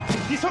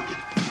He's hooking.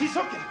 He's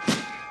hooking.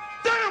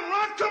 Damn,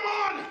 Ron, come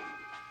on!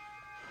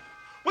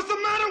 What's the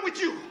matter with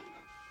you?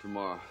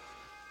 Tomorrow.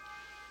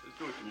 Let's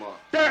do it tomorrow.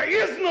 There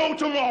is no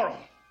tomorrow.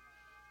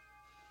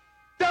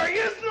 There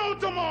is no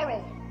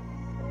tomorrow.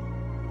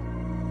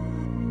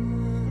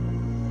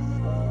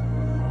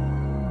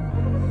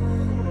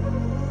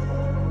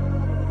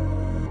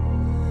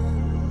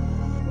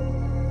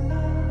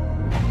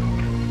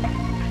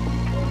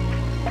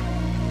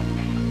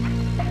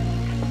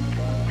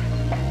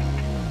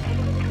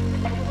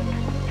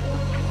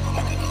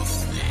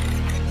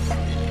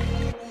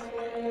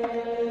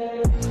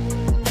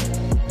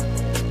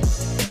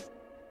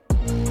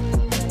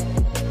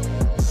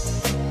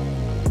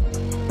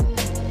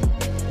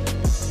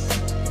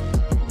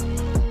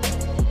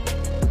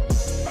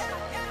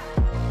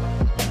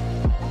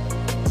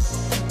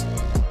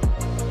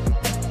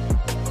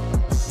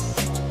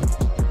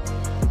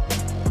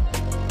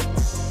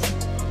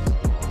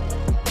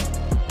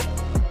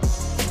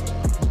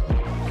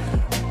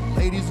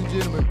 Ladies and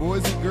gentlemen,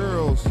 boys and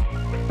girls,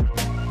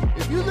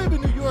 if you live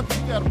in New York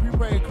and you got a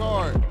prepaid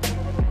card,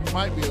 you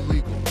might be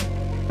illegal.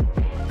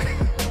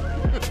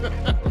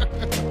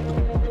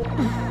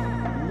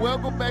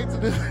 Welcome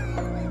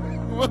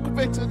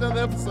back to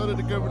another episode of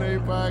the Governor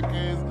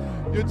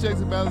Podcast. Your checks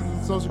and balances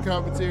and social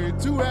commentary.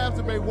 Two halves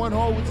to make one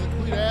whole, which is a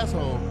complete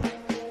asshole.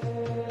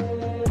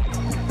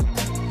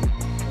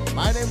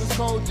 My name is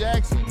Cole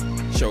Jackson.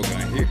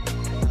 Shogun here.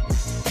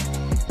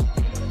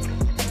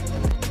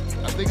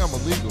 I think I'm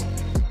illegal.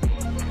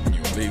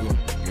 You illegal?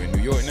 You in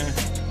New York now?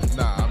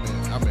 Nah,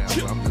 I'm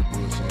just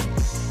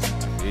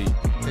bullshitting. Hey.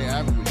 Yeah,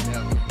 I would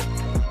never.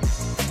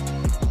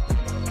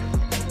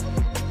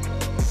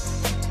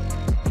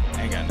 I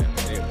ain't got nothing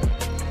to say about it.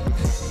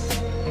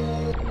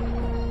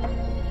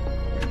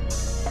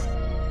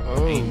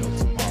 Ain't no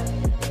tomorrow.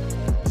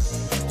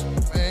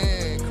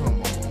 Man, come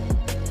on.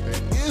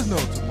 There is no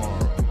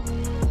tomorrow.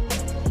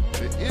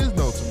 There is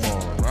no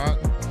tomorrow, Rock.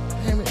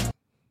 Damn it.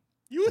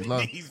 You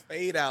Love. these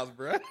fade outs,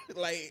 bro.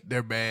 Like,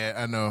 They're bad,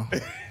 I know.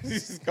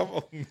 just come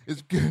on.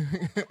 It's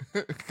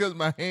because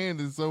my hand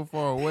is so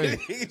far away.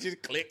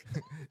 Just click.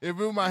 If it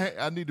were my hand,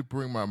 I need to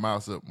bring my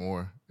mouse up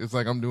more. It's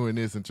like I'm doing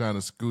this and trying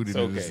to scoot it. It's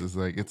And okay. it's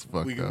like, it's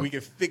fucked up. We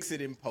can fix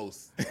it in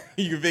post.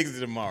 You can fix it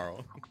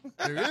tomorrow.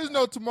 There is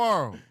no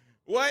tomorrow.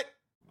 What?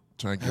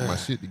 Trying to get my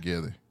shit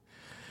together.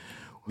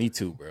 Me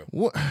too, bro.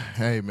 What?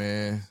 Hey,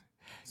 man.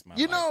 It's my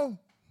You life. know,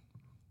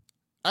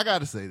 I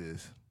gotta say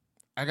this.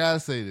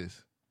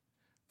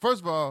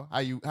 First of all, how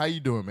you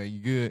doing, man? You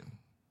good?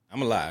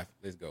 I'm alive.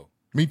 Let's go.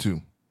 Me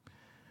too.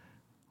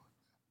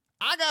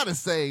 I gotta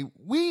say,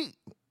 we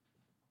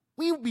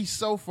would be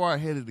so far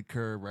ahead of the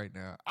curve right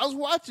now. I was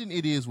watching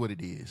It Is What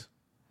It Is,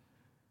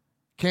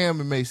 Cam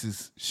and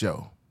Mace's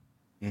show.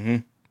 Mm-hmm.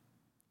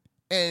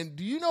 And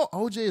do you know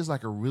OJ is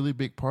like a really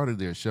big part of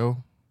their show?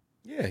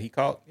 Yeah, he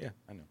called. Yeah,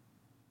 I know.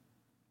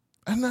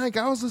 And like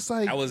I was just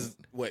like, I was,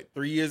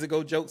 3 years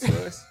ago, jokes for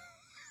us?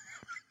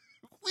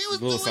 we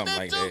was little doing something that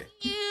like joke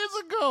years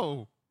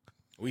ago.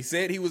 We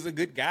said he was a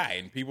good guy,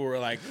 and people were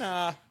like,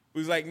 nah. We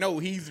was like, no,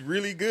 he's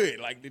really good.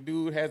 Like, the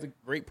dude has a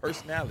great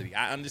personality.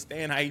 I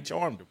understand how he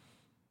charmed him.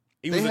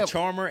 He was a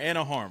charmer and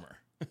a harmer.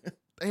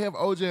 They have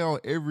OJ on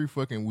every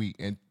fucking week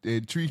and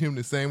treat him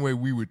the same way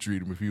we would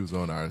treat him if he was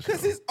on our show.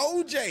 Because it's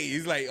OJ.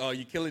 He's like, oh,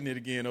 you killing it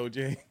again,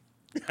 OJ.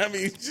 I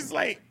mean, it's just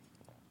like,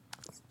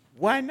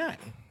 why not?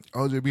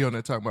 OJ be on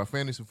there talking about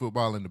fantasy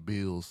football and the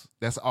Bills.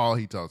 That's all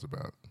he talks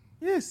about.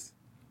 Yes.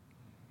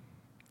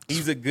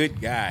 He's a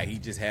good guy. He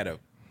just had a,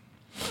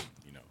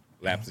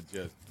 lapse of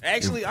justice.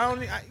 Actually,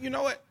 you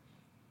know what?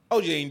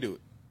 OJ ain't do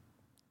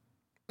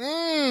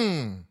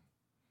it.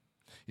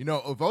 You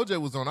know, if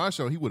OJ was on our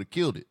show, he would have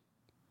killed it.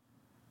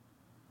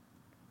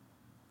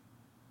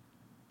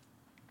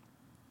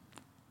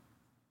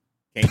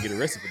 Can't get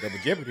arrested for double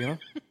jeopardy, huh?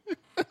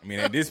 I mean,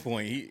 at this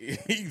point, he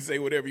can say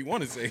whatever he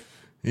want to say.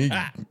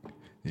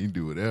 He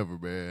do whatever,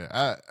 man.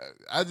 I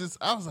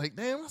was like,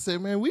 damn. I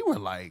said, man, we were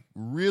like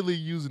really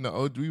using the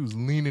OJ. We was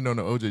leaning on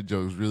the OJ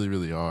jokes really,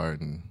 really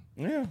hard. And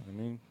Yeah, I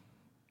mean,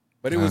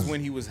 but it was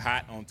when he was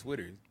hot on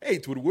Twitter. Hey,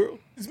 Twitter world,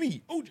 it's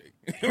me, OJ.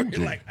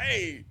 We're like,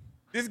 hey,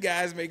 this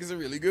guy's making some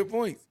really good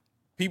points.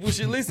 People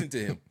should listen to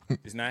him,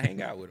 just not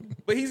hang out with him.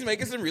 But he's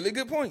making some really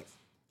good points.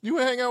 you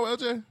would hang out with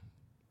OJ?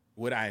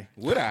 Would I?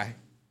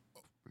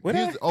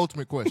 Here's the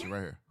ultimate question right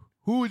here.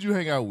 Who would you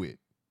hang out with?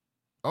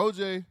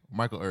 OJ,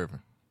 Michael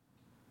Irvin?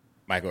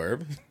 Michael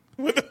Irvin?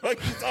 What the fuck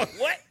you talking?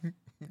 What?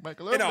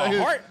 Michael In Irvin.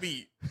 a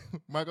heartbeat.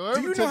 Michael Do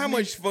Irvin. you know how texted me-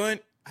 much fun?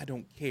 I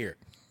don't care.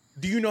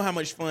 Do you know how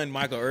much fun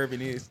Michael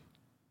Irvin is?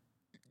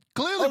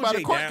 Clearly, by the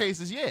OJ court down.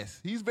 cases, yes,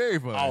 he's very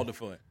fun. All the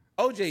fun.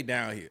 OJ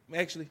downhill.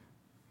 Actually,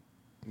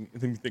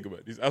 let me think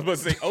about this. I was about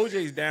to say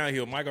OJ's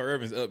downhill, Michael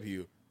Irvin's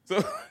uphill.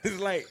 So it's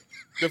like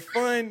the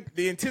fun,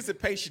 the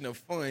anticipation of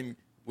fun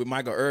with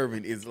Michael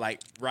Irvin is like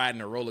riding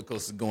a roller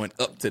coaster going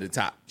up to the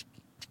top.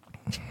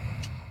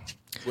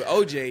 With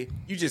OJ,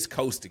 you just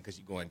coasting because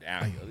you're going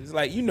downhill. It's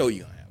like, you're going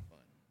to have fun.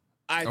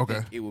 I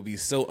think it will be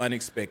so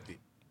unexpected.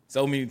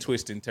 So many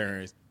twists and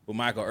turns. with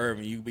Michael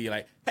Irvin, you be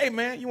like, hey,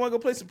 man, you want to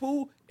go play some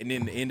pool? And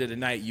then at the end of the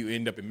night, you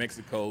end up in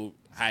Mexico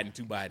hiding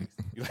 2 bodies.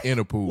 You're like, In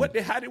a pool.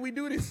 How did we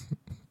do this?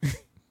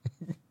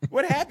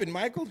 What happened,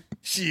 Michael?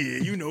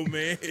 Shit, you know,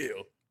 man,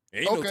 hell.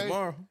 Ain't no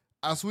tomorrow.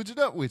 I'll switch it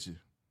up with you.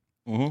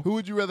 Mm-hmm. Who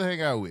would you rather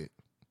hang out with?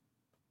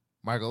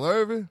 Michael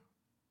Irvin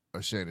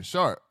or Shannon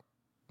Sharp?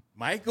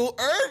 Michael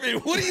Irvin,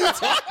 what are you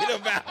talking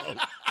about?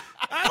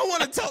 I don't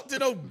want to talk to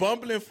no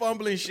bumbling,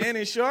 fumbling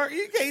Shannon Sharp.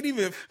 You can't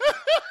even.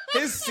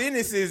 His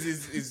sentences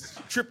is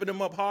tripping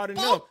him up hard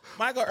enough.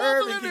 Michael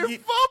Irvin can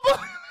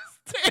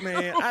get.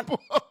 Man,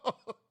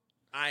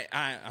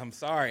 I'm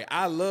sorry.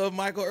 I love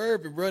Michael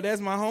Irvin, bro.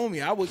 That's my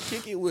homie. I would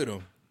kick it with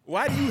him.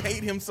 Why do you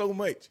hate him so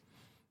much?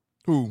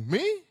 Who,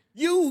 me?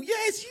 You,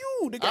 yes,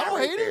 you. The guy I don't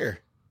right hate there. him.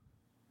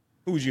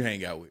 Who would you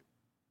hang out with?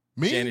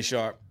 Me? Shannon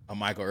Sharp or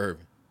Michael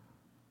Irvin?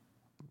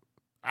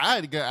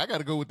 I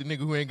gotta go with the nigga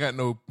who ain't got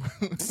no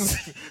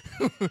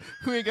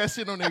who ain't got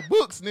shit on their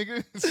books,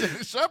 nigga.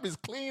 Shannon Sharp is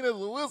clean as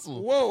a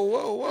whistle. Whoa.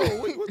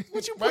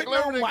 What you putting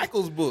on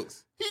Michael's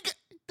books? He got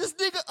this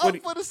nigga up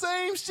for the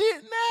same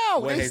shit now.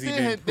 What has he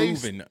been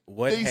proving?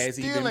 What has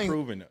he been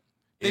proving?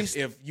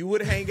 If you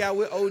would hang out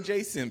with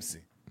O.J.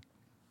 Simpson,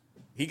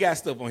 he got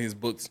stuff on his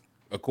books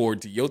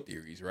according to your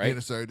theories, right? He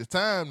done served his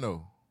time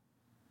though.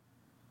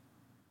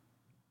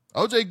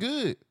 O.J.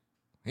 good.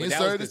 He done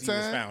served his time.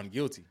 He was found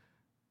guilty.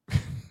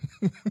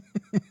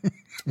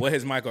 What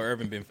has Michael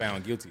Irvin been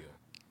found guilty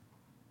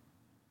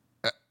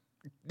of?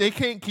 They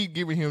can't keep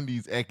giving him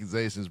these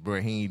accusations,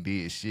 bro. He ain't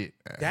did shit.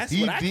 That's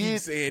what I keep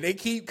saying. They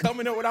keep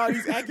coming up with all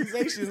these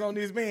accusations on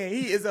this man.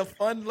 He is a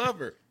fun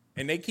lover,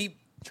 and they keep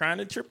trying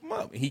to trip him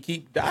up. He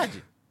keep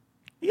dodging.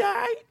 He all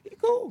right. He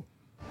cool.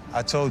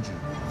 I told you.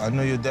 I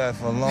knew your dad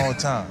for a long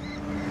time.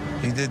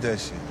 He did that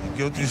shit. He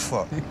guilty as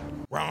fuck.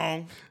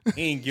 Wrong.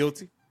 He ain't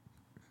guilty.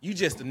 You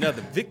just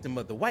another victim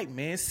of the white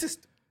man's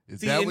system.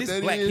 Is that what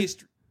that is?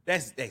 History.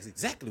 That's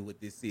exactly what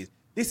this is.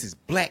 This is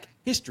black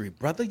history,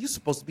 brother. You're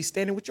supposed to be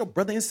standing with your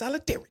brother in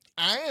solidarity.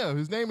 I am.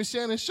 His name is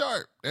Shannon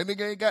Sharp. That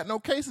nigga ain't got no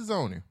cases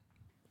on him.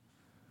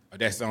 Oh,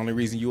 that's the only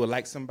reason you would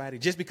like somebody?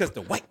 Just because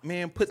the white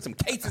man put some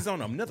cases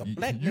on another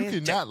black man? You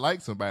cannot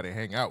like somebody and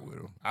hang out with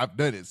him. I've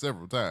done it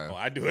several times. Oh,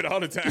 I do it all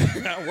the time.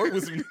 I work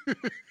with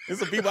there's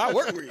some people I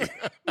work with.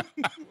 What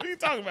are you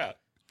talking about?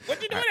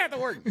 What you doing after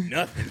work?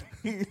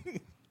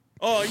 Nothing.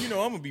 Oh, I'm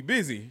going to be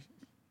busy.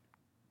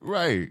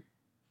 Right.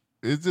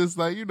 It's just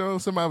like,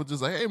 somebody was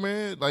just like, hey,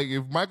 man, like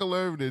if Michael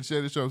Irvin and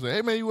Shannon Sharp say,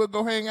 hey, man, you want to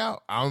go hang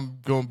out? I'm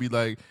going to be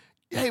like,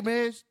 hey,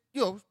 man,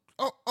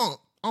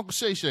 Uncle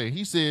Shay Shay,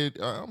 he said,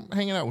 I'm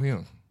hanging out with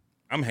him.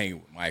 I'm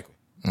hanging with Michael.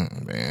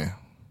 Man.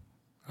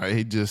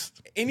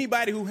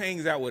 Anybody who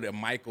hangs out with a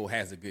Michael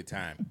has a good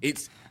time.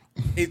 It's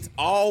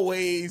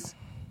always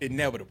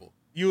inevitable.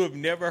 You have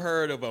never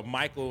heard of a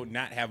Michael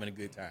not having a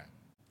good time.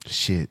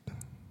 Shit.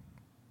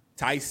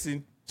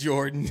 Tyson,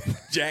 Jordan,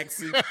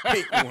 Jackson,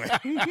 pick one.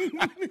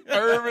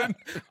 Irvin.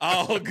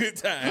 All good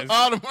times.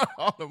 All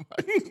of them.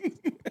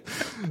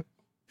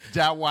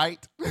 Ja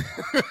White.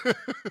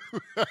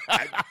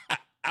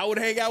 I would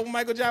hang out with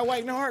Michael Ja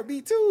White in a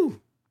heartbeat, too.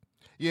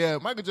 Yeah,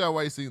 Michael Ja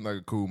White seems like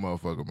a cool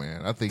motherfucker,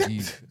 man. I think he...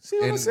 See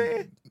what I'm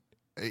saying?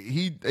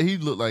 He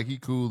looked like he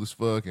cool as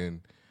fuck,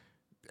 and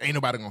ain't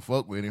nobody gonna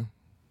fuck with him.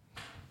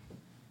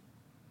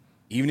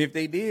 Even if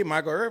they did,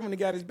 Michael Irvin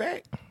got his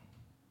back.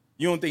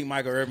 You don't think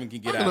Michael Irvin can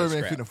get out of the Michael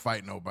scrap? Irvin ain't finna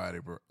fight nobody,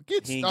 bro.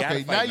 He ain't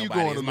gotta fight now nobody. You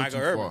going a little Michael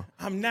too Irvin. far.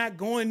 I'm not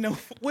going no.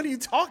 What are you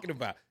talking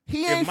about?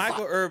 If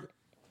Michael Irvin,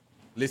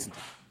 listen to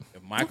me.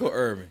 If Michael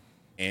Irvin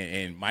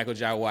and Michael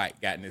Ja White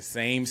got in the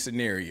same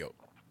scenario,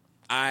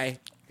 I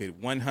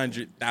could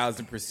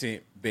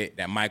 100,000% bet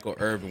that Michael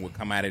Irvin would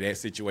come out of that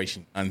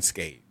situation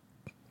unscathed.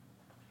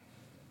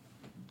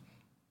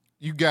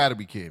 You gotta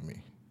be kidding me.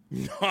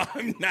 No,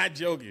 I'm not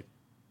joking.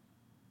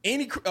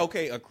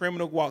 A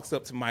criminal walks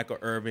up to Michael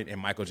Irvin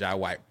and Michael Ja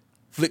White,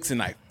 flicks a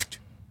knife, and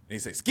he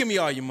says, "Give me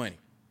all your money."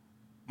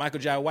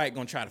 Michael Ja White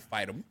gonna try to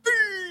fight him,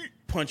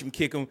 punch him,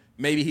 kick him.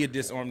 Maybe he'll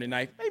disarm the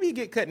knife. Maybe he'll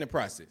get cut in the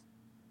process.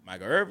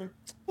 Michael Irvin,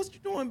 what you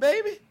doing,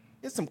 baby?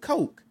 Get some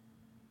coke.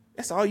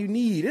 That's all you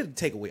need. It'll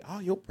take away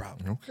all your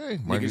problems. Okay,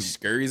 Nigga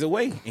scurries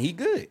away, and he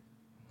good,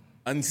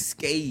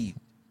 unscathed.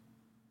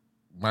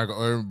 Michael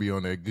Irvin be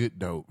on that good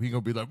dope. He gonna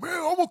be like, man,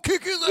 I'm gonna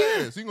kick his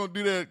ass. He gonna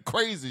do that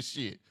crazy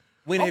shit.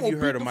 When have you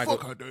heard of Michael?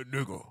 Fuck out that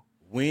nigga.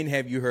 When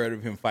have you heard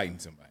of him fighting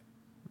somebody?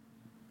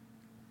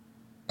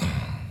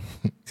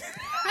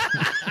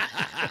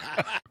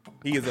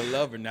 He is a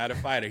lover, not a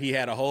fighter. He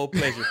had a whole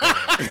pleasure for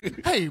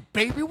that. Hey,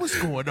 baby, what's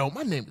going on?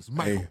 My name is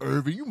Michael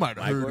Irvin. You might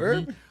have heard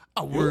of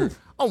me.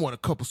 I won a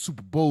couple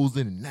Super Bowls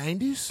in the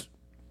 90s.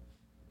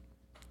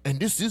 And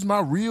this is my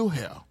real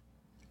hair.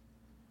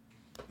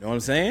 You know what I'm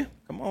saying?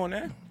 Come on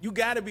now. You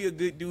got to be a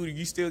good dude if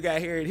you still got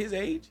hair at his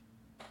age.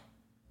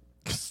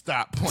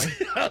 Stop playing.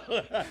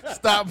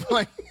 Stop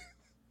playing.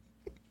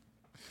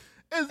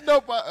 It's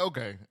nobody.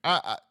 Okay.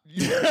 I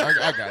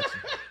got you.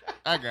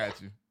 I got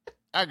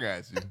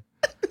you.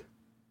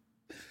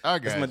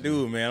 That's my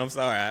dude, man. I'm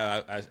sorry.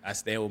 I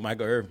stand with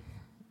Michael Irvin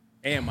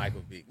and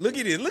Michael Vick. Look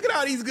at this. Look at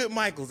all these good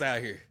Michaels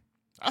out here.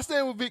 I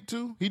stand with Vic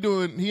too. He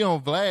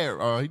on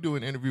Vlad. He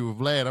doing an interview with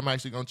Vlad. I'm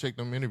actually gonna check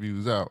them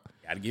interviews out.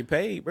 Gotta get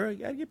paid, bro. You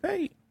gotta get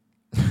paid.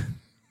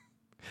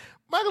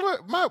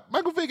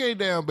 Michael Vick ain't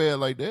down bad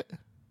like that.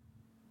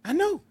 I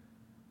know.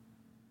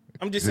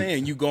 I'm just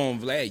saying, you go on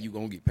Vlad, you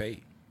gonna get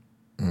paid.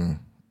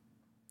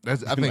 I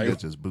think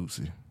that's just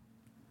Bootsy.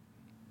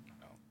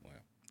 Oh, well.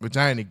 Which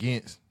I ain't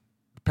against.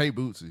 Pay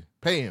Bootsy.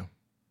 Pay him.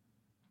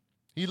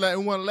 He like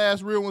one of the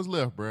last real ones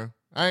left, bro.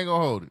 I ain't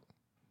gonna hold it.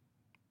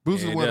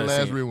 Boosie's one of the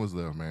last real ones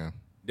left, man.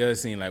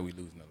 Does seem like we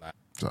losing a lot.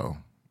 So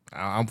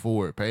I'm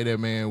for it. Pay that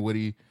man what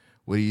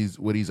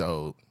he's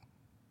owed.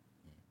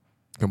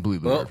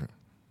 Completely different.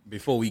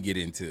 Before we get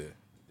into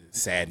the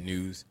sad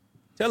news,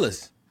 tell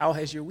us, how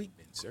has your week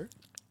been, sir?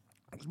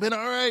 It's been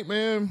all right,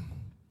 man.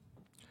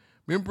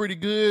 Been pretty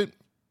good.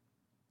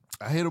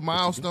 I hit a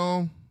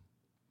milestone.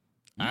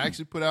 I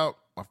actually put out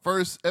my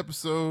first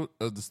episode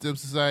of the STEM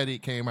Society.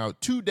 It came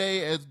out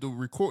today as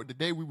the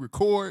day we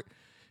record.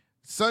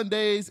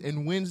 Sundays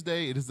and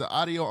Wednesday. It is the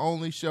audio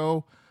only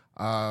show.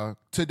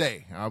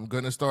 Today, I'm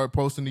gonna start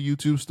posting the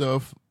YouTube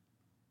stuff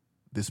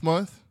this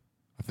month.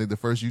 I think the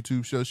first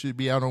YouTube show should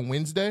be out on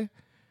Wednesday.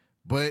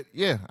 But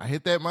yeah, I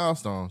hit that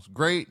milestone. It's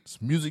great. It's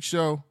a music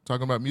show,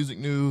 talking about music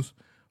news.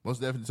 Most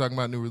definitely talking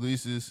about new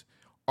releases,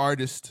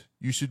 artists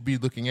you should be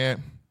looking at,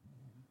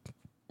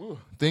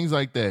 things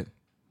like that.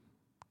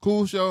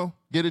 Cool show.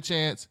 Get a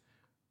chance.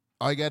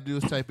 All you got to do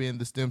is type in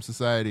the STEM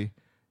Society,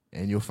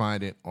 and you'll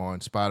find it on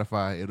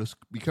Spotify. It'll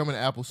be coming to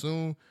Apple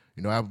soon.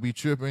 You know, Apple be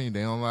tripping.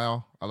 They don't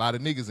allow a lot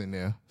of niggas in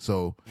there.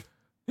 So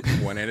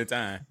one at a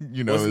time.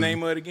 You know, what's the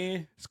name of it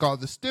again? It's called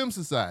the STEM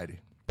Society.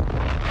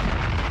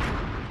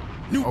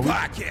 New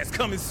podcast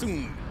coming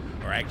soon.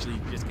 Or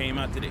actually just came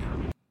out today.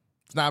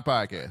 It's not a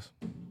podcast.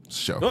 It's a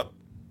show. Oh.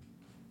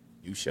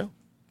 New show.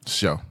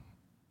 Show.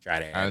 Try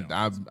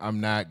that.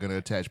 I'm not gonna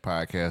attach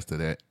podcast to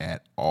that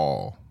at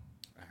all.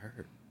 I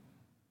heard.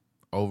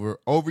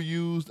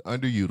 Overused,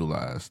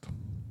 underutilized.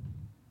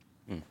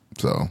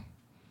 So,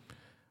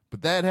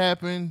 but that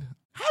happened.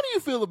 How do you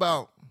feel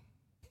about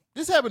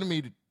this? Happened to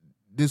me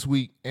this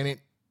week, and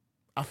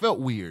I felt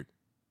weird.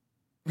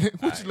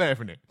 What you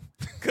laughing at?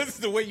 Because it's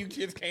the way you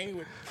just came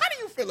with. How do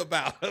you feel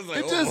about? I was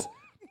like,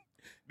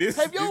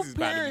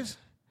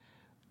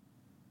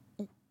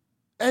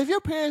 have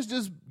your parents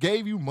just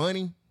gave you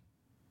money,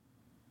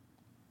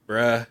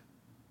 bruh?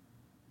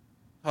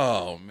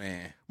 Oh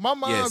man, my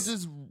mom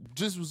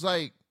just was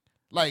like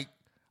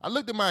I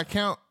looked at my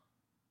account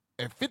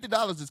and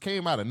 $50 just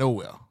came out of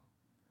nowhere.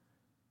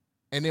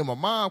 And then my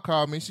mom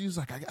called me and she was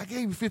like, I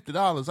gave you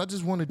 $50. I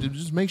just wanted to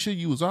just make sure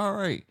you was all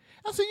right.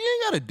 I said, you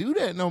ain't got to do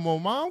that no more,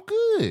 Mom.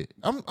 Good.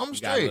 I'm you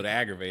straight. Got a little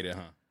aggravated,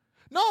 huh?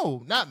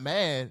 No, not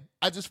mad.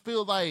 I just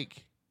feel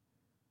like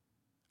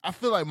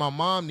my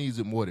mom needs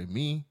it more than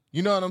me.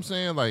 You know what I'm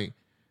saying? Like,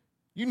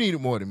 you need it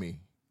more than me.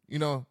 You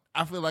know,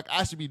 I feel like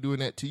I should be doing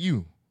that to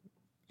you.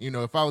 You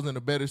know, if I was in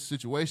a better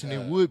situation,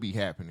 it would be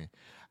happening.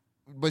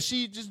 But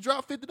she just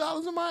dropped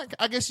 $50 in my,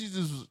 I guess she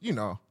just, you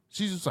know,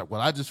 she's just like,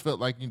 well, I just felt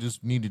like you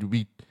just needed to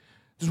be,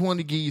 just wanted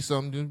to give you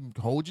something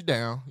to hold you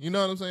down. You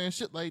know what I'm saying?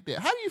 Shit like that.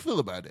 How do you feel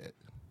about that?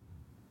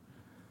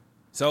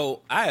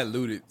 So I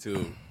alluded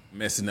to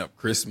messing up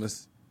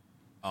Christmas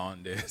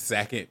on the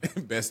second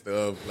best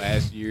of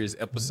last year's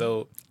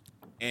episode.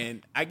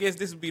 And I guess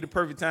this would be the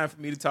perfect time for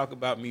me to talk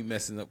about me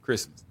messing up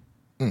Christmas.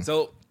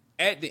 So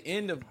at the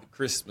end of the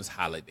Christmas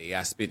holiday,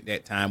 I spent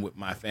that time with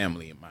my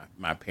family and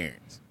my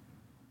parents.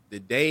 The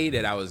day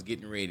that I was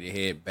getting ready to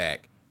head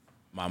back,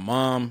 my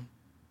mom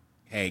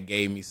had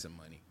gave me some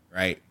money,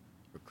 right,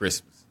 for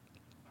Christmas.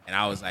 And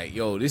I was like,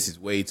 yo, this is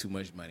way too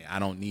much money. I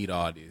don't need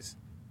all this.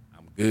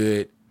 I'm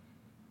good.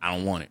 I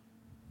don't want it.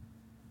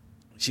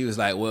 She was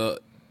like, well,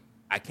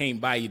 I can't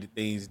buy you the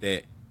things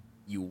that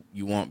you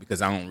want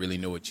because I don't really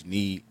know what you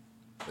need.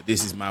 But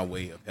this is my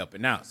way of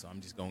helping out. So I'm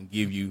just going to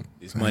give you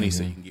this money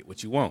so you can get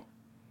what you want.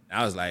 And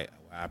I was like,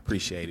 well, I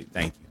appreciate it.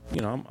 Thank you.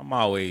 You know, I'm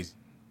always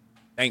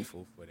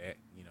thankful for that.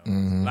 You know,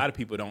 a lot of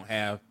people don't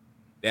have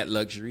that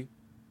luxury.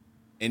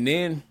 And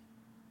then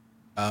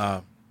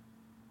I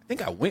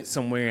think I went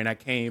somewhere and I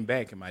came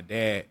back and my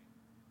dad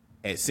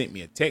had sent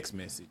me a text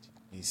message.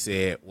 He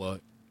said, well,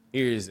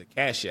 here's a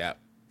Cash App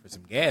for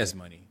some gas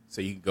money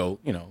so you can go,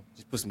 you know,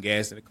 just put some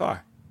gas in the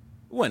car.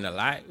 It wasn't a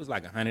lot. It was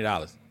like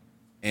 $100.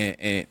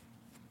 And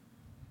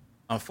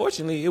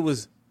unfortunately, it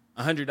was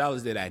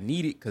 $100 that I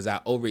needed because I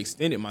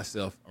overextended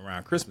myself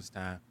around Christmas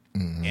time.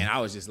 And I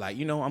was just like,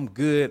 you know, I'm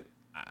good.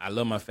 I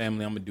love my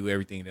family. I'm going to do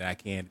everything that I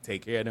can to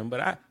take care of them.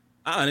 But I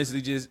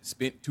honestly just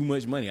spent too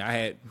much money. I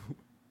had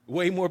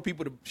way more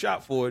people to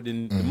shop for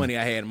than the money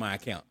I had in my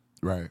account.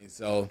 Right. And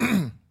so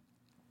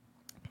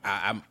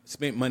I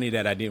spent money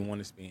that I didn't want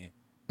to spend.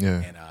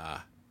 Yeah. And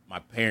my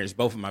parents,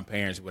 both of my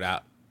parents,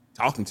 without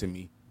talking to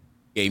me,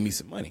 gave me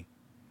some money.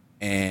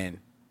 And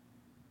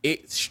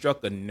it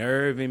struck a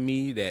nerve in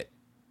me that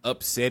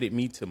upsetted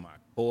me to my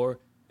core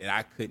that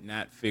I could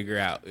not figure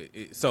out.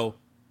 So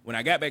when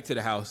I got back to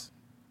the house,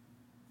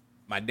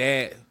 my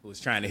dad was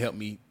trying to help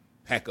me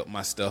pack up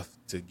my stuff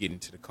to get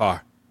into the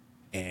car.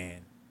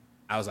 And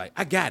I was like,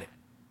 I got it.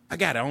 I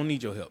got it. I don't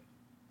need your help.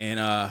 And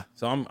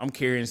so I'm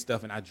carrying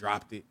stuff, and I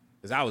dropped it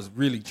because I was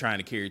really trying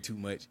to carry too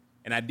much,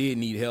 and I did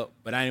need help,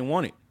 but I didn't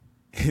want it.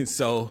 And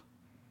so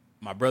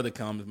my brother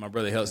comes. My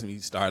brother helps me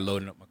start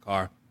loading up my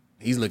car.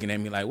 He's looking at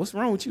me like, "What's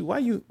wrong with you? What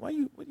are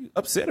you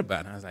upset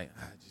about?" And I was like,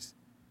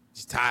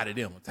 just tired of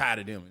them. I'm tired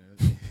of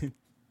them.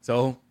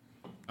 So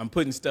I'm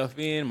putting stuff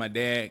in. My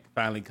dad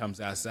finally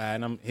comes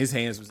outside, and his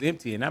hands was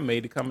empty, and I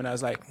made it come, and I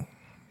was like,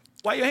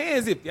 "Why your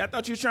hands empty? I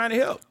thought you were trying to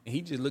help." And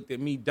he just looked at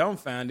me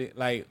dumbfounded,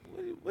 like,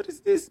 what is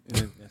this?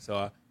 And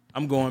so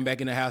I'm going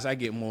back in the house. I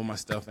get more of my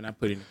stuff, and I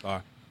put it in the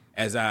car.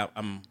 As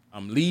I'm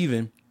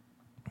leaving,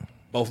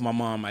 both my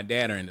mom and my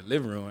dad are in the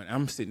living room, and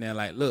I'm sitting there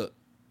like, look,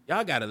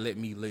 y'all got to let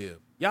me live.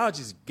 Y'all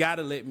just got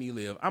to let me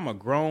live. I'm a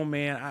grown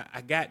man.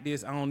 I got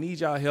this. I don't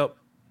need y'all help.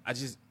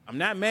 I'm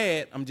not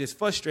mad. I'm just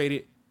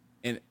frustrated,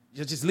 and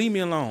just leave me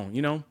alone,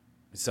 you know?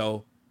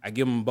 So I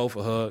give them both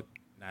a hug,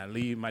 and I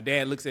leave. My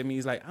dad looks at me.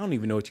 He's like, I don't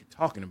even know what you're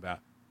talking about.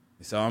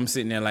 And so I'm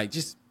sitting there like,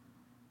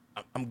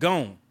 I'm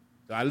gone.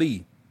 So I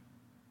leave.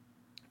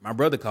 My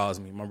brother calls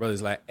me. My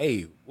brother's like,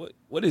 hey,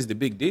 what is the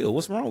big deal?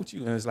 What's wrong with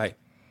you? And it's like,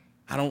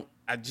 I'm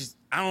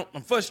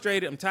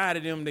frustrated. I'm tired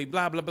of them. They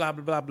blah, blah, blah,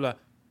 blah, blah, blah.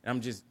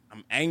 And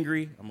I'm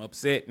angry. I'm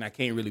upset, and I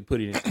can't really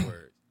put it into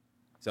words.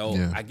 So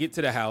I get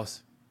to the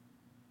house,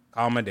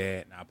 call my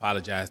dad, and I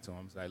apologize to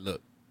him. It's like,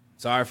 look,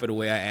 sorry for the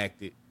way I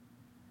acted,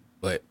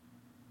 but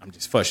I'm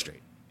just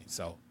frustrated. And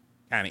so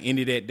kind of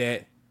ended at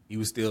that. He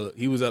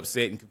was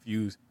upset and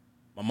confused.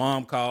 My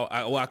mom called.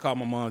 I called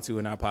my mom too,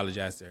 and I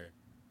apologized to her.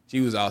 She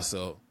was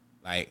also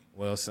like,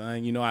 well,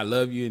 son, you know, I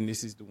love you, and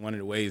this is one of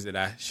the ways that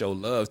I show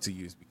love to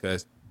you is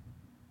because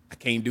I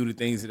can't do the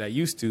things that I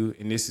used to,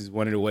 and this is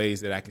one of the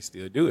ways that I can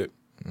still do it.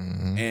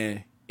 Mm-hmm.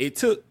 And it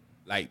took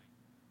like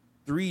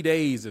 3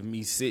 days of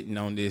me sitting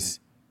on this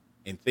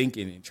and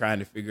thinking and trying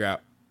to figure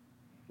out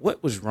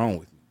what was wrong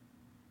with me.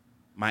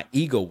 My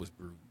ego was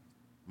bruised.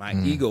 My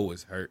ego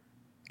was hurt.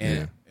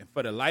 And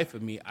for the life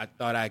of me, I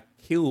thought I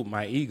killed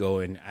my ego,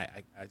 and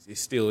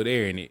it's still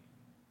there, and it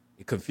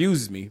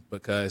confuses me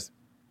because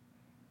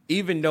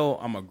even though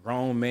I'm a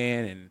grown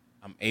man and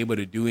I'm able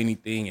to do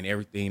anything and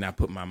everything I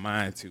put my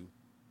mind to,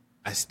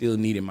 I still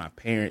needed my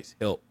parents'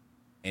 help,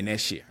 and that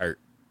shit hurt.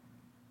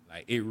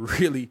 Like,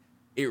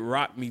 it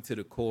rocked me to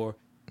the core,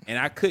 and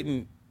I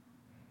couldn't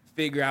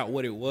figure out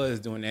what it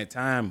was during that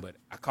time, but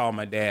I called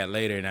my dad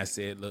later, and I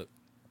said, look,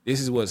 this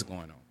is what's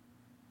going on.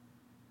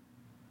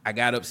 I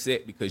got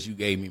upset because you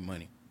gave me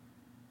money,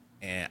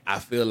 and I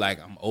feel like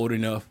I'm old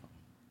enough,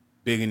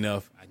 big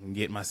enough, I can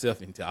get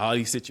myself into all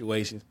these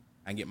situations,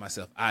 I can get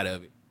myself out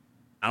of it.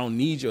 I don't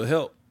need your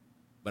help,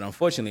 but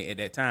unfortunately at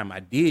that time, I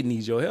did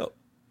need your help.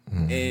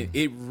 And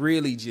it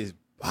really just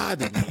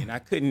bothered me, and I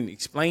couldn't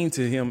explain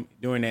to him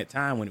during that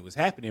time when it was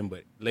happening,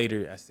 but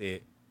later I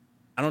said,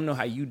 I don't know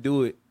how you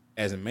do it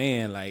as a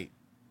man. Like,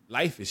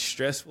 life is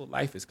stressful,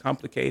 life is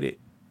complicated.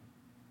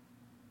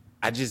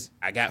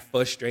 I got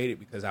frustrated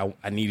because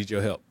I needed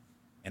your help,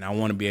 and I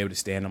want to be able to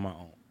stand on my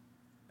own.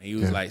 And he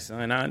was like,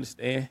 son, I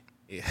understand.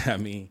 I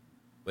mean,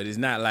 but it's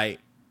not like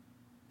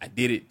I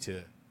did it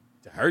to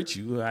hurt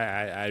you.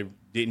 I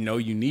didn't know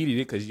you needed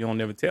it because you don't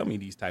never tell me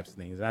these types of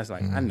things. And I was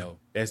like, I know.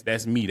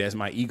 That's me. That's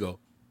my ego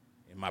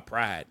and my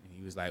pride. And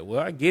he was like, well,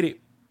 I get it,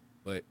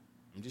 but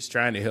I'm just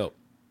trying to help.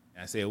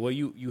 And I said, well,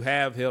 you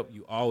have helped.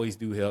 You always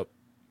do help.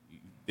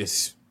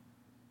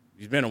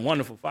 You've been a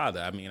wonderful father.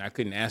 I mean, I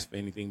couldn't ask for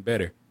anything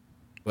better.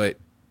 But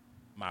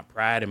my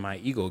pride and my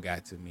ego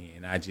got to me,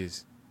 and I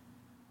just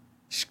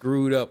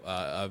screwed up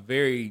a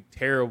very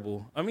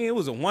terrible. I mean, it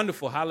was a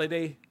wonderful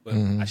holiday, but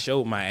I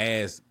showed my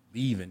ass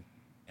leaving,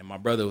 and my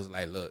brother was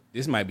like, look,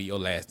 this might be your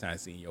last time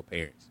seeing your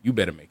parents. You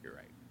better make it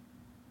right.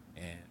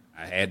 And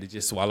I had to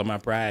just swallow my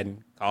pride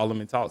and call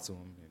them and talk to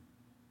them. And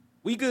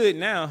we good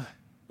now,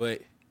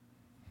 but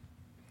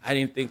I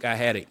didn't think I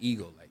had an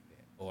ego like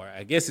that. Or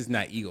I guess it's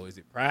not ego. Is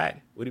it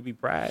pride? Would it be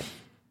pride?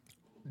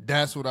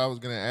 That's what I was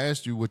going to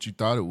ask you, what you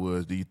thought it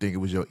was. Do you think it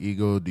was your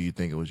ego? Do you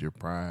think it was your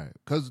pride?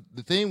 Because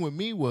the thing with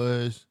me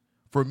was,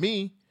 for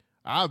me,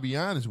 I'll be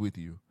honest with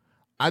you,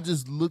 I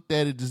just looked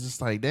at it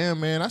just like, damn,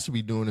 man, I should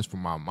be doing this for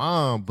my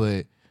mom,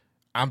 but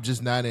I'm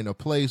just not in a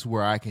place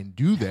where I can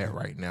do that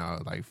right now.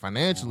 Like,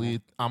 financially,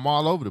 I'm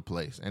all over the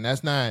place. And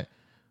that's not,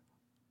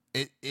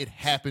 it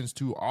happens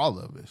to all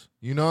of us.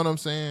 You know what I'm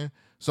saying?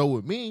 So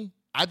with me,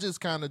 I just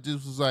kind of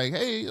just was like,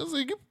 hey, I was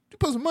like, you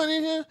put some money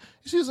in here?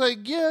 She was like,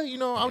 yeah, you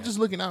know, I'm just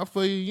looking out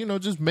for you, you know,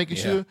 just making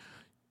sure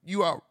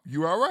you all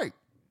right.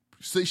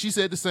 So she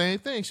said the same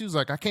thing. She was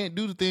like, I can't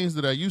do the things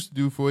that I used to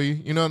do for you.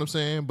 You know what I'm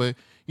saying? But,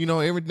 you know,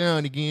 every now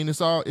and again,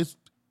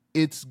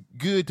 it's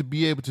good to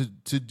be able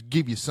to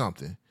give you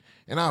something.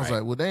 And I was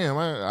like, well, damn,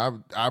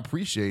 I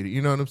appreciate it.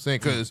 You know what I'm saying?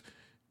 Because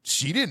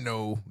she didn't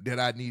know that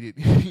I needed,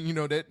 you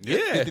know, that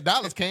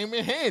 $50 came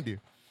in handy.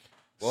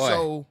 Boy.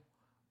 So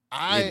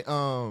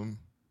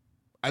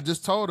I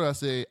just told her, I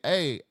said,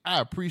 hey,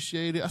 I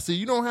appreciate it. I said,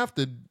 you don't have,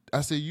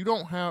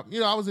 you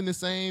know, I was in the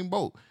same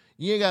boat.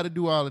 You ain't got to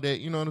do all of that.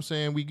 You know what I'm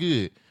saying? We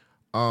good.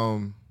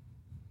 And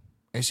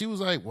she was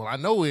like, well, I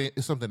know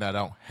it's something that I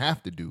don't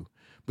have to do.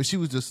 But she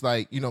was just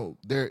like,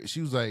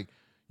 she was like,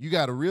 you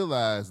got to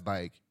realize,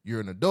 like, you're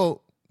an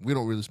adult. We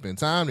don't really spend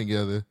time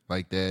together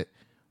like that.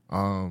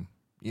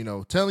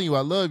 Telling you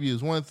I love you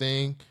is one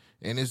thing,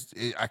 and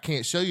I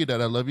can't show you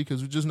that I love you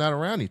because we're just not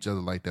around each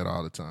other like that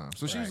all the time.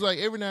 So she was like,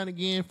 every now and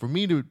again, for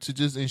me to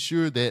just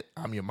ensure that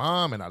I'm your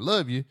mom and I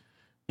love you,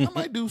 I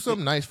might do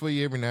something nice for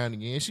you every now and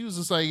again. She was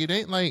just like, it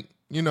ain't like,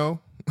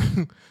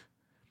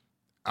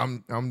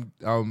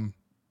 I'm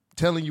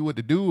telling you what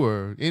to do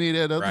or any of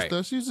that other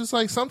stuff. She's just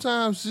like,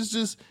 sometimes it's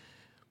just,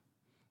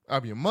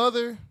 I'm your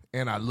mother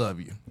and I love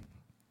you.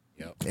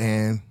 Yep.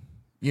 And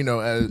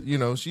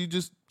she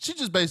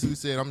just basically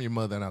said, I'm your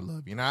mother and I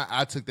love you. And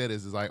I took that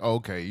as like,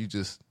 okay, you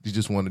just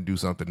want to do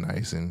something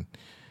nice and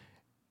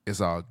it's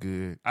all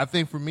good. I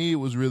think for me, it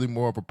was really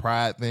more of a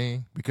pride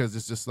thing because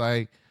it's just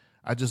like,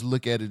 I just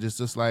look at it, it's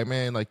just like,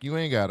 man, like you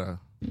ain't gotta,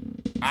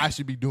 I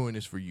should be doing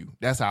this for you.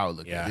 That's how I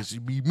look at it. It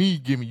should be me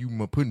giving you,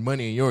 putting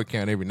money in your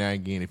account every now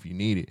and again if you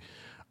need it.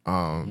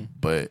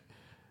 But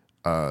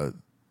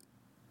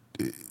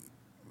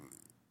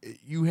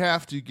you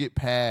have to get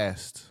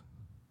past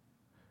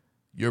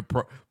your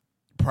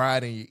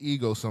pride and your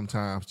ego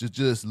sometimes to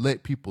just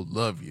let people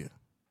love you.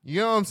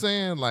 You know what I'm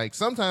saying? Like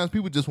sometimes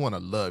people just want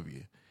to love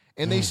you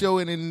and they show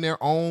it in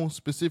their own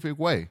specific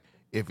way.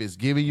 If it's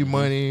giving you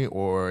money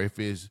or if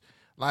it's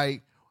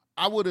like,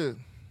 I would have,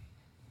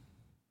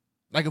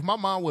 like if my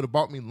mom would have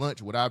bought me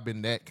lunch, would I have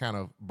been that kind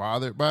of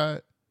bothered by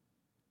it?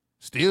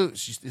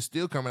 It's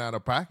still coming out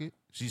of pocket.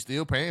 She's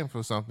still paying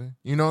for something.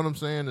 You know what I'm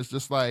saying? It's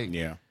just like,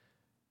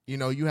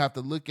 you have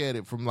to look at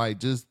it from like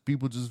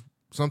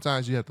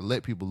sometimes you have to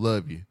let people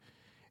love you.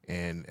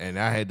 And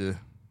I had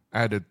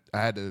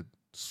to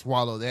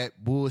swallow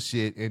that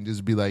bullshit and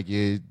just be like,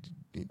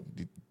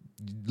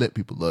 let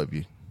people love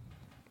you.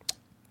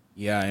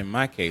 Yeah, in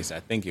my case,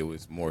 I think it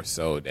was more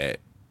so that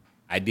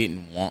I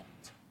didn't want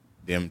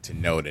them to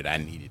know that I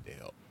needed the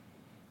help.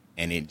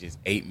 And it just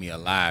ate me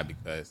alive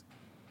because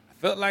I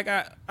felt like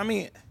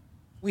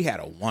we had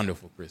a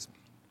wonderful Christmas.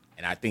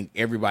 And I think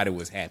everybody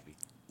was happy.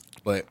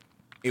 But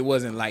it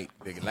wasn't like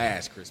the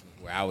last Christmas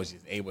where I was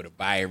just able to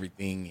buy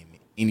everything and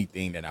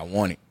anything that I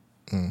wanted.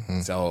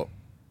 Mm-hmm. So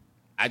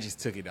I just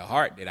took it to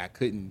heart that I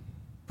couldn't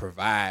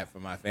provide for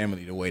my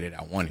family the way that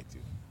I wanted to.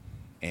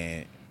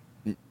 And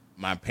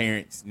my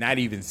parents, not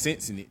even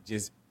sensing it,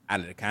 just out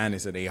of the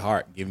kindness of their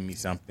heart, giving me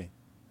something,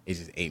 it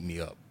just ate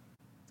me up.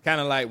 It's kind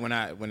of like when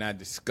I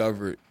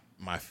discovered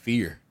my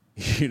fear,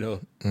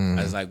 I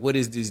was like, what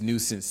is this new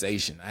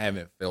sensation? I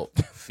haven't felt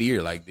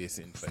fear like this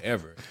in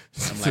forever.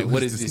 I'm like,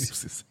 what is this?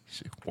 Sensation?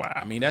 Wow.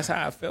 I mean, that's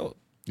how I felt.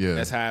 Yeah.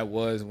 That's how it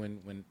was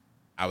when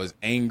I was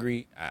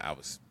angry. I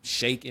was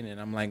shaking, and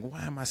I'm like,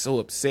 why am I so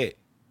upset?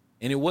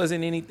 And it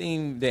wasn't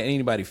anything that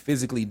anybody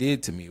physically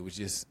did to me. It was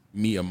just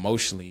me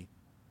emotionally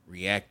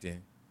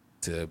reacting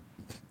to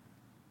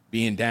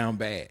being down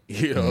bad,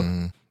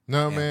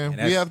 No, man,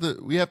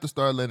 we have to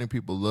start letting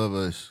people love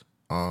us,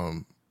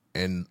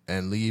 and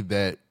leave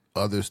that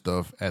other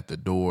stuff at the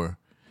door.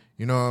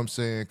 You know what I'm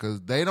saying?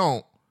 Because they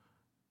don't.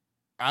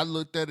 I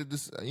looked at it,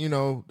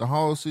 the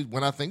whole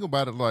when I think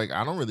about it, like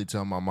I don't really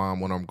tell my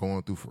mom what I'm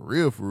going through for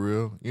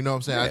real. You know what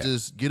I'm saying? Yeah. I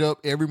just get up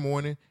every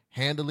morning,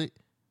 handle it,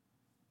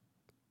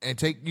 and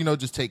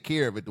just take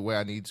care of it the way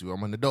I need to.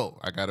 I'm an adult.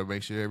 I got to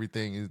make sure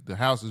the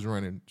house is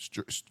running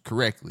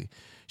correctly.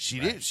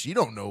 She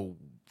don't know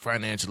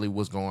financially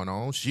what's going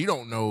on. She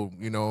don't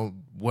know,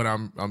 what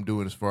I'm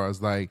doing as far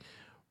as like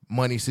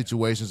money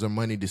situations or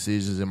money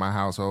decisions in my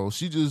household.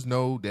 She just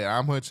know that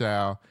I'm her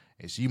child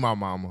and she my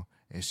mama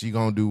and she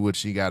gonna do what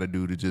she got to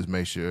do to just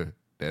make sure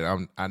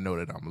that I know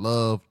that I'm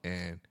loved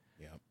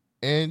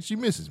and she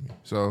misses me.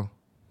 So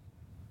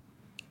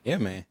yeah,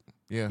 man.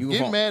 Yeah,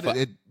 getting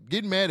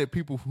mad at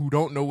people who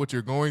don't know what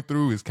you're going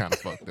through is kind of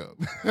fucked up.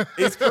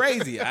 It's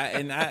crazy.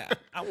 I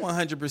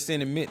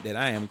 100% admit that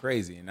I am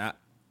crazy. And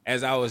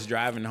as I was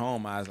driving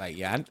home, I was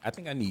like, I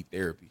think I need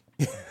therapy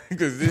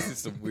because this is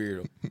some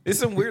weirdo. It's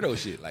some weirdo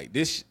shit. Like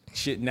this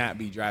should not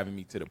be driving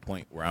me to the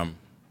point where I'm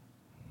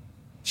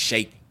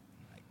shaking,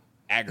 like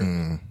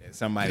aggravated that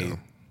somebody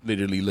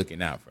literally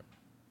looking out for me.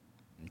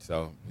 And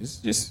so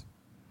it's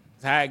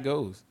how it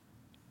goes.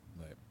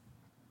 But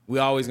we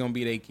always gonna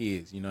be their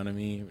kids. You know what I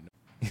mean?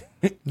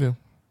 Yeah,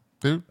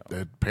 dude,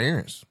 they're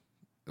parents.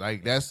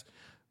 Like that's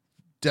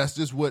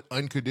just what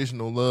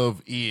unconditional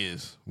love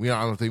is. I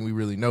don't think we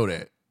really know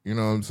that. You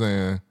know what I'm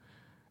saying?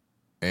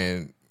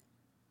 And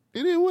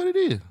it is what it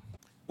is.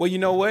 Well, you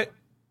know what?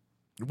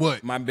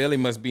 What? My belly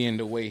must be in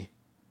the way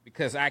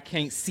because I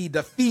can't see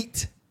the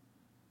feet.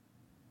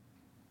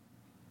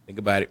 Think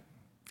about it.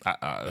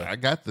 I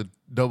got the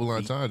double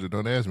entendre.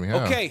 Don't ask me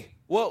how. Okay.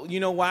 Well, you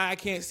know why I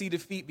can't see the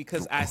feet?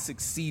 Because I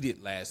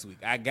succeeded last week.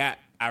 I got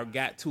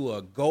to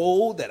a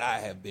goal that I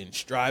have been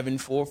striving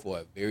for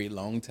a very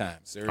long time,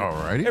 sir.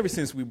 Alrighty. Ever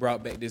since we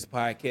brought back this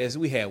podcast,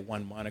 we had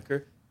one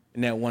moniker,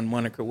 and that one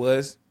moniker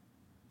was,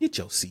 get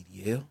your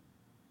CDL.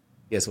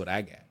 Guess what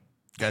I got?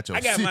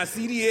 I got my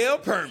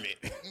CDL permit.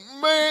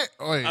 Man.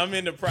 Wait. I'm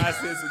in the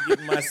process of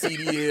getting my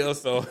CDL,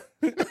 so.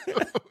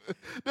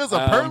 There's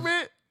a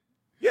permit?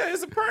 Yeah,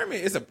 it's a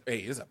permit. It's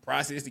a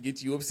process to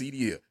get you up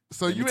CDL.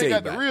 So Let me you tell ain't got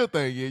about the it. real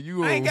thing yet.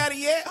 You I ain't got it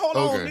yet. Hold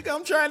on, Okay. nigga.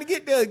 I'm trying to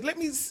get there. Let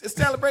me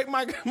celebrate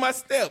my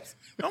steps.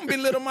 Don't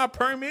belittle my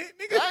permit,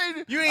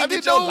 nigga. You ain't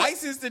get your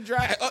license to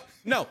drive.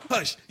 No,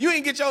 hush. You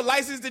ain't get your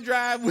license to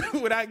drive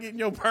without getting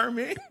your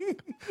permit.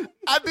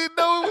 I didn't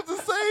know it was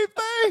the same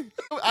thing.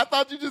 I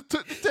thought you just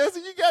took the test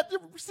and you got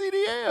your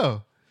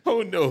CDL.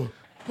 Oh no.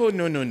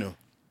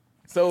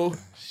 So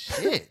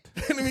Shit.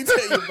 let me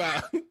tell you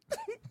about.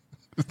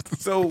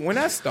 So when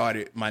I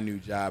started my new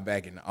job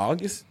back in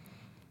August,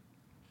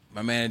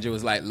 my manager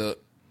was like,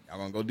 "Look, y'all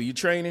gonna go do your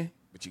training,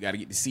 but you got to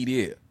get the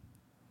CDL.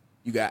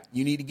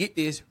 You need to get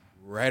this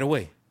right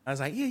away." I was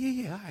like,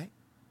 "Yeah, all right."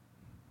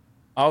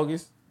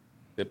 August,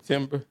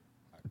 September,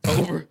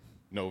 October,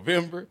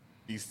 November,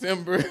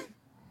 December,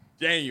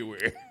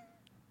 January,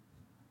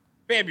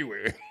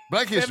 February.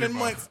 Black History 7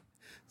 months.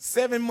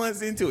 7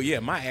 months into it, yeah,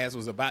 my ass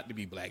was about to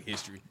be Black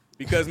History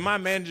because my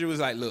manager was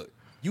like, "Look,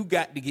 you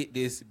got to get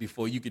this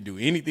before you can do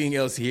anything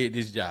else here at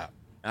this job."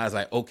 And I was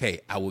like, "Okay,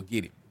 I will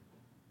get it."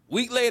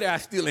 Week later, I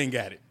still ain't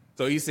got it.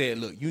 So he said,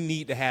 "Look, you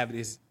need to have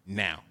this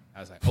now."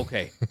 I was like,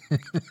 "Okay."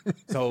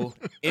 So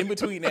in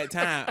between that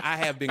time, I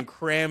have been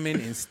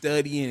cramming and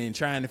studying and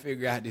trying to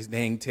figure out this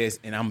dang test,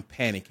 and I'm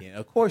panicking.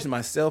 Of course,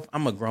 myself,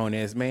 I'm a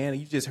grown-ass man.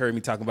 You just heard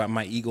me talk about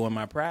my ego and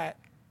my pride.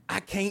 I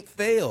can't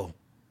fail.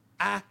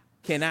 I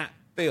cannot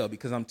fail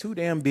because I'm too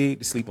damn big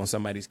to sleep on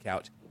somebody's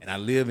couch, and I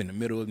live in the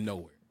middle of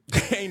nowhere.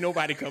 Ain't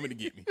nobody coming to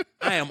get me.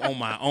 I am on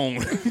my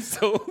own.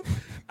 So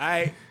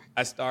I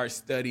start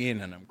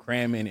studying and I'm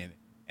cramming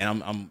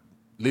and I'm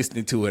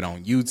listening to it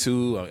on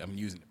YouTube. I'm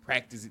using the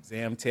practice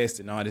exam test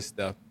and all this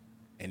stuff.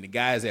 And the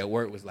guys at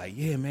work was like,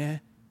 "Yeah,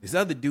 man, this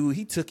other dude,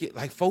 he took it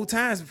like 4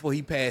 times before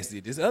he passed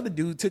it. This other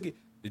dude took it.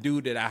 The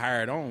dude that I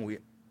hired on with,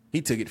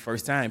 he took it the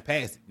first time,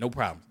 passed it, no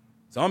problem."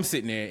 So I'm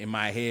sitting there in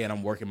my head,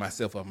 I'm working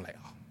myself up. I'm like,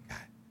 "Oh, God,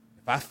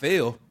 if I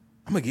fail,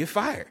 I'm going to get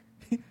fired.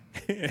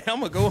 I'm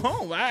going to go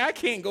home. I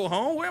can't go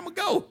home. Where am I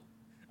going to go?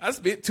 I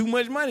spent too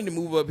much money to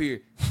move up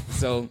here."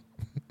 So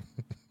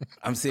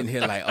I'm sitting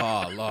here like,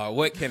 "Oh, Lord,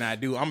 what can I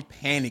do?" I'm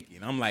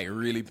panicking. I'm like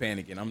really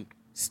panicking. I'm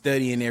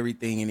studying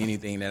everything and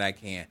anything that I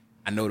can.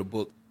 I know the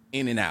book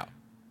in and out.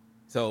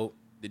 So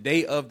the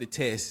day of the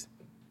test,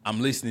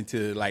 I'm listening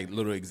to like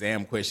little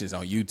exam questions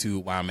on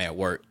YouTube while I'm at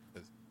work.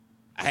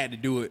 I had to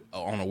do it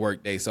on a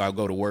work day, so I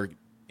go to work,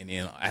 and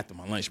then after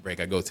my lunch break,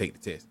 I go take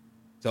the test.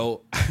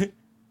 So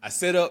I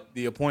set up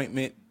the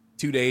appointment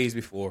 2 days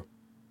before.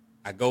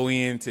 I go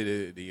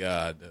into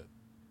the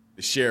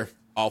sheriff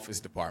office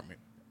department.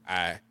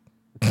 I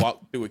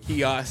walk through a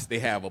kiosk. They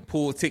have a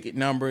pull ticket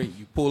number.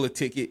 You pull a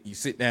ticket. You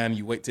sit down.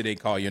 You wait till they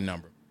call your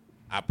number.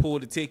 I pull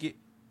the ticket.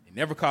 They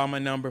never call my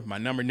number. My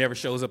number never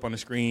shows up on the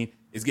screen.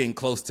 It's getting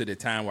close to the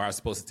time where I was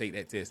supposed to take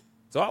that test.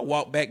 So I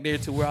walk back there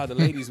to where all the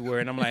ladies were,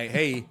 and I'm like,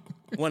 "Hey."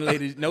 One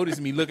lady noticed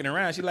me looking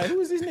around. She like,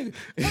 "Who is this nigga?"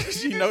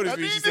 She noticed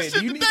me. She said,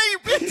 "Do you need?"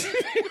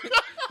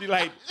 She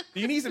like,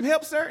 "Do you need some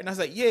help, sir?" And I was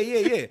like,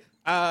 Yeah.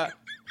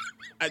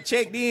 I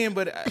checked in,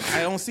 but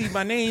I don't see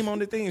my name on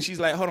the thing. And she's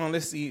like, "Hold on,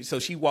 let's see." So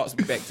she walks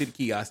me back to the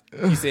kiosk.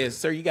 She says,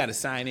 "Sir, you got to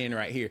sign in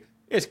right here."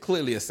 There's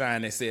clearly a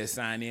sign that says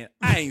sign in.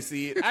 I ain't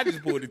see it. I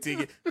just pulled the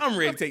ticket. I'm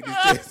ready to take this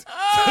test.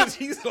 So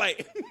she's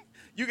like,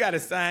 "You got to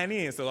sign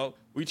in." So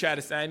we try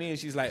to sign in.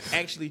 She's like,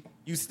 "Actually,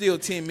 you still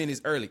 10 minutes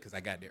early," because I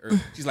got there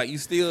early. She's like, "You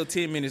still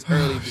 10 minutes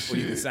early before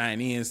you can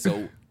sign in.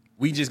 So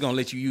we just going to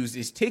let you use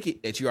this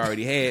ticket that you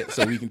already had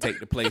so we can take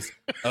the place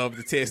of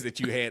the test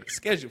that you had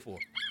scheduled for."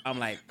 I'm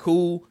like,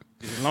 "Cool,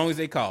 as long as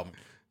they call me."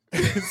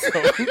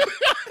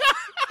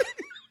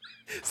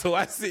 So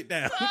I sit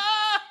down.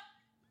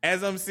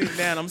 As I'm sitting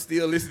down, I'm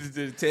still listening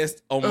to the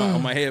test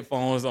on my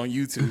headphones on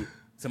YouTube.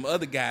 Some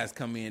other guys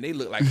come in. They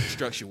look like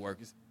construction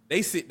workers.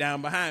 They sit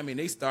down behind me and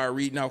they start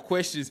reading out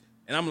questions.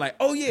 And I'm like,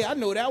 "Oh, yeah, I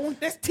know that one.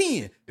 That's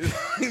 10.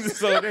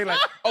 So they're like,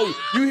 "Oh,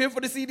 you here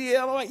for the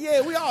CDL?" I'm like,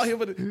 "Yeah, we all here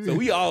for the." So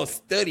we all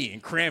studying,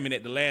 cramming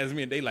at the last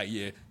minute. They like,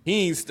 "Yeah,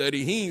 he ain't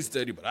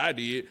study, but I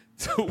did."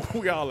 So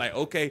we all like,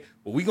 "Okay,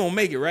 well, we gonna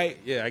make it, right?"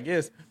 Yeah, I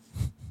guess.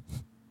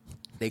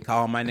 They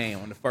call my name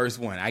on the first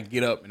one. I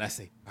get up and I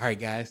say, "All right,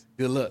 guys,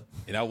 good luck."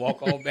 And I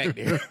walk all back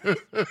there.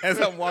 As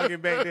I'm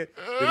walking back there,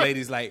 the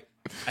lady's like,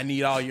 "I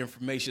need all your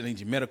information. I need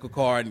your medical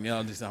card." And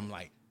all this. I'm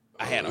like,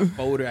 I had a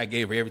folder. I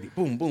gave her everything.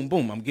 Boom, boom,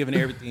 boom. I'm giving her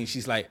everything.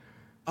 She's like,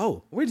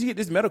 "Oh, where'd you get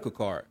this medical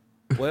card?"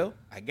 Well,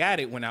 I got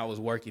it when I was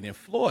working in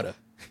Florida.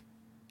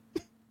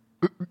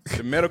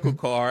 The medical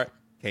card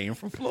came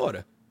from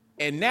Florida.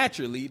 And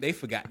naturally, they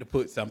forgot to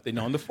put something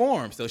on the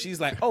form. So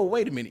she's like, "Oh,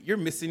 wait a minute. You're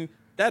missing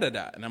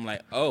da-da-da." And I'm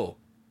like, "Oh."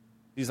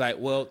 She's like,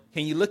 "Well,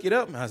 can you look it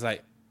up?" And I was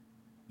like,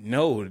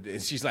 "No." And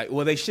she's like,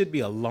 "Well, there should be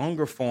a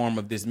longer form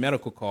of this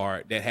medical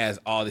card that has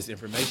all this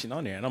information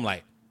on there." And I'm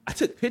like, I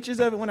took pictures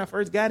of it when I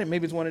first got it.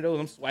 Maybe it's one of those.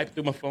 I'm swiping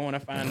through my phone. I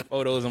find the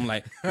photos. I'm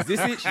like, "Is this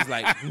it?" She's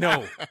like,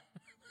 "No."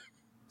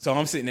 So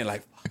I'm sitting there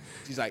like, fuck.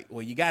 She's like,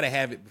 "Well, you got to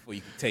have it before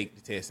you can take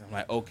the test." I'm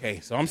like,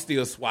 "Okay." So I'm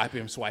still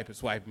swiping.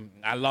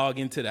 I log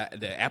into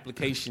the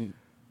application,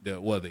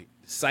 the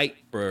site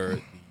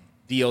for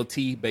the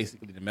DOT,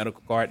 basically the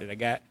medical card that I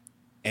got.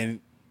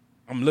 And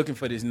I'm looking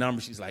for this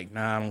number. She's like,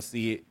 nah, I don't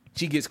see it.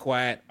 She gets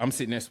quiet. I'm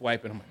sitting there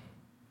swiping. I'm like,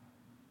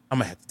 I'm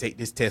going to have to take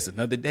this test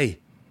another day.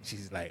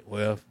 She's like,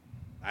 well, if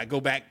I go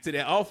back to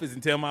that office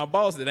and tell my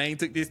boss that I ain't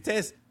took this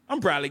test,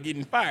 I'm probably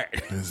getting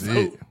fired. That's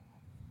it.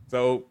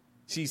 So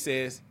she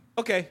says,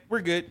 okay,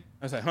 we're good.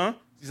 I was like, huh?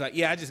 She's like,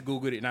 yeah, I just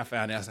Googled it and I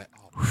found it. I was like,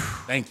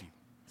 oh, thank you.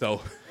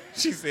 So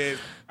she says,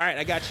 all right,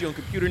 I got you on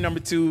computer number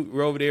 2.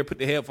 We're over there. Put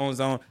the headphones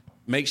on.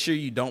 Make sure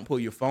you don't pull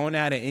your phone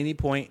out at any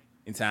point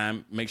in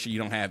time. Make sure you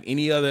don't have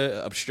any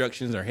other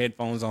obstructions or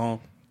headphones on.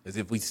 Because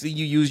if we see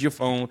you use your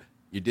phone,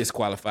 you're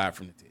disqualified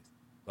from the test.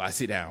 So I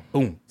sit down,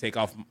 boom, take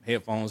off my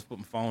headphones, put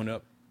my phone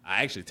up.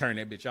 I actually turn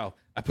that bitch off.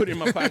 I put it in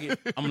my pocket.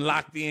 I'm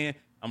locked in.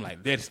 I'm like,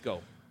 let's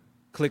go.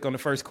 Click on the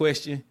first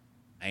question.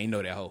 I ain't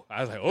know that hoe.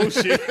 I was like, oh,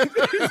 shit.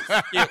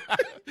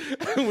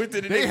 Went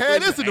to the They next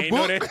had question. this in the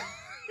book.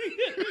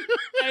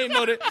 I didn't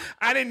know that.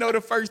 I didn't know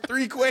the first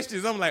 3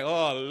 questions. I'm like,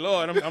 oh,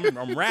 Lord,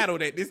 I'm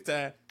rattled at this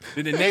time.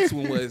 Then the next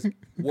one was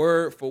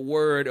word for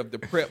word of the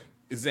prep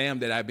exam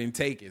that I've been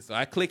taking. So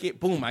I click it,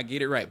 boom, I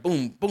get it right.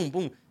 Boom, boom,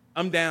 boom.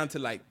 I'm down to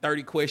like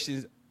 30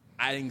 questions.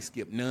 I didn't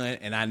skip none.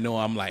 And I know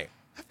I'm like,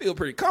 I feel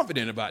pretty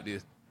confident about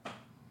this.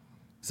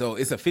 So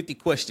it's a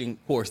 50-question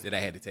course that I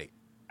had to take.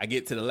 I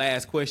get to the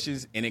last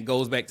questions, and it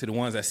goes back to the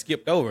ones I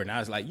skipped over. And I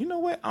was like, you know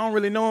what? I don't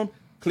really know them.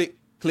 Click,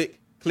 click,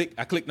 click.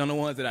 I clicked on the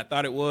ones that I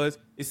thought it was.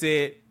 It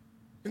said,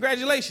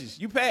 congratulations,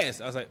 you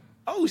passed. I was like,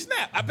 oh,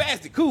 snap, I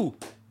passed it. Cool.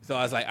 So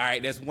I was like, all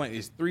right, that's one.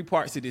 There's 3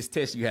 parts to this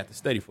test you have to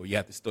study for. You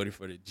have to study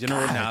for the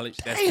general knowledge.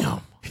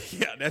 Damn.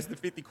 That's the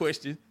 50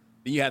 questions.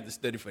 Then you have to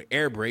study for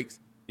air brakes.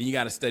 Then you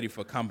got to study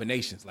for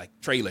combinations like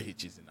trailer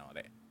hitches and all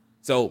that.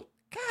 So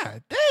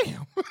God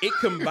damn. it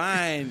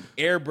combined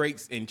air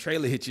brakes and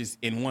trailer hitches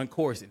in one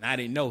course, and I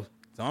didn't know.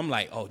 So I'm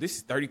like, oh, this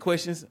is 30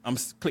 questions. I'm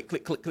click,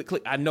 click, click, click,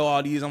 click. I know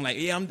all these. I'm like,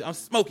 yeah, I'm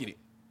smoking it.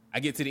 I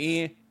get to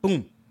the end,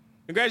 boom.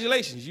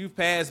 Congratulations, you've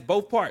passed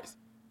both parts.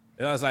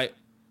 And I was like,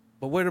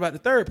 but what about the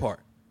third part?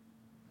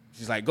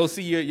 She's like, go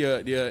see your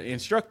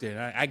instructor. And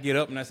I get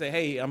up and I say,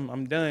 hey,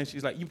 I'm done.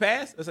 She's like, you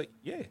passed? I was like,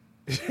 yeah.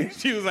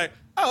 She was like,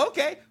 oh,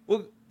 okay.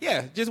 Well,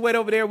 yeah, just wait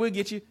over there. We'll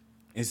get you.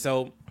 And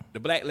so the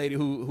black lady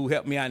who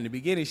helped me out in the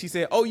beginning, she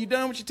said, oh, you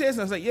done with your test?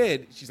 And I was like, yeah.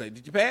 She's like,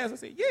 did you pass? I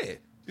said, yeah.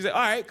 She said,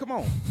 all right, come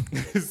on.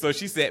 So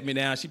she sat me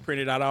down. She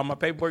printed out all my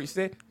paperwork. She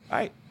said, all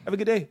right, have a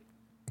good day.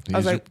 I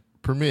was like,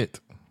 permit.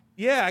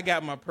 yeah, I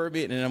got my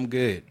permit and I'm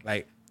good.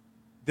 Like,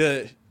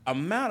 the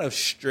amount of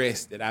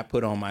stress that I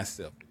put on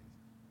myself.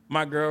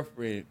 My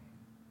girlfriend,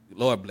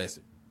 Lord bless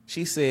her,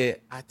 she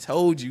said, I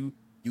told you,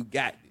 you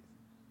got this.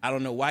 I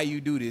don't know why you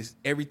do this.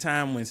 Every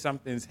time when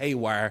something's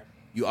haywire,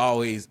 you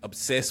always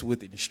obsess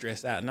with it and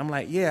stress out. And I'm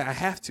like, yeah, I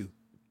have to.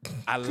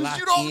 I lock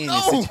You don't in.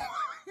 know.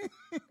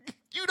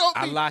 You don't.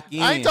 I lock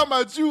in. I ain't talking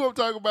about you. I'm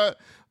talking about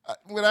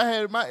when I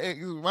had my ex.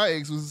 My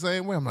ex was the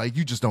same way. I'm like,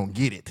 you just don't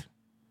get it.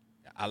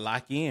 I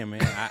lock in,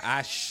 man.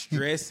 I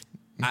stress,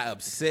 I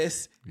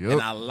obsess, Yep.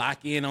 and I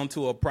lock in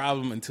onto a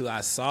problem until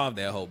I solve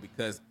that hole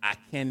because I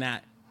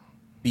cannot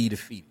be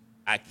defeated.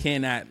 I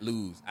cannot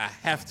lose. I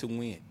have to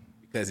win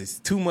because it's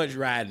too much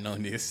riding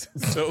on this.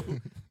 So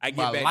I get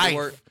My back life. to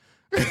work.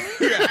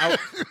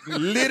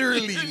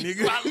 Literally,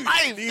 nigga. My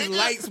life, These nigga.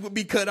 lights would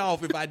be cut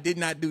off if I did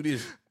not do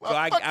this. So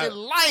My fucking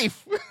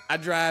life. I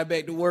drive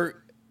back to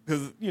work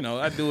because, you know,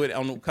 I do it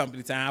on the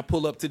company time. I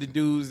pull up to the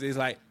dudes. It's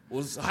like,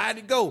 well, so how'd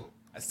it go?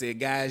 I said,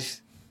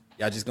 guys,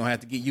 y'all just going to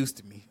have to get used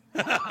to me.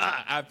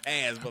 I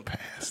passed.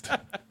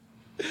 But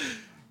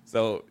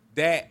So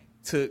that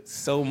took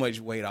so much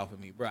weight off of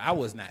me, bro. I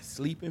was not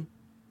sleeping.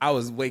 I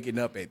was waking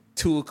up at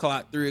 2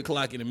 o'clock, 3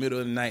 o'clock in the middle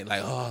of the night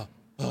like, oh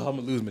I'm going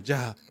to lose my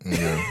job.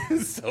 Yeah.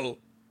 So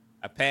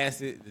I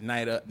passed it the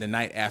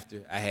night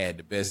after. I had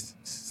the best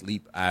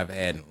sleep I've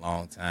had in a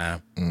long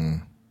time.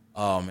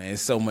 Oh, man,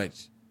 it's so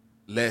much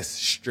less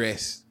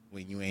stress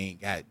when you ain't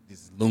got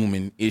this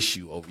looming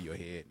issue over your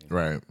head.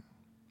 Right.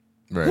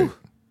 Right.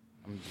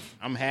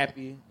 I'm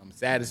happy. I'm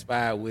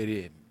satisfied with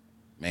it.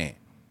 Man,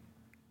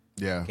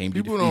 Yeah. Can't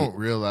be People defeated. don't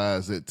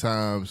realize at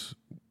times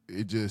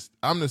it just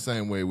I'm the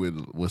same way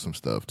with some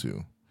stuff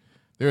too.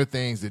 There are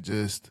things that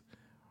just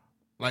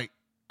like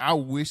I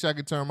wish I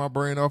could turn my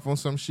brain off on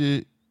some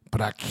shit,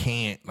 but I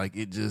can't. Like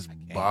it just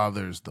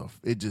bothers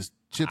it just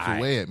chips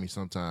away at me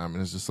sometimes.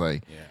 And it's just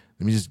like,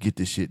 let me just get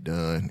this shit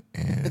done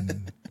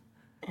and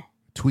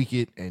tweak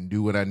it and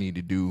do what I need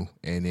to do,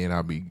 and then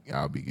I'll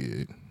be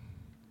good.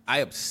 I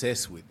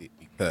obsess with it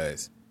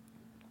because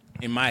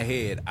in my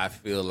head, I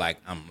feel like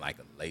I'm like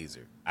a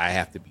laser. I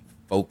have to be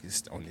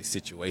focused on this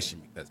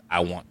situation because I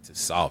want to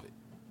solve it.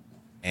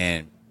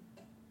 And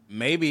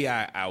maybe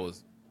I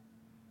was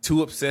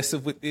too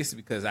obsessive with this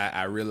because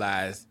I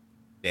realized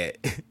that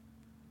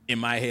in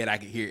my head, I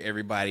could hear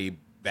everybody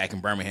back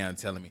in Birmingham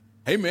telling me,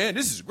 hey, man,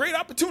 this is a great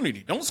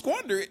opportunity. Don't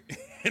squander it.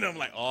 And I'm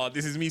like, oh,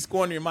 this is me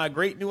squandering my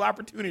great new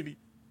opportunity.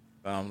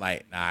 But I'm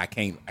like, nah, I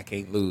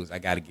can't lose. I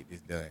got to get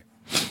this done.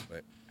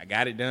 But I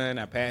got it done.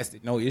 I passed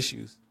it. No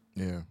issues.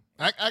 Yeah.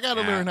 I got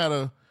to learn how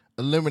to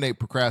eliminate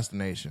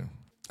procrastination.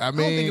 I I mean,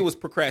 don't think it was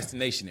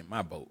procrastination in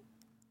my boat.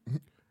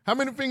 how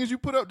many fingers you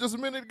put up just a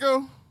minute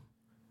ago?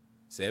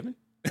 7?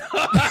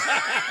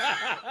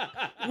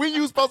 When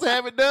you supposed to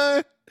have it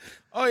done?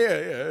 Oh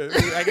yeah.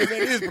 I guess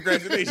that is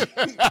procrastination.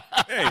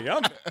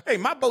 Hey,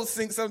 my boat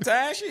sinks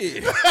sometimes.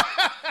 Shit.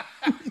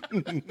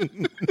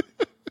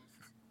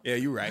 Yeah,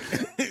 you're right.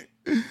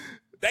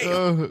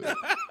 Damn.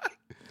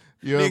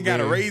 Nigga got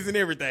a raise and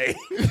everything.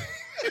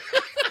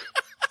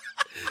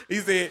 He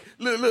said,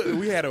 look,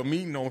 we had a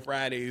meeting on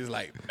Friday. He's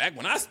like, back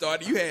when I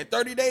started, you had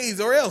 30 days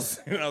or else.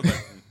 And I was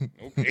like,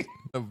 okay.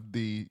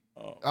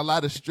 A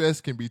lot of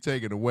stress can be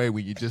taken away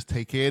when you just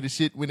take care of the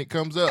shit when it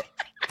comes up.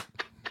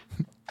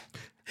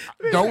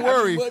 Don't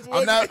worry.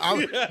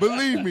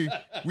 Believe me,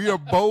 we are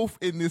both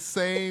in the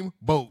same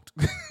boat.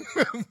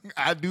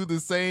 I do the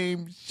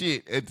same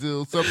shit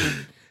until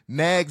something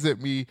nags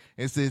at me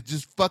and says,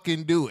 just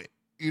fucking do it.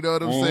 You know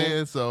what I'm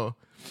saying? So,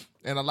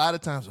 and a lot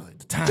of times, like,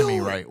 the time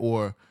ain't right,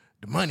 or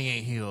the money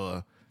ain't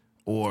here,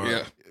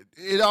 or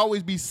it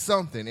always be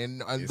something.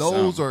 And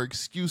those are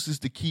excuses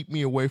to keep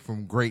me away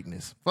from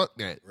greatness. Fuck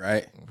that.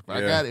 Right.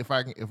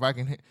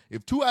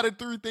 If 2 out of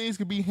 3 things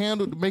can be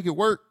handled to make it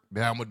work,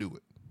 then I'm gonna do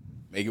it.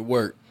 Make it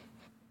work.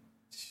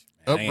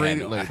 Upgrade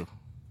it later.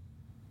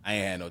 I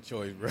ain't had no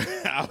choice, bro.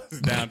 I was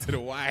down to the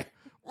wire.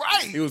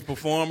 Right. It was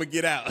perform or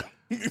get out.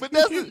 But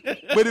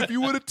if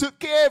you would have took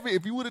care of it,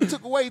 if you would have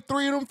took away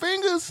 3 of them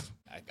fingers.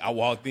 I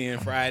walked in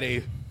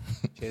Friday,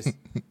 just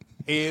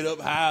head up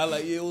high,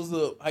 like, yeah, what's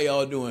up? How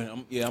y'all doing?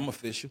 I'm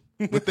official.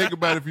 But think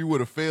about if you would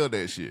have failed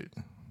that shit.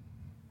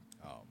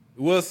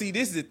 Well, see,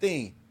 this is the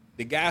thing.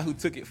 The guy who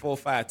took it 4 or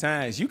 5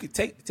 times, you could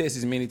take the test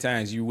as many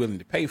times as you're willing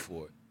to pay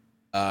for it.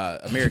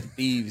 American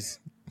Thieves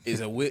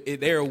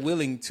they're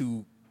willing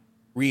to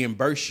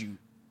reimburse you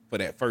for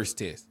that first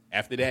test.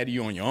 After that,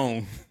 you're on your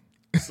own.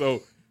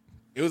 So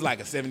it was like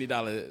a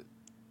 $70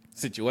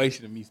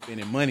 situation of me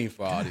spending money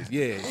for all this.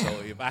 Yeah.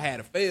 So if I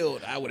had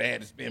failed, I would have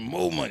had to spend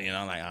more money. And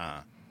I'm like,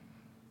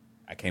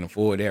 I can't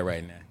afford that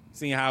right now.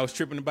 Seeing how I was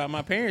tripping about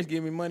my parents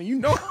giving me money, you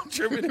know I'm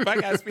tripping if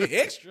I got to spend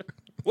extra.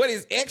 What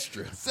is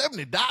extra?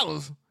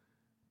 $70?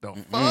 The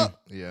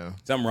fuck? Yeah.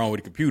 Something wrong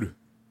with the computer.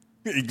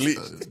 It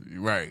glitched.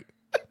 Right.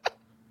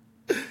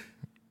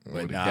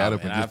 But got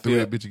up and just threw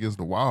that bitch against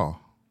the wall.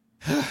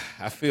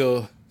 I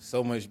feel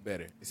so much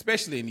better,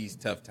 especially in these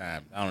tough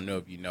times. I don't know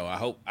if you know. I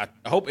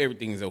hope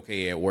everything's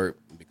okay at work,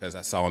 because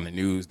I saw on the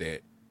news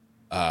that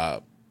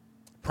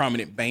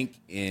prominent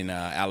bank in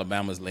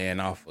Alabama's laying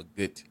off a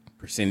good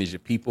percentage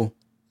of people.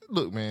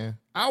 Look, man,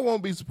 I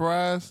won't be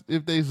surprised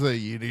if they say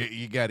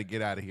you got to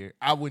get out of here.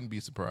 I wouldn't be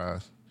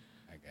surprised.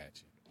 I got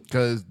you.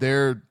 Because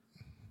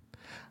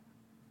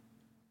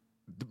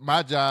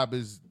my job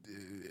is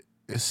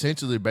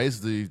essentially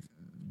basically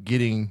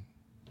getting,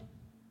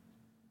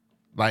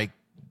 like,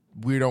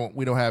 we don't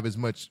have as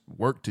much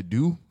work to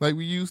do like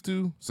we used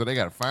to. So they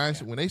got to find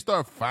shit. When they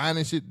start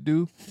finding shit to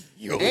do,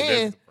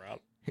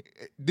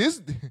 That's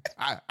the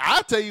problem.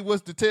 I'll tell you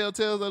what's the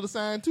telltales of the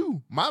sign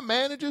too. My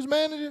manager's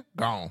manager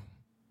gone.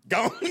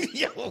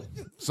 Yo.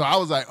 So I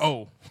was like,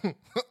 oh,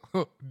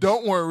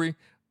 don't worry.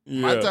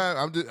 My Yeah.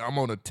 time, I'm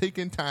on a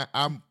ticking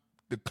time.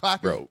 The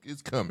clock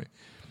is coming.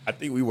 I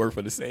think we work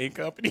for the same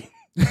company.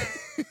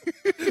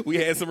 We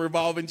had some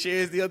revolving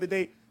chairs the other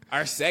day.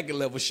 Our second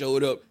level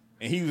showed up,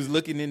 and he was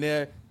looking in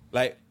there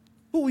like,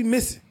 who we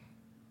missing?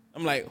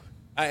 I'm like,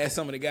 I asked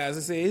some of the guys,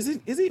 I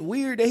said, is it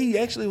weird that he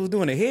actually was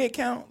doing a head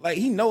count? Like,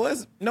 he know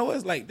us,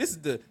 like, this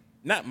is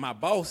not my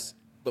boss,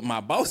 but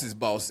my boss's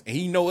boss, and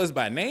he know us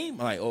by name.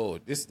 I'm like, oh,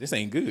 this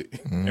ain't good.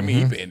 Mm-hmm. I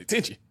mean, he paying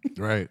attention.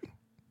 Right.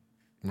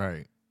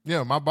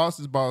 Yeah, my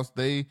boss's boss,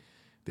 they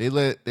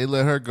let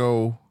her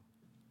go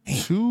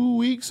 2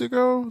 weeks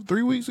ago,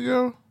 3 weeks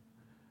ago.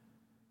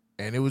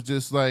 And it was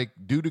just like,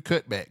 due to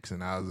cutbacks.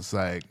 And I was just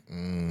like,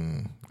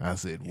 I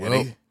said,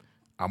 well,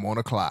 I'm on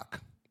a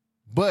clock.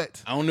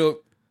 But I don't know.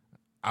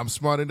 I'm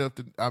smart enough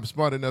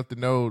to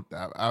know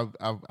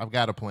I've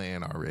got a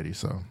plan already.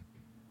 So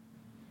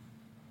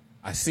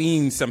I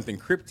seen something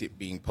cryptic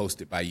being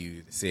posted by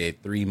you that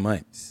said 3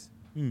 months.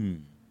 I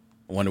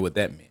wonder what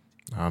that meant.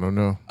 I don't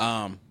know.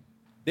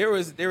 There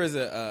was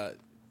a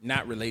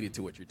not related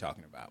to what you're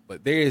talking about,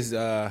 but there is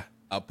a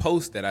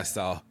post that I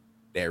saw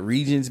that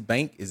Regions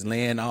Bank is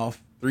laying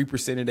off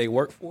 3% of their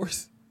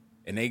workforce,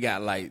 and they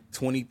got like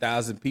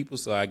 20,000 people.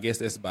 So I guess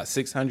that's about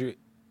 600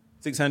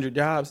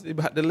 jobs they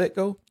about to let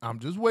go. I'm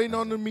just waiting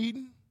on the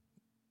meeting.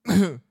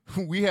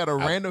 We had a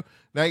random,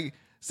 like,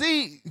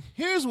 see,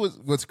 here's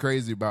what's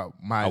crazy about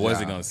my job. I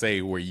wasn't going to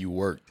say where you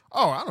worked.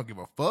 Oh, I don't give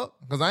a fuck,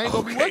 because I ain't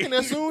gonna be working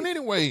there soon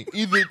anyway.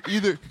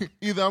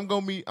 Either I'm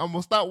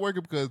gonna stop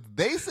working because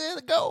they said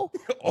to go,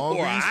 or I'm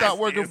gonna stop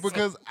working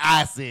because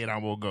I said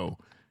I'm gonna go.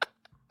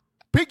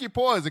 Pick your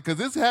poison, because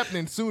it's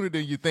happening sooner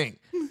than you think.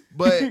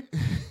 But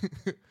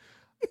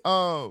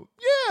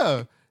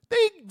yeah,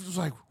 they was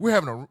like, we're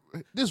having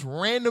this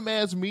random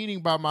ass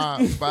meeting by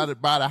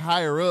the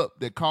higher up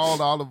that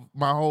called all of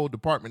my whole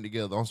department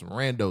together on some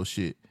rando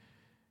shit.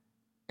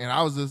 And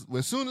I was just,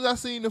 as soon as I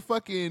seen the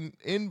fucking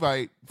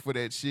invite for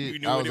that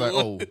shit, I was like,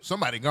 oh,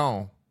 somebody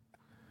gone.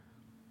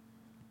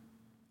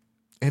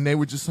 And they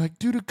were just like,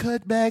 due to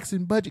cutbacks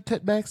and budget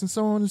cutbacks and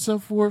so on and so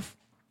forth,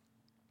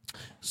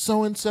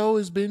 so-and-so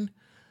has been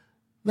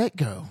let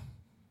go.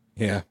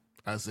 Yeah.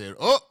 I said,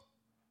 oh,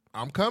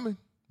 I'm coming.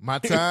 My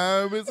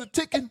time is a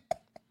ticking.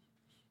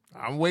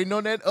 I'm waiting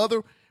on that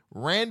other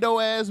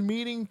rando-ass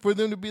meeting for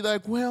them to be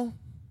like, well,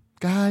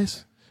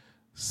 guys,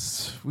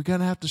 we're going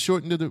to have to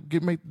shorten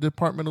make the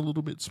department a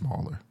little bit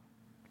smaller.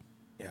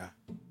 Yeah.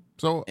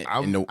 So,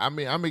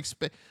 I'm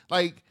expect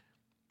like,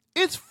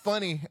 it's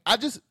funny.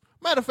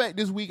 Matter of fact,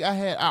 this week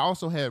I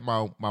also had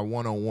my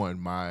one-on-one,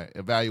 my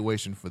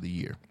evaluation for the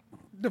year.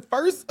 The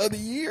first of the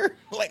year?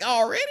 Like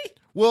already?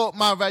 Well,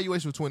 my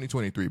evaluation for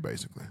 2023,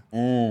 basically.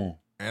 And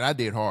I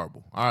did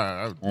horrible.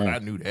 I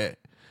knew that.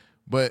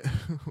 But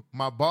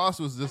my boss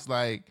was just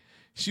like,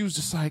 she was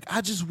just like,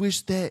 I just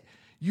wish that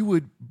you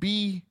would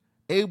be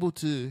able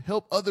to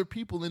help other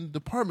people in the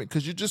department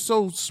because you're just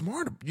so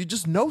smart. You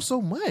just know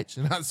so much.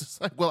 And I was just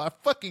like, well, I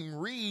fucking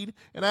read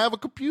and I have a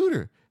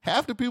computer.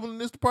 Half the people in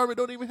this department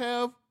don't even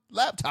have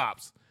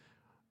laptops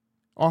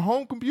or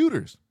home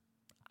computers.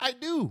 I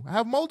do. I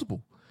have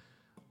multiple.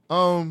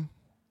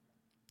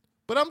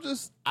 But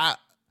I've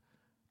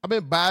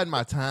been biding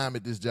my time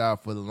at this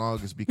job for the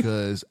longest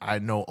because I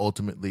know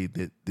ultimately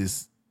that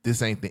this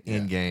ain't the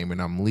end game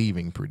and I'm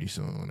leaving pretty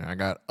soon. I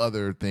got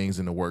other things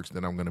in the works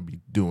that I'm going to be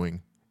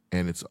doing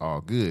and it's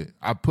all good.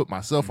 I put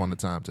myself on the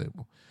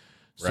timetable.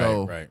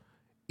 So right.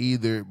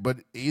 either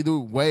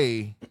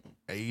way,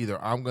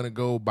 either I'm going to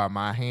go by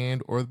my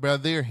hand or by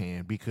their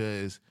hand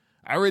because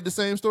I read the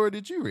same story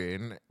that you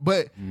read.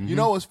 But you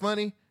know what's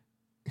funny?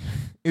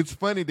 It's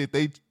funny that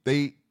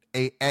they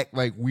act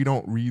like we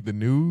don't read the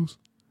news.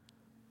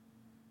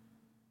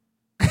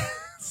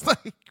 It's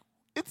like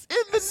it's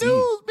in the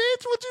news,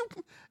 bitch.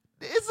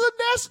 It's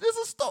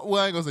a story.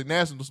 Well, I ain't gonna say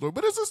national story,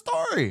 but it's a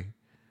story.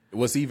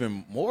 What's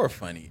even more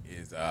funny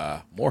is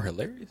more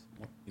hilarious.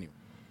 Anyway,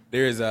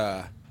 there's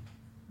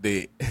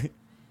the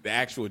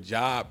actual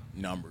job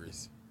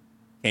numbers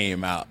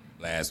came out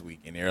last week,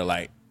 and they're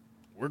like,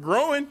 "We're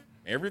growing,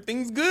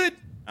 everything's good."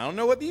 I don't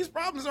know what these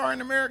problems are in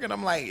America. And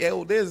I'm like,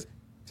 yo, there's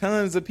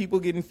tons of people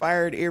getting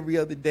fired every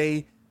other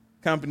day.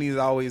 Companies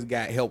always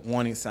got help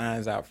wanting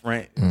signs out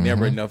front.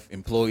 Never enough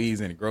employees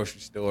in a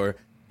grocery store.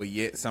 But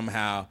yet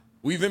somehow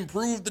we've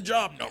improved the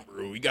job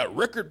number. We got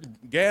record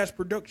gas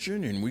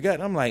production and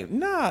I'm like,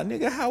 nah,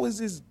 nigga, how is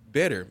this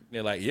better?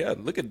 They're like, yeah,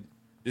 look at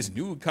this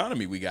new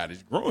economy we got.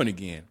 It's growing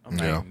again. I'm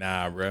like,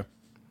 nah, bro.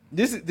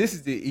 This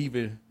is the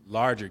even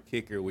larger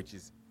kicker, which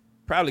is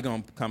probably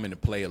going to come into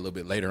play a little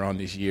bit later on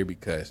this year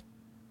because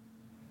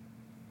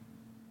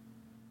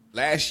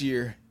last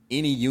year,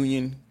 any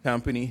union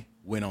company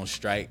went on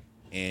strike,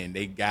 and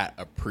they got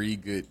a pretty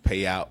good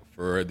payout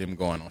for them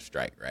going on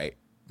strike, right?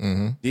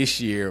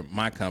 This year,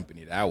 my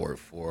company that I work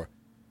for,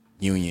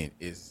 union,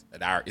 is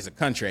a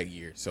contract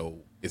year, so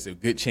it's a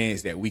good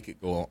chance that we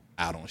could go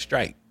out on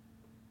strike.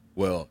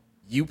 Well,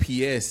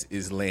 UPS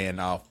is laying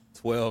off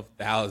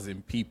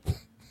 12,000 people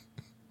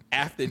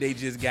after they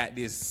just got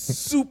this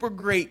super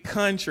great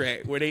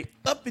contract where they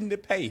upping the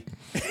pay.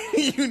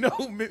 You know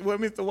what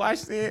Mr. Wash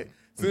said?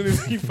 As soon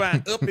as you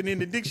find upping in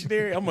the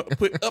dictionary, I'm going to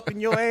put up in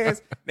your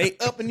ass. They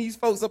upping these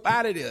folks up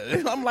out of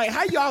there. I'm like,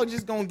 how y'all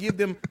just going to give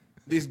them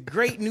this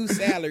great new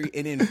salary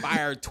and then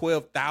fire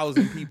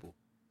 12,000 people?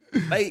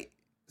 Like,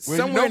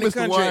 somewhere in the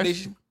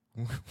country,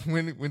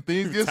 when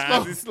things get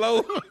times is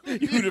slow,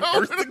 you the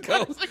first to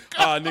go.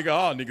 Oh, nigga,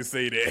 all niggas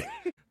say that.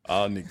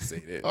 All niggas say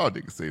that. All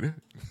niggas say that.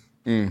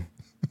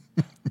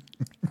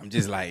 I'm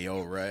just like,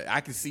 yo, bro,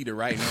 I can see the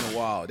writing on the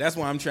wall. That's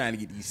why I'm trying to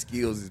get these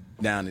skills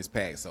down this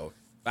pack. So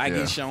if I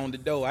get shown the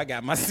door, I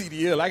got my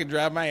CDL. I can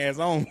drive my ass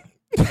on.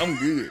 I'm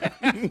good.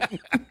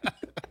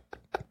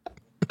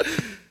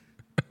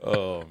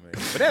 Oh, man.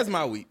 But that's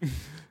my week.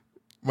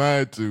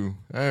 Mine, too.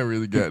 I ain't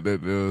really got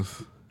that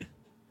else.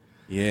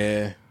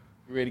 Yeah.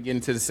 You ready to get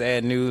into the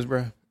sad news,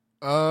 bro?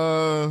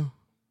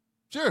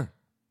 Sure.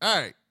 All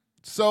right.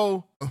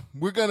 So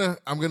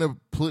I'm gonna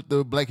put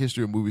the Black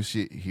History movie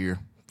shit here.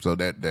 So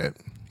that.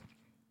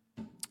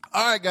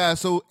 All right,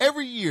 guys. So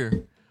every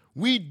year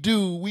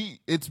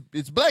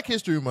it's Black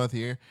History Month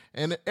here,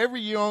 and every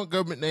year on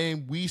Government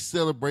Name we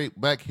celebrate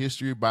Black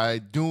History by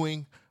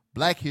doing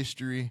Black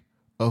History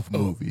of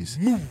movies.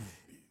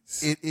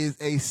 It is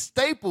a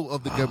staple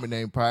of the Government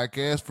Name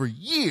podcast. For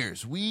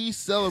years, we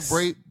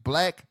celebrate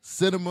Black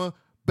cinema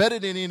better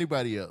than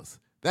anybody else.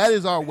 That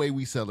is our way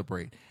we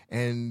celebrate.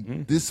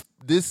 And this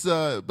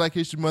Black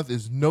History Month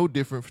is no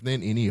different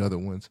than any other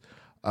ones.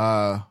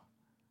 I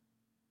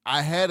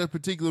had a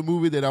particular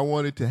movie that I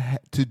wanted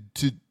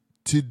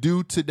to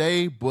do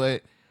today,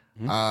 but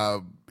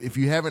if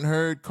you haven't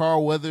heard,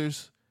 Carl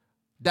Weathers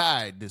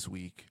died this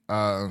week.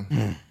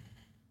 Damn.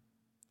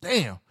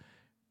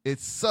 It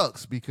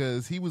sucks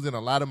because he was in a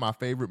lot of my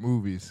favorite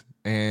movies,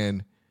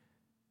 and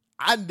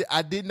I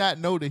did not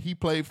know that he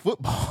played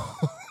football.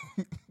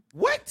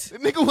 What? The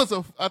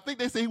nigga I think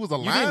they say he was a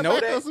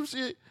linebacker or some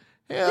shit.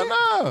 Hell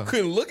no.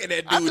 Couldn't look at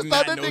that dude I just and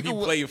thought not that know nigga he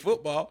was played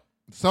football.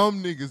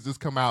 Some niggas just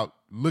come out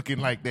looking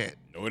like that.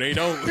 No, they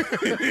don't. No,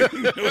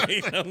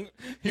 they don't.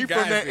 He The from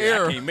guy that said,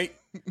 era. I can't make.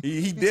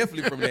 He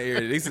definitely from that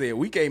era. They said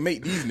we can't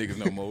make these niggas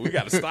no more. We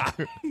gotta stop.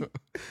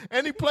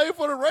 And he played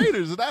for the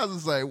Raiders. And I was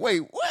just like, wait,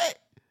 what?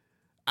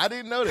 I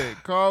didn't know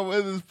that. Carl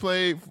Weathers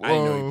played for I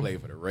didn't know he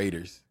played for the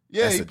Raiders.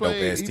 Yeah, That's he a dope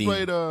played ass he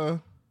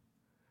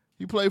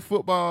team. played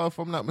football, if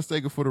I'm not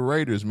mistaken, for the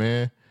Raiders,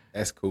 man.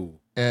 That's cool.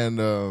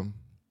 And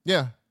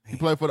yeah, he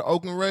played for the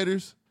Oakland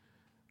Raiders.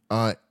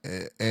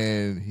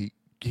 And he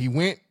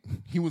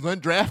was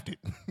undrafted.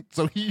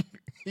 So they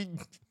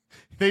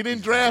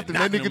didn't draft him.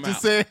 That Knocking nigga him just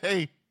out. said,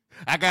 "Hey,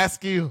 I got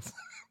skills."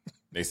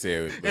 They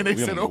said, And they we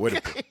don't said, know what to-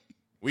 okay.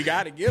 we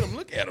got to get him.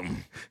 Look at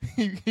him.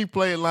 he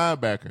played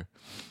linebacker.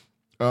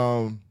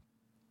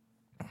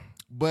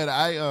 But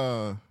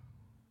I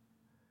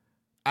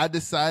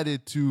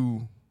decided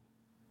to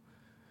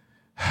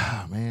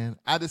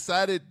I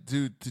decided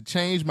to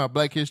change my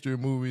Black History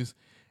movies,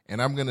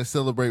 and I'm gonna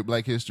celebrate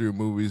Black History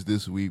movies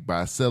this week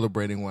by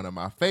celebrating one of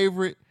my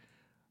favorite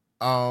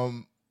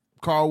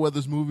Carl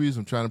Weathers movies.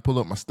 I'm trying to pull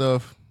up my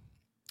stuff.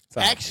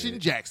 Action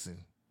Jackson.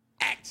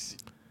 Action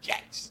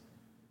Jackson.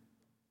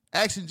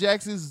 Action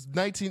Jackson's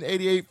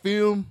 1988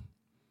 film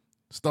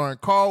starring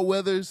Carl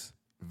Weathers,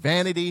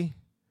 Vanity,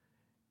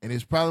 and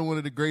it's probably one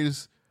of the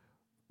greatest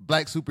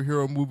black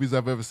superhero movies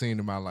I've ever seen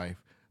in my life.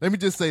 Let me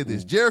just say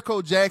this.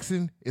 Jericho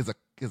Jackson is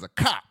a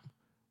cop,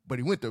 but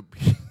he went to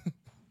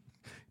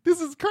this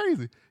is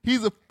crazy.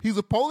 He's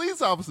a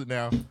police officer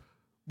now,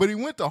 but he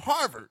went to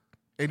Harvard,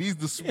 and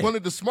he's one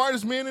of the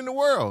smartest men in the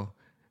world.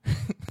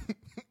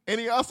 And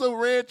he also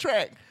ran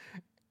track.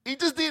 He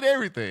just did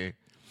everything.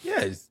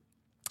 Yes.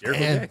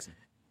 Jericho And- Jackson.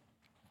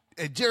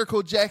 And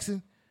Jericho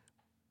Jackson,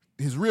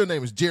 his real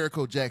name is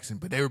Jericho Jackson,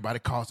 but everybody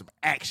calls him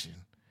Action.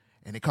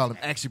 And they call him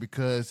Action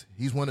because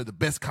he's one of the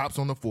best cops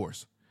on the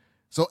force.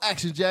 So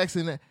Action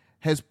Jackson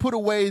has put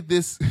away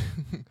this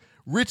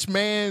rich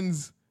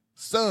man's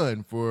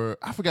son for,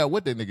 I forgot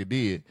what that nigga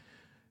did.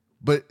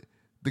 But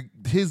the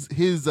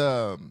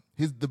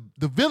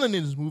villain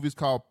in this movie is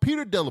called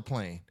Peter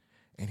Delaplane.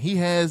 And he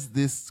has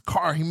this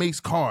car, he makes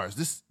cars.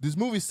 This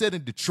movie's set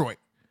in Detroit.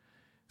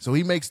 So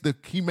he makes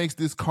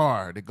this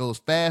car that goes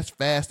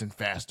fast, and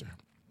faster.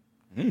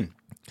 And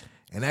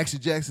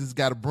Action Jackson's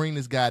got to bring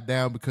this guy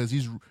down because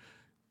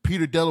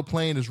Peter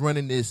Delaplane is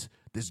running this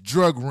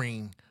drug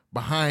ring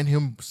behind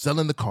him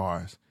selling the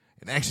cars.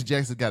 And Action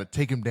Jackson's got to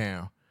take him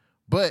down.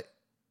 But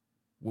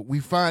what we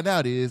find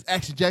out is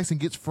Action Jackson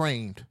gets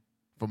framed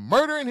for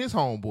murdering his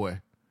homeboy.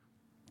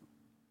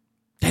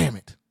 Damn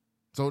it.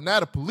 So now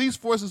the police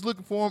force is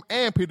looking for him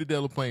and Peter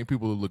Delaplane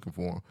people are looking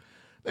for him.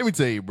 Let me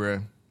tell you,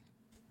 bruh.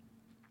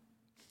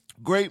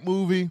 Great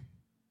movie.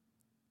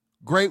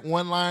 Great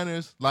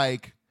one-liners.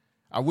 Like,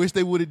 I wish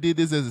they would have did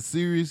this as a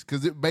series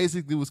because it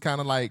basically was kind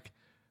of like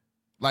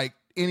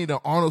any of the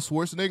Arnold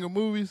Schwarzenegger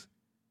movies.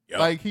 Yep.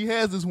 Like, he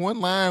has this one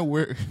line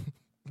where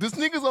this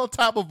nigga's on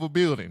top of a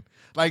building.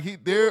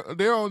 Like,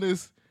 they're on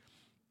this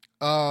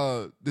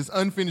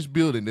unfinished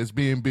building that's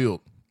being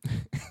built.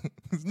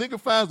 This nigga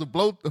finds a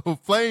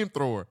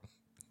flamethrower.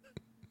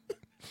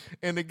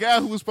 And the guy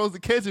who was supposed to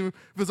catch him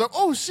was like,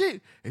 oh,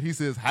 shit. And he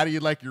says, how do you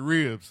like your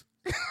ribs?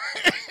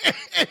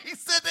 And he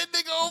set that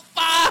nigga on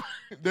fire.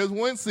 There's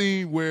one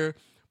scene where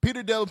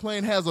Peter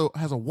Delaplane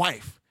has a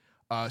wife.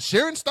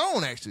 Sharon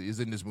Stone actually is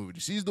in this movie.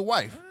 She's the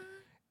wife.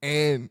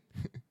 And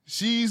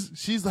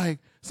she's like,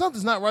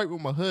 something's not right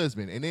with my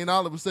husband. And then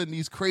all of a sudden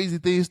these crazy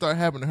things start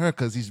happening to her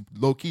because he's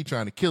low-key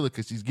trying to kill her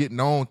because she's getting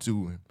on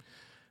to him.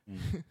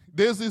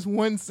 There's this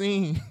one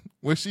scene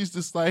where she's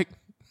just like,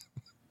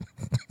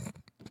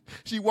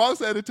 she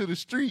walks out into the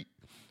street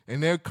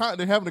and they're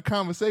having a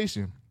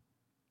conversation.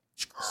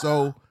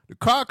 So the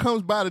car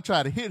comes by to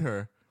try to hit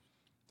her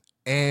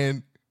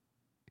and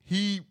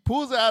he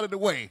pulls her out of the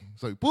way.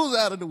 So he pulls her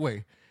out of the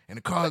way and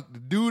the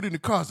dude in the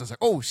car is like,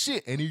 oh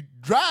shit. And he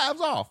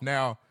drives off.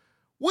 Now,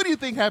 what do you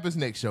think happens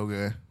next,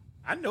 Shogun?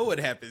 I know what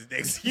happens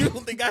next. You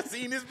don't think I've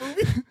seen this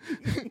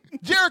movie?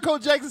 Jericho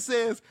Jackson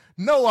says,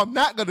 no, I'm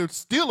not going to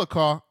steal a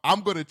car.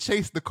 I'm going to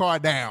chase the car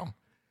down.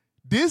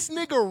 This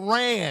nigga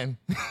ran.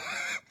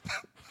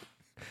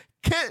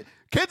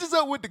 Catches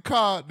up with the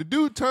car. The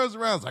dude turns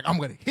around. Is like, I'm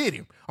going to hit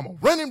him. I'm going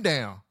to run him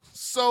down.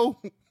 So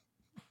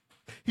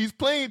he's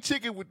playing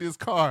chicken with this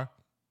car.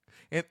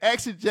 And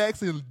Action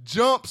Jackson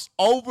jumps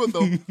over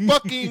the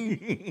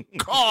fucking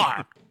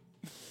car.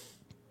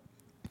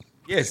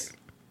 Yes.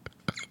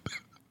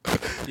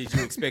 Did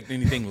you expect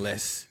anything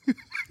less?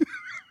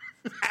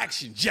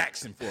 Action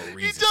Jackson for a He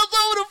reason. jumps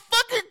over the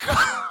fucking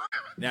car.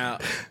 Now,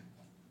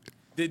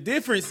 the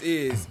difference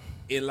is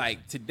in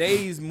like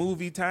today's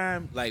movie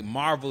time, like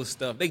Marvel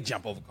stuff, they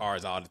jump over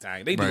cars all the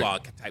time. They do Right. all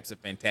types of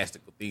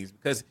fantastical things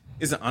because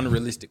it's an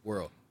unrealistic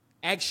world.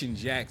 Action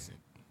Jackson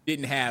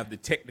didn't have the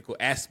technical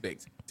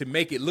aspects to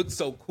make it look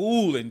so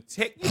cool and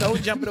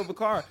jumping over a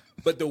car.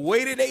 But the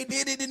way that they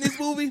did it in this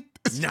movie,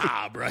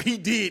 nah, bro, he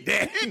did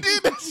that. He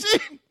did that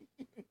shit.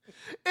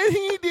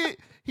 And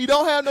he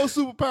don't have no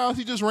superpowers.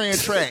 He just ran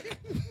track.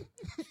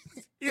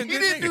 He a He good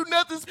didn't nigga. do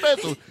nothing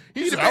special.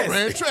 He He's said, the I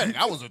best. ran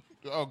track. I was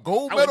a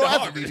gold I was medal the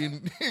athlete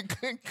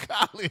in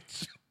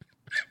college.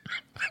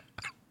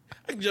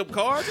 I can jump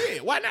cars. Yeah,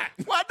 why not?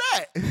 Why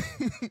not?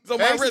 It's on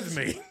my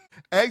resume.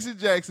 Action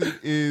Jackson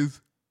is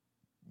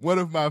one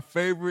of my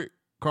favorite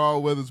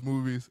Carl Weathers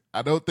movies.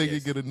 I don't think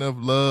it get enough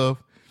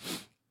love.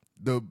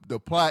 The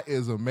plot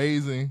is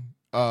amazing.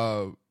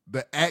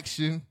 The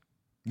action,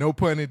 no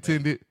pun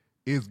intended,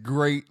 is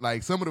great.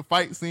 Like some of the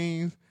fight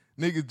scenes,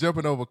 niggas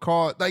jumping over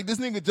cars. Like this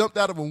nigga jumped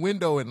out of a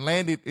window and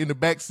landed in the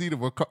back seat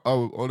of a car,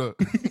 on the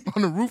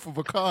roof of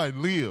a car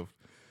and lived.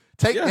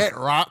 Take that,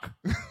 Rock.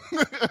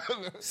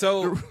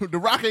 So the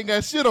Rock ain't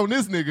got shit on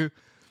this nigga.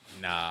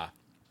 nah.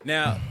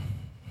 Now,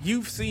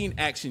 you've seen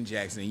Action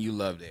Jackson and you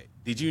love that.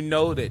 Did you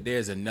know that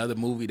there's another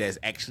movie that's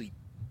actually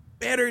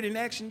better than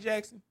Action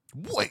Jackson?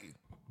 Wait,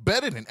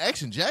 better than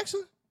Action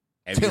Jackson?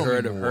 Have Tell you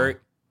heard me of more.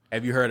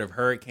 Have you heard of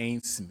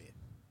Hurricane Smith?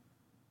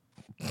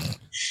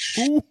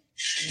 Who?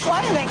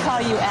 Why do they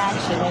call you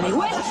Action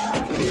anyway?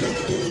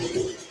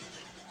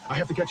 I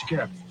have to catch a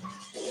cab.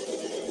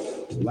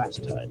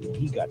 Last time,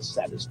 he got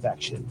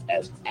satisfaction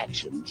as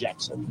Action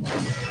Jackson.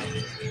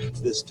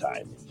 This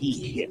time,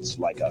 he hits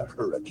like a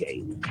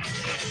hurricane.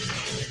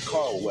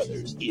 Carl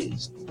Weathers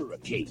is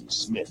Hurricane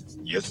Smith.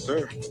 Yes,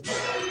 sir.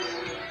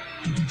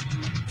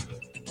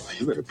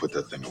 You better put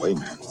that thing away,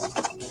 man.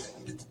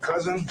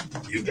 Cousin,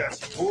 you got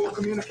full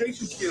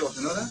communication skills,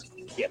 you know that?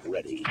 Get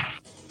ready,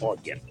 or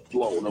get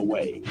blown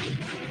away.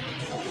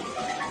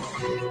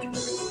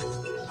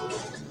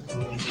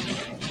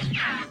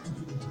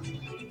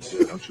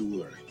 Don't you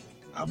worry.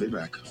 I'll be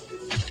back.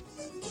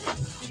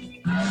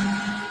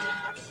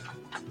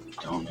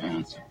 Don't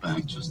answer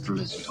back. Just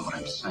listen to what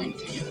I'm saying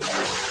to you.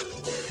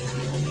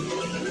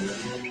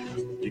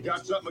 You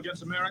got something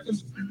against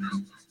Americans?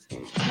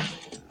 That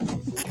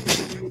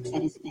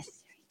is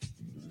necessary.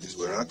 This is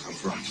where I come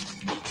from.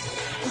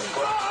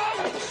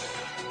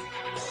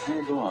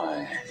 Oh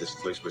boy. This is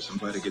the place where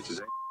somebody gets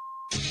his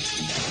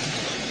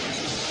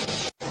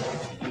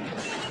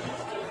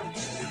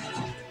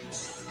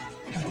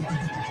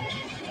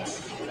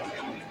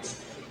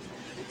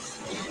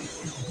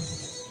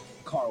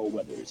Carl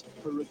Weathers,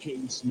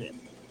 Hurricane Smith.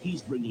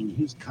 He's bringing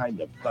his kind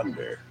of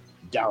thunder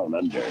down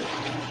under.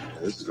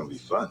 This is gonna be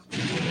fun.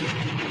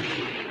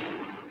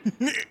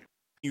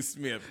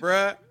 Smith,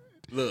 bruh.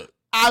 Look,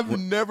 I've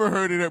never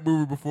heard of that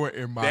movie before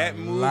in my that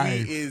movie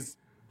life. is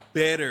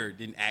better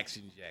than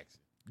Action Jackson.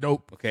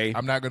 Nope. Okay.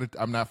 I'm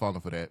not falling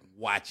for that.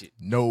 Watch it.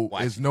 No,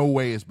 Watch there's it. no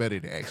way it's better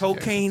than Action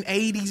Cocaine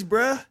 80s,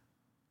 bruh.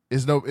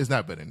 Jackson. It's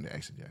not better than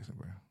Action Jackson,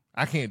 bro.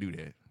 I can't do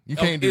that. You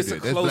can't do It's that. a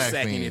That's close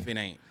blasphemy. second if it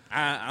ain't.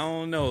 I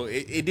don't know.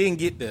 It didn't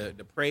get the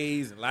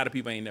praise. A lot of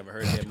people ain't never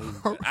heard that movie.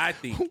 But I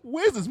think,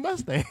 Where's his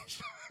mustache?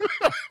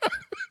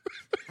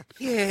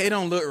 yeah, it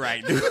don't look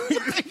right, dude.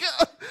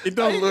 It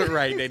don't look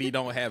right that he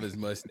don't have his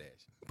mustache.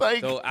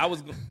 Like, So I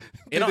was.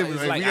 they was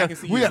It's like I can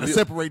see. we his got to lip.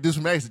 separate this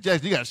from Action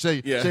Jackson. You got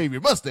to Yeah. shave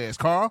your mustache,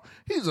 Carl.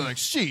 He's like,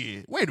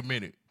 shit. Wait a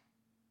minute.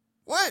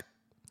 What?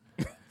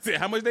 Say,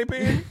 how much they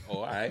paying? Oh,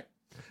 all right.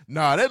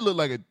 Nah, that looked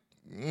like a.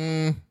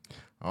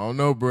 I don't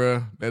know,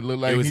 bruh. That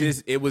looked like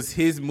It was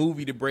his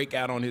movie to break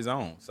out on his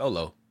own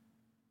solo.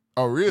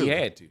 Oh, really? He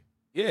had to.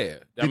 Yeah.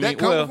 Did that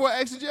come before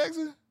Action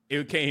Jackson?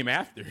 It came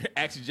after.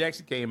 Action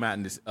Jackson came out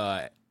in this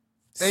 88.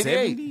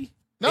 70?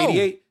 No.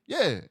 88?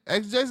 Yeah.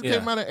 Action Jackson Yeah.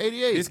 came out in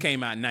 88. This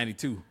came out in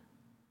 92.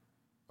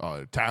 Oh,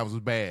 the times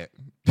was bad.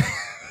 I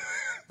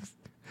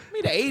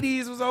mean, the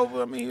 80s was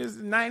over. I mean, it was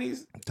the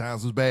 90s.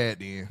 Times was bad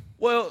then.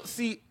 Well,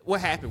 see,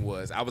 what happened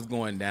was I was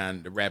going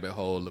down the rabbit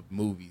hole of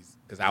movies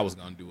because I was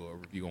going to do a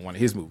review on one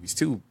of his movies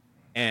too.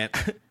 And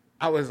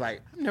I was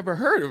like, I've never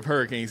heard of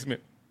Hurricane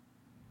Smith.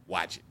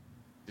 Watch it.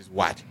 Just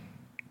watch it.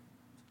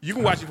 You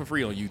can watch it for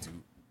free on YouTube.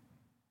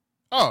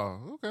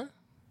 Oh, okay.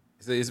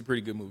 It's a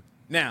pretty good movie.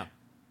 Now,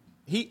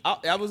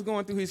 I was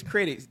going through his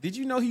credits. Did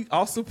you know he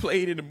also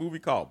played in a movie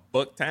called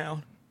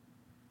Bucktown?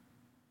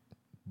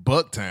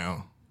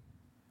 Bucktown.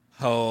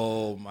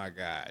 Oh my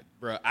God,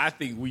 bro! I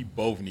think we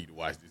both need to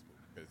watch this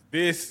movie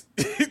because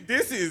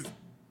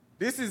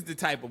this is the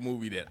type of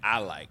movie that I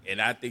like,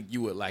 and I think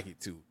you would like it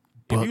too.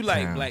 If you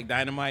like Bucktown. Black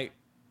Dynamite,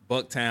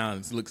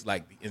 Bucktown looks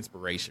like the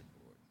inspiration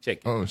for it. Check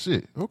it. Oh,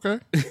 shit. Okay.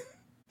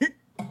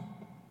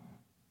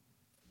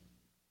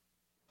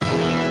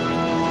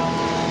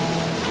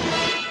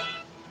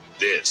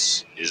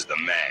 This is the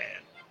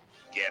man.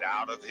 Get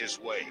out of his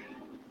way.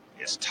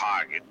 His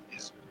target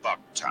is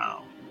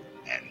Bucktown,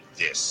 and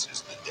this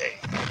is the day.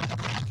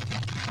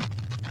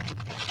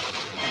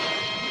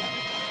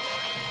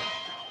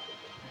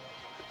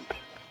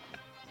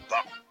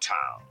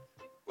 Bucktown,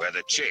 where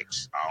the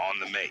chicks are on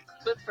the make.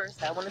 But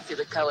first, I want to see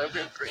the color of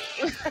whipped cream.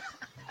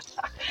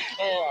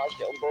 And I'll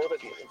show both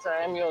of you the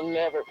time you'll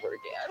never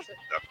forget.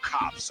 The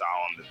cops are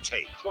on the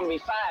take, It's going to be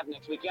 5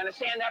 next week. You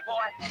understand that,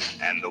 boy?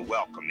 and the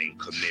welcoming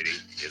committee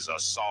is a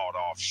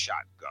sawed-off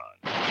shotgun.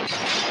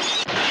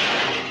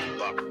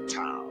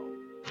 Bucktown.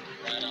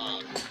 Right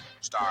on.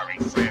 Starring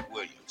Fred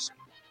Williamson,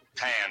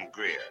 Pam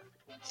Grier,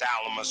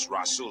 Thalamus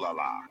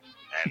Rasulullah,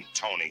 and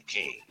Tony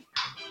King.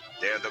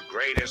 They're the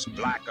greatest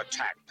black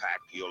attack pack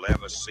you'll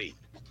ever see.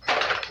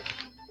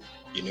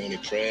 You know any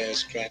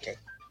prayers, Cracker?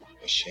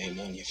 Well, shame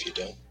on you if you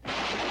don't.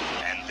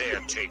 And they're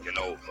taking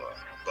over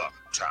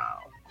Bucktown.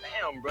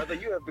 Damn, brother,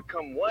 you have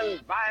become one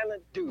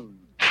violent dude.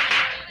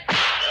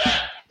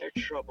 They're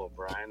trouble,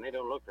 Brian. They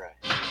don't look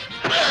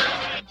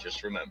right.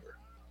 Just remember,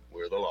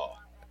 we're the law.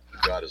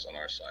 God is on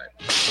our side.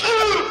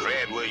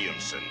 Fred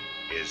Williamson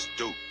is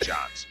Duke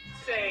Johnson.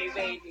 Say,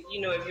 baby,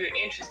 you know, if you're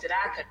interested,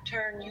 I could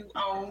turn you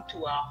on to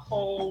a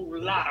whole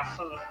lot of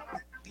fun.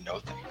 No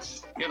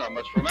thanks. You're not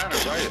much for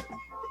manners, are you?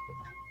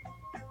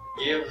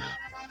 Yeah,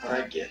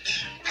 I get.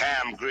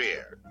 Pam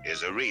Grier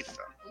is Aretha.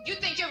 You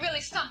think you're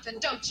really something,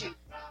 don't you?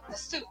 The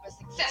super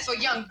successful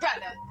young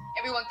brother.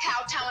 Everyone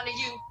kowtowing to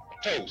you.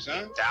 Toast,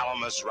 huh?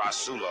 Thalamus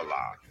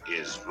Rasulullah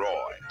is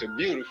Roy. The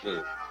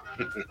beautiful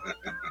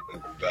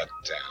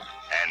Bucktown.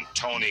 And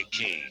Tony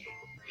King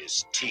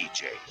is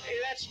TJ. Hey,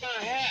 that's my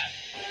hat.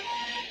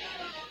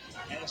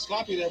 And a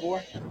sloppy there,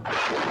 boy.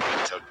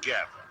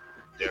 Together,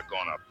 they're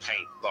gonna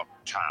paint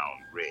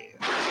Bucktown red.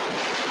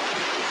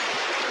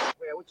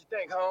 Well, what you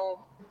think, home?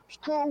 It's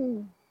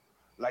cool.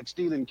 Like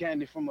stealing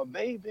candy from a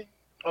baby.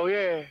 Oh,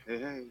 yeah.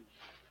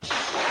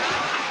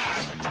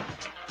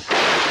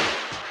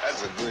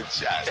 That's a good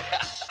shot.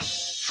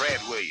 Fred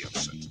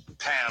Williamson,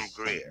 Pam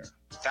Grier,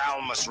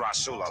 Thalamus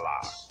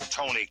Rasulullah,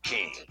 Tony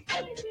King.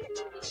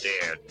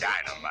 They're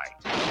dynamite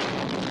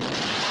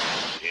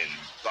in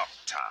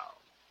Bucktown.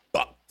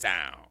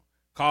 Bucktown.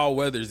 Carl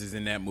Weathers is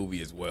in that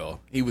movie as well.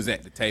 He was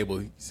at the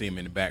table. You see him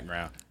in the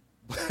background.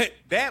 But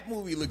that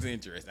movie looks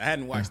interesting. I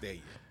hadn't watched that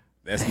yet.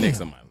 That's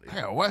next on my list.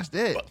 I gotta watch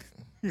that.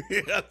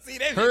 See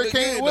that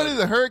Hurricane. good, What though. is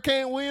it?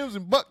 Hurricane Williams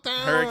in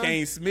Bucktown.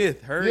 Hurricane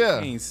Smith.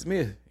 Hurricane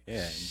Smith.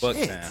 Yeah, in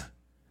Bucktown.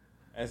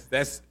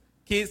 That's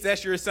kids.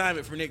 That's your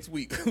assignment for next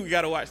week. We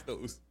got to watch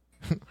those.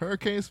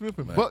 Hurricane Smith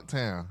in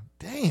Bucktown.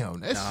 Damn,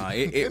 that Nah,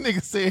 shit. That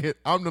nigga said,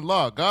 "I'm the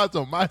law. God's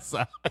on my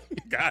side."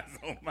 God's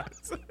on my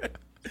side.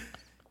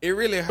 It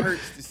really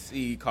hurts to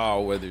see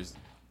Carl Weathers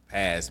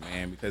pass,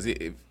 man, because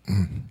he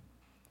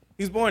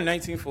was born in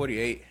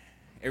 1948.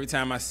 Every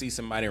time I see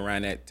somebody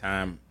around that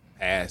time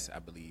pass, I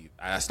believe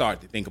I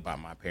start to think about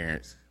my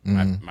parents.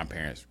 My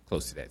parents were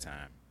close to that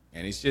time,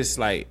 and it's just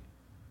like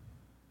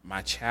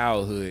my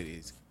childhood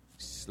is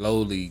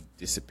slowly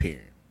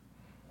disappearing.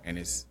 And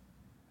it's,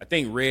 I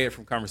think Red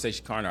from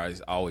Conversation Corner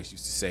is always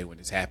used to say when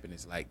this happened,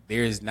 it's like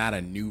there's not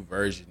a new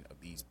version of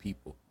these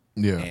people.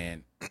 Yeah.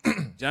 And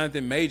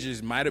Jonathan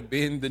Majors might have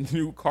been the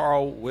new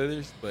Carl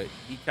Weathers, but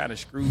he kind of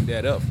screwed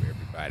that up for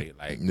everybody.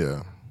 Like,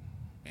 yeah.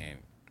 And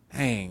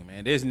dang,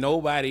 man, there's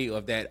nobody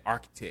of that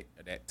architect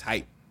or that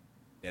type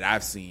that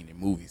I've seen in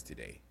movies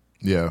today.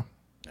 Yeah.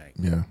 Like,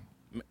 yeah.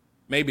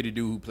 Maybe the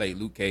dude who played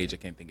Luke Cage, I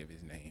can't think of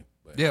his name.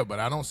 But yeah, but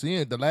I don't see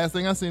it. The last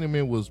thing I seen him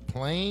in was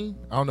Plane.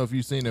 I don't know if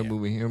you've seen that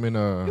movie. Him in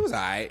it was all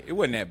right. It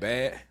wasn't that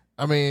bad.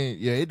 I mean,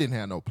 yeah, it didn't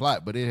have no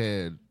plot, but it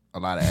had a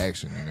lot of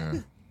action in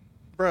there.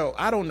 Bro,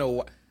 I don't know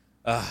what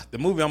the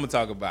movie I'm gonna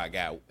talk about,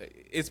 guy.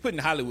 It's putting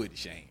Hollywood to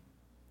shame.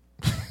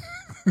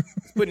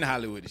 It's putting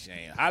Hollywood to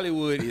shame.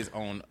 Hollywood is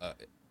on.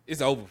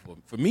 It's over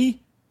for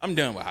me. I'm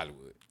done with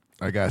Hollywood.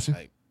 I got you.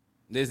 Like,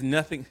 there's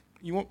nothing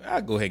you want.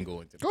 I'll go ahead and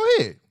go into. Go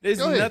ahead. There's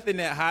Go ahead. nothing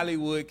that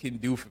Hollywood can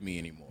do for me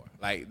anymore.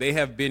 Like, they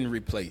have been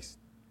replaced.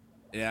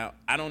 Now,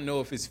 I don't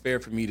know if it's fair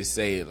for me to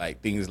say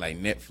like things like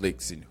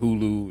Netflix and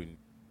Hulu and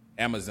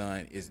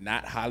Amazon is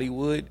not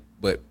Hollywood,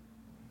 but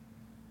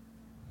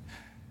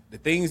the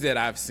things that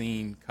I've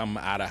seen come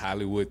out of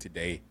Hollywood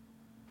today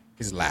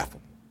is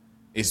laughable.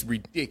 It's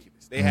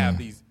ridiculous. They have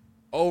these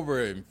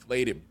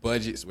overinflated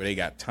budgets where they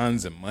got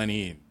tons of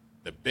money and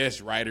the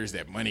best writers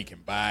that money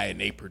can buy,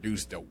 and they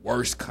produce the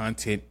worst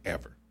content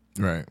ever.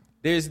 Right.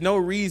 There's no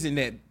reason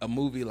that a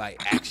movie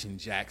like Action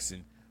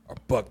Jackson or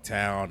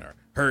Bucktown or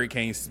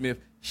Hurricane Smith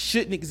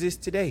shouldn't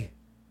exist today.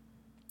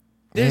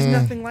 There's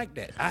nothing like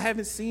that. I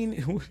haven't seen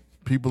it.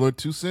 People are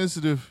too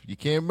sensitive. You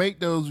can't make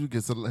those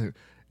because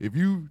if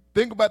you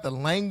think about the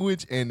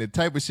language and the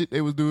type of shit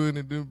they was doing,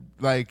 and them,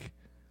 like,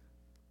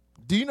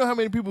 do you know how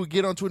many people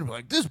get on Twitter and be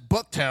like, this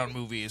Bucktown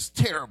movie is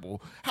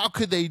terrible. How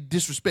could they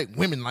disrespect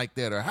women like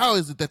that? Or how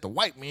is it that the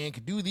white man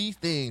could do these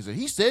things? Or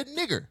he said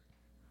nigger.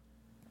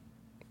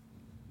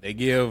 They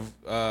give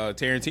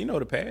Tarantino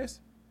the pass.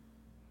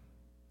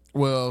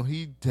 Well,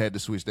 he had to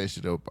switch that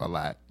shit up a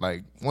lot.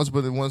 Like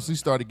once he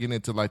started getting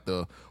into like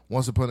the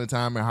Once Upon a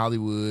Time in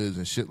Hollywood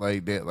and shit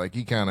like that, like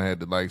he kind of had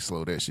to like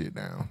slow that shit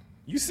down.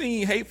 You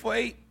seen Hateful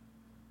Eight?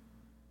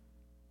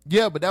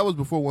 Yeah, but that was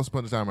before Once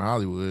Upon a Time in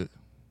Hollywood.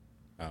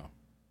 Oh.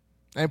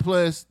 And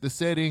plus the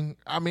setting,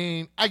 I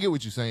mean, I get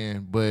what you're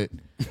saying, but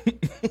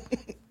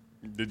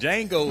The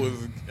Django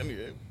was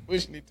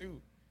pushing it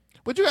too.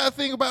 But you gotta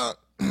think about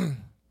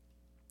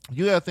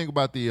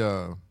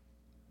the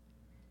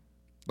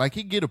like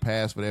he get a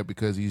pass for that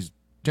because he's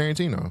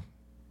Tarantino.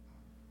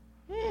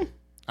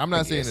 I'm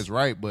not saying it's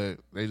right, but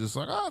they just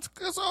like, oh,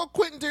 it's all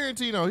Quentin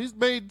Tarantino. He's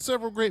made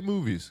several great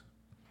movies.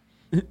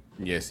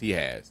 Yes, he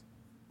has.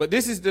 But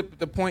this is the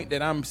point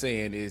that I'm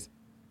saying is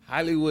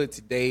Hollywood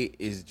today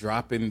is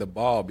dropping the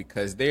ball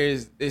because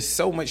there's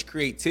so much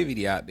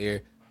creativity out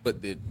there,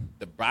 but the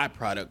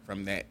byproduct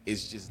from that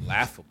is just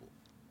laughable.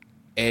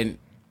 And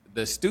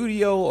the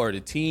studio or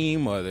the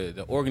team or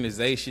the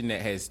organization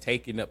that has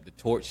taken up the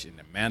torch and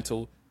the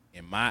mantle,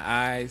 in my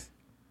eyes,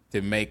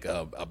 to make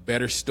a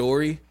better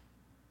story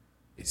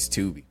is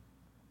Tubi.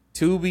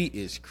 Tubi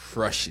is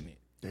crushing it.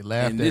 They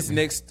laughed and at this me.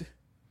 next.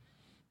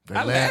 They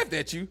I laughed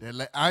at you.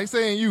 I ain't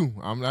saying you.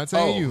 I'm not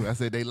saying you. I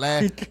said they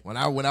laughed when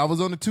I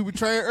was on the Tubi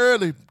train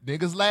early.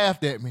 Niggas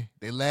laughed at me.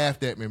 They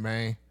laughed at me,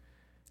 man.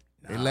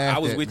 They laughed. I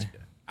was at with me. you.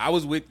 I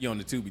was with you on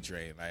the Tubi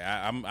train. Like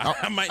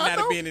I might not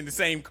have been in the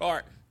same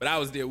cart, but I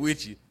was there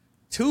with you.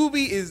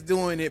 Tubi is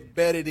doing it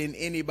better than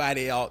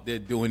anybody out there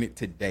doing it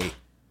today.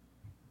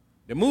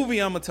 The movie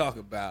I'm gonna talk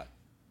about,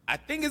 I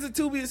think it's a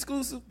Tubi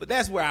exclusive, but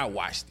that's where I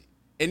watched it,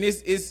 and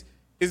it's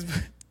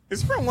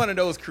from one of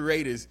those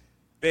creators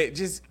that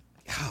just.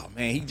 Oh,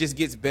 man, he just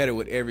gets better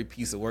with every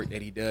piece of work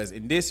that he does.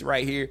 And this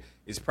right here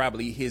is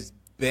probably his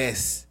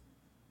best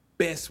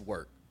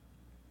work.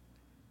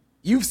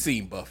 You've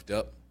seen Buffed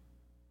Up.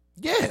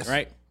 Yes.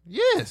 Right?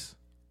 Yes.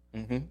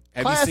 Mm-hmm.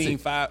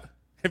 Classic.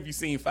 Have you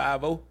seen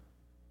 5-0?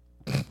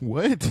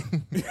 What? That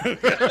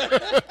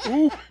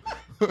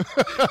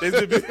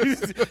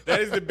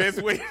is the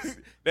best way.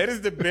 That's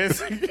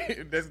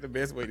the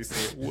best way to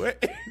say it.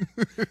 What?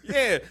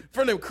 Yeah,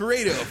 from the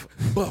creator of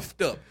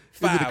Buffed Up.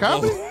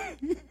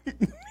 5-0.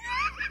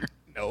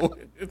 No,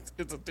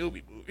 it's a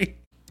Tubi movie.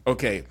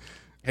 Okay,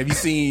 have you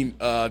seen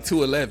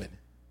 211?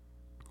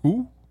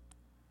 Who?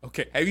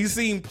 Okay, have you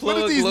seen Plug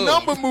What are these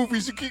Love? number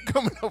movies you keep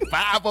coming up?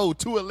 5-0,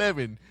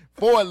 211,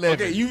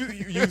 411. Okay,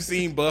 you've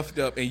seen Buffed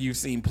Up and you've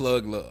seen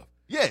Plug Love.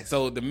 Yes.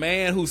 So the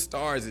man who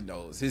stars in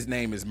those, his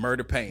name is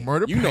Murder Payne.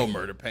 You Payne. know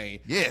Murder Payne.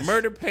 Yes.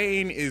 Murder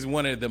Payne is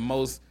one of the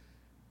most.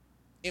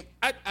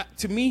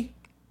 To me,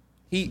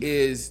 he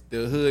is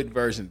the hood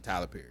version of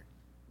Tyler Perry.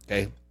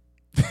 Okay.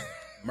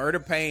 Murder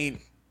Payne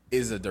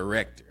is a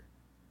director,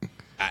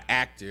 an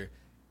actor,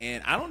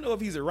 and I don't know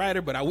if he's a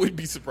writer, but I wouldn't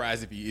be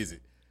surprised if he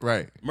isn't.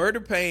 Right.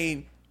 Murder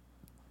Payne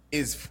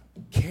is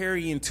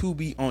carrying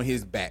Tubi on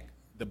his back.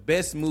 The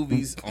best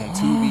movies on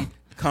Tubi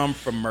come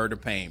from Murder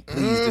Payne.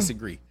 Please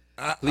disagree.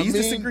 Please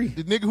disagree.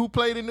 The nigga who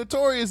played in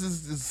Notorious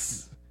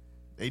is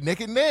they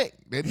neck and neck.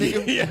 That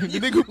nigga, the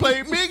nigga who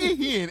played Biggie,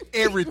 he in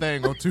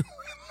everything on Tubi.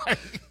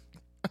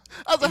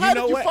 I was like, how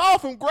did you fall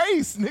from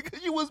grace,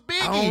 nigga? You was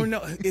Biggie. I don't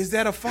know. Is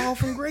that a fall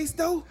from grace,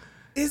 though?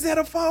 Is that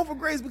a fall from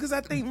grace? Because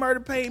I think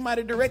Murder Payne might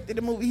have directed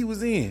the movie he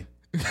was in.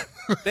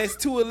 That's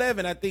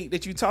 211, I think,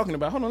 that you're talking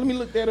about. Hold on, let me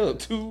look that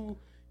up.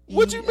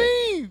 What you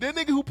mean? That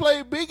nigga who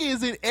played Biggie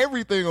is in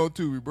everything on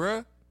Tubi,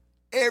 bruh.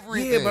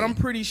 Everything. Yeah, but I'm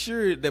pretty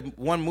sure that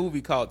one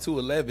movie called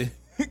 211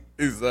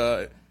 is,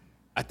 I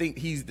think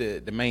he's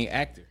the main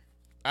actor.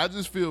 I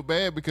just feel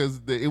bad because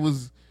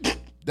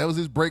that was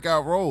his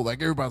breakout role.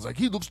 Like, everybody's like,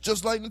 he looks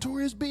just like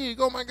Notorious Big.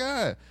 Oh, my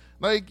God.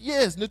 Like,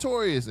 yes,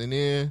 Notorious. And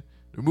then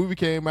the movie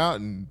came out,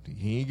 and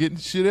he ain't getting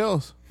shit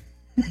else.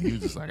 He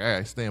was just like, I got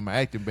to stay in my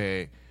acting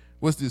bag.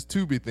 What's this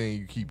Tubi thing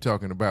you keep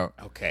talking about?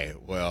 Okay,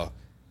 well,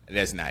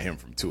 that's not him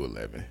from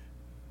 211.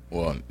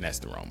 Well, that's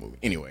the wrong movie.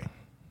 Anyway,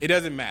 it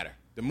doesn't matter.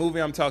 The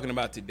movie I'm talking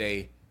about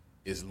today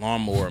is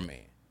Lawnmower Man.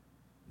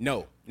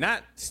 No,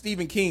 not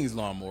Stephen King's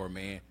Lawnmower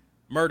Man.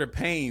 Murder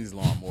Payne's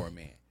Lawnmower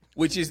Man,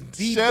 which is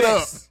the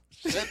best.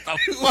 Shut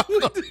the fuck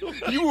up.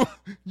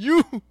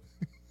 You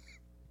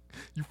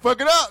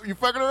fucking up. You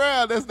fucking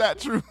around. That's not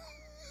true.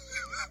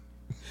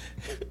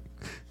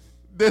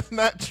 That's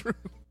not true.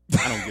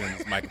 I don't get on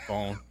this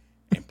microphone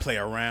and play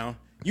around.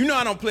 You know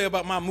I don't play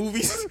about my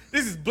movies.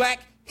 This is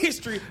Black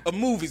History of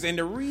Movies. And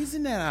the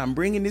reason that I'm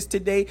bringing this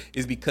today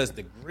is because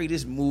the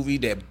greatest movie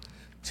that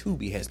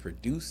Tubi has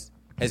produced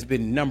has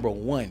been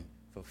 #1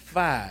 for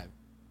 5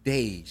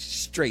 days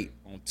straight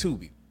on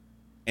Tubi.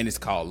 And it's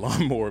called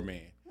Lawnmower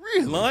Man.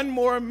 Really?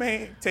 Lawnmower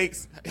Man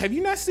takes... Have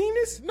you not seen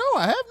this? No,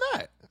 I have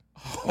not.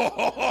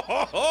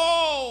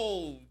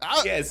 Oh,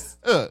 yes.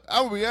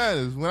 I'll be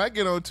honest. When I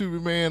get on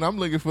Tubi, man, I'm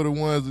looking for the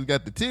ones that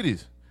got the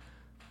titties.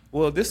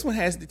 Well, this one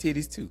has the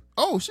titties too.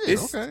 Oh shit!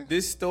 Okay.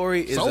 This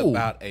story is Sold.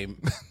 about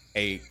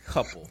a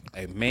couple,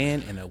 a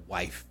man and a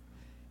wife,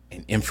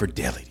 and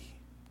infidelity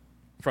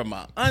from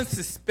an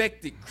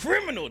unsuspected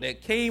criminal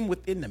that came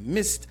within the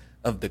midst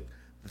of the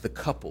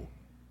couple.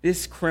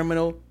 This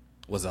criminal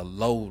was a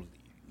lowly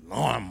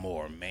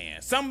lawnmower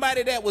man,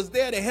 somebody that was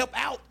there to help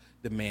out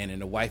the man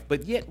and the wife.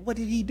 But yet, what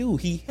did he do?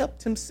 He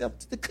helped himself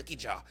to the cookie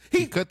jar.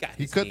 He cut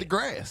the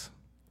grass.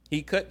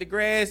 He cut the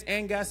grass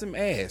and got some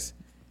ass.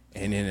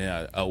 And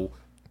then a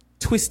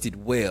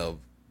twisted web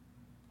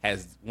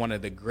has one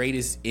of the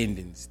greatest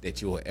endings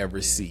that you will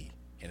ever see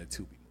in a Tubi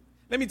movie.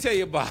 Let me tell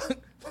you about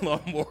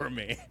Lawnmower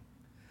Man.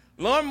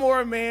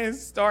 Lawnmower Man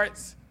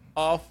starts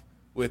off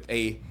with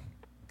a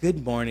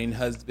good morning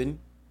husband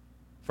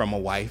from a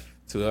wife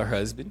to her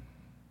husband.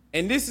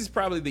 And this is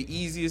probably the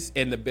easiest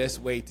and the best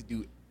way to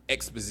do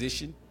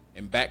exposition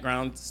and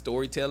background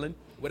storytelling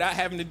without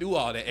having to do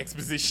all that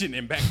exposition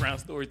and background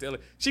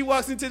storytelling. She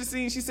walks into the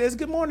scene. She says,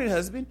 "Good morning,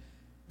 husband.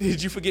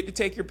 Did you forget to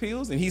take your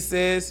pills?" And he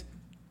says,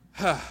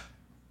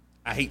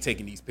 I hate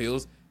taking these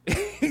pills.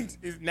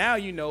 Now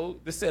you know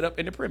the setup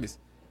and the premise.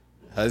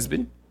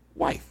 Husband,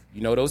 wife.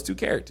 You know those two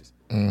characters.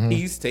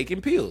 He's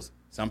taking pills.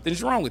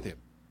 Something's wrong with him.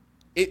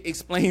 It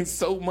explains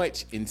so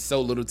much in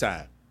so little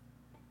time.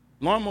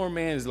 Lawnmower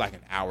Man is like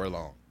an hour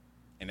long,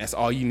 and that's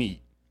all you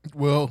need.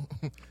 Well,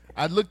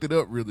 I looked it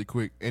up really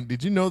quick, and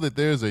did you know that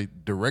there's a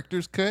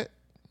director's cut?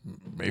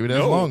 Maybe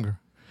that's longer.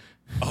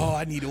 Oh,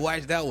 I need to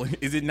watch that one.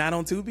 Is it not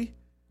on Tubi?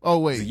 Oh,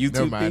 wait. YouTube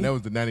Never mind. thing? That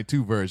was the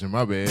 92 version.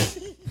 My bad.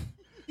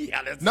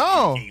 Yeah, that's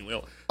No. Stephen King.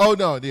 Well, Oh,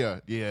 no.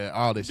 Yeah.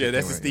 All this shit. yeah,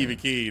 that's the came Stephen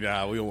King.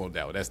 Nah, we don't want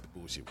that one. That's the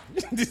bullshit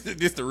one.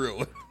 This the real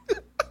one.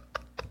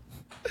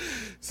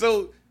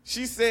 So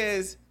she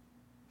says,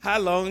 how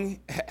long?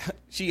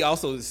 She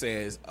also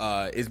says,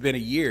 it's been a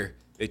year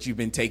that you've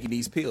been taking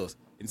these pills.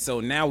 And so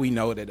now we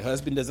know that the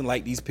husband doesn't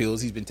like these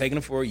pills. He's been taking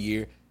them for a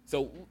year.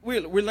 So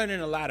we're learning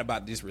a lot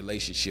about this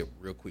relationship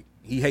real quick.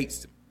 He hates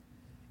them.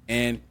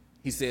 And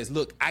he says,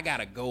 look, I got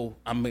to go.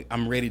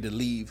 I'm ready to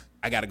leave.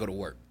 I got to go to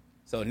work.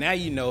 So now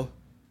you know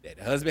that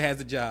the husband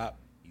has a job.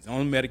 He's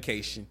on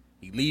medication.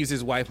 He leaves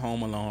his wife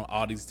home alone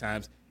all these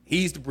times.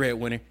 He's the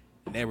breadwinner.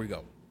 And there we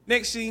go.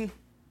 Next scene.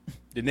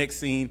 The next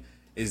scene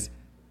is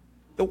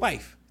the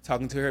wife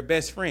talking to her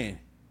best friend.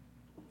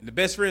 And the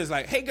best friend is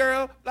like, hey,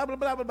 girl, blah, blah,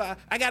 blah, blah, blah.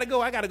 I got to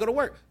go to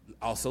work.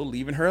 Also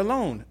leaving her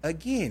alone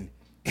again.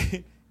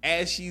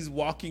 As she's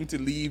walking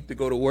to leave to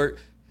go to work,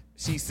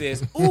 she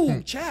says,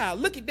 ooh, child,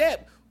 look at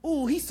that.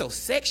 Ooh, he's so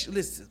sexual.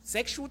 It's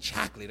sexual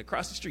chocolate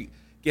across the street.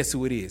 Guess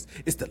who it is?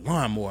 It's the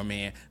Lawnmower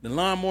Man. The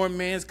Lawnmower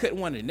Man's cutting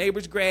one of the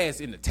neighbor's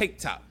grass in the tank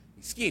top.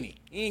 He's skinny.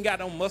 He ain't got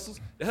no muscles.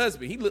 The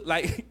husband, he looked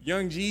like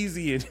Young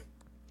Jeezy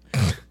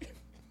and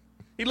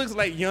he looks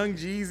like Young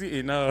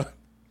Jeezy and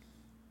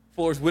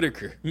Forrest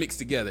Whitaker mixed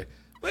together.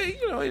 But,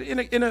 you know,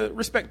 in a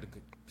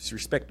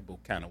respectable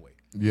kind of way.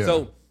 Yeah.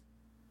 So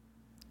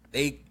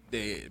the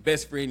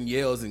best friend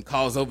yells and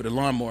calls over the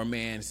Lawnmower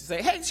Man to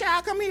say, hey,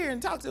 child, come here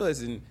and talk to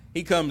us. And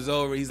he comes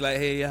over. He's like,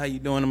 hey, how you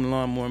doing? I'm the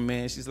Lawnmower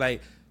Man. She's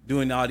like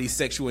doing all these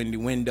sexual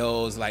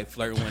innuendos, like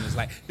flirting with. It's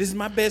like, this is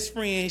my best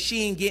friend.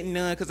 She ain't getting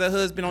none because her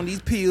husband on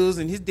these pills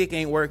and his dick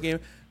ain't working.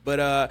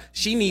 But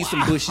she needs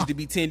some bushes to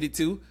be tended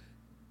to.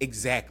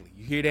 Exactly.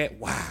 You hear that?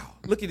 Wow.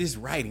 Look at this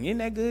writing. Isn't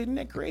that good? Isn't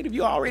that creative?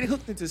 You already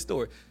hooked into the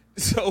story.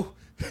 So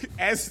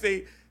as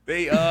they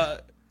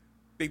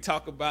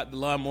talk about the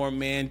Lawnmower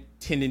Man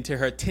tending to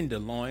her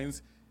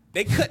tenderloins,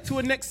 they cut to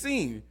a next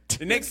scene.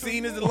 The next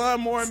scene is the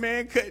Lawnmower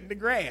Man cutting the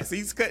grass.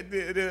 He's cutting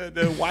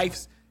the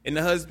wife's and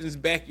the husband's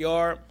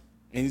backyard,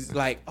 and he's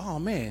like, oh,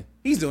 man,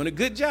 he's doing a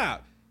good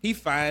job. He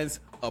finds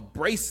a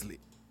bracelet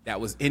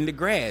that was in the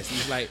grass.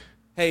 He's like,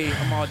 hey,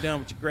 I'm all done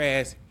with your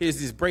grass. Here's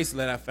this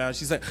bracelet I found.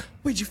 She's like,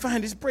 where'd you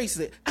find this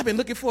bracelet? I've been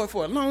looking for it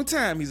for a long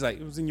time. He's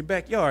like, it was in your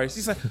backyard.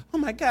 She's like, oh,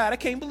 my God, I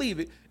can't believe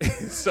it.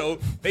 So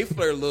they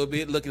flirt a little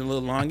bit, looking a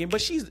little longing, but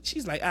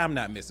she's like, I'm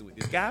not messing with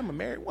this guy. I'm a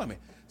married woman.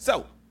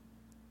 So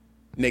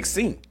next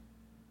scene,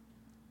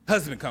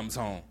 husband comes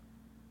home.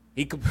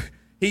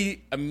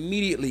 He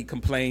immediately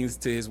complains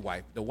to his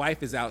wife. The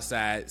wife is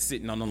outside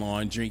sitting on the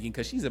lawn drinking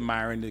because she's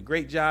admiring the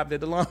great job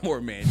that the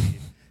Lawnmower Man did.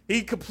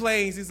 He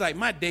complains. He's like,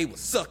 my day was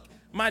suck.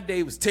 My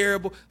day was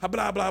terrible.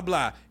 Blah, blah,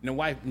 blah. And the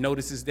wife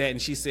notices that,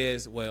 and she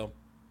says, well,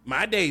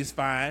 my day's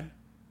fine.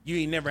 You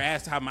ain't never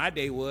asked how my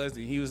day was.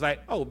 And he was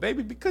like, oh,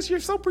 baby, because you're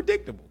so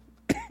predictable.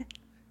 You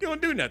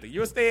don't do nothing.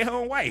 You're a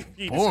stay-at-home wife.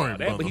 Boring,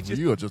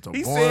 you are just a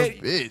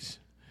boring bitch.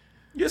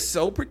 You're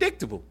so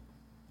predictable.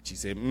 She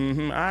said,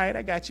 all right,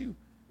 I got you.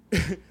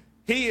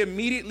 He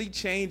immediately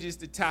changes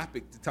the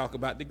topic to talk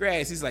about the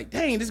grass. He's like,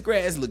 dang, this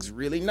grass looks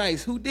really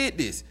nice. Who did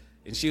this?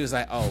 And she was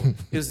like, oh,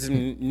 it was this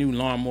new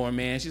Lawnmower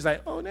Man. She's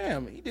like, oh,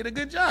 damn, he did a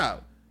good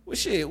job. Well,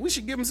 shit, we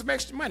should give him some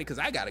extra money because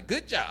I got a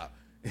good job.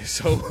 And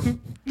so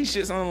he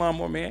shits on the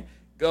Lawnmower Man,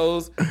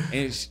 goes,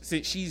 and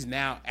she's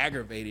now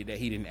aggravated that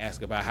he didn't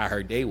ask about how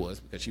her day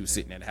was because she was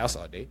sitting at the house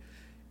all day.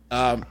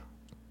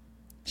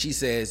 She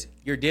says,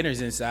 your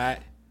dinner's inside.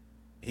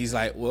 He's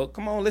like, well,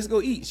 come on, let's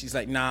go eat. She's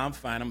like, nah, I'm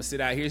fine. I'm going to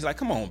sit out here. He's like,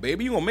 come on,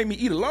 baby. You going to make me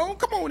eat alone?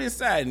 Come on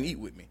inside and eat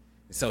with me.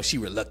 And so she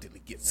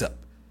reluctantly gets up.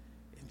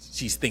 And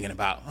she's thinking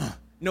about,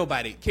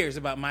 nobody cares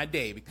about my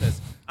day because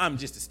I'm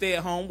just a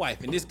stay-at-home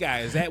wife. And this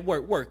guy is at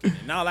work working.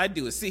 And all I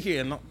do is sit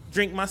here and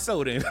drink my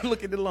soda and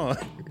look at the lawn.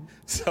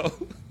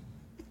 So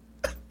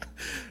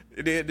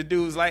the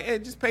dude's like, hey,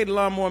 just pay the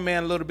Lawnmower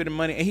Man a little bit of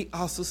money. And he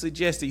also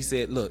suggested, he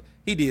said, look,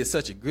 he did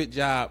such a good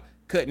job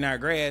cutting our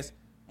grass.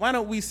 Why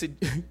don't we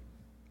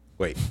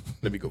Wait,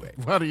 let me go back.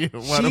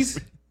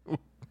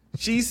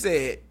 She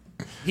said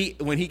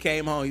when he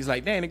came home, he's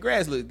like, dang, the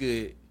grass looked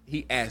good.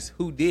 He asked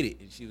who did it.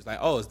 And she was like,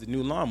 oh, it's the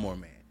new Lawnmower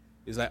Man.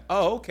 He was like,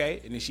 oh,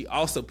 okay. And then she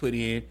also put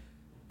in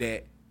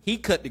that he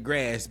cut the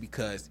grass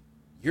because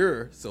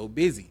you're so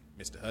busy,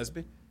 Mr.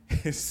 Husband.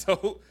 And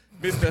so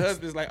Mr.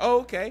 Husband's like,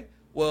 oh, okay.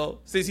 Well,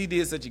 since he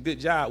did such a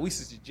good job, we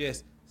should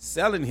suggest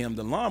selling him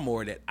the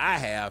lawnmower that I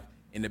have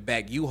in the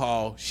back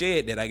U-Haul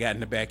shed that I got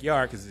in the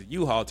backyard because the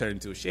U-Haul turned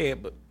into a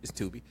shed, but it's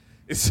Tubi.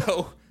 And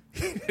so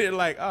they're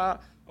like,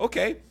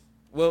 okay,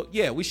 well,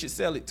 yeah, we should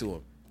sell it to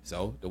him.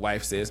 So the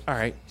wife says, all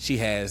right, she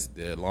has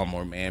the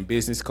lawnmower man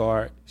business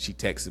card. She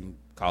texts him,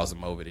 calls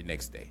him over the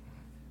next day.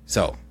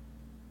 So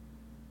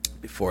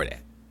before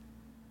that,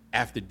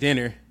 after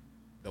dinner,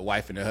 the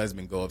wife and the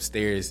husband go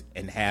upstairs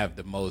and have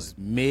the most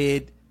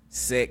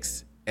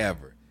mid-sex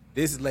ever.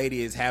 This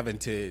lady is having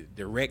to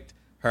direct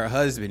her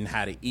husband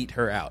how to eat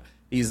her out.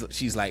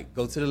 She's like,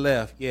 go to the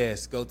left.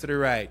 Yes. Go to the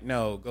right.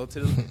 No. Go to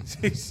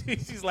the...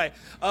 She's like,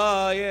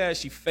 oh, yeah.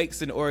 She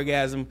fakes an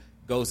orgasm,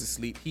 goes to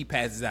sleep. He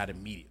passes out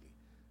immediately.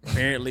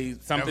 Apparently,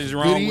 something's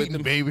wrong with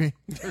him. Baby.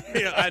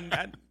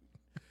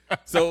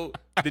 So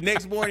the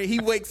next morning, he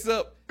wakes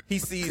up. He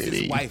sees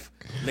his wife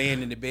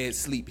laying in the bed,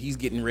 sleep. He's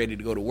getting ready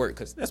to go to work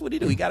because that's what he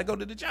do. He got to go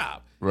to the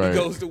job. Right. He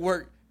goes to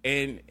work,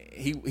 and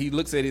he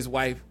looks at his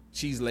wife.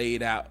 She's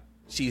laid out.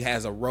 She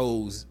has a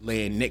rose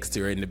laying next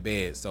to her in the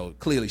bed. So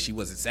clearly she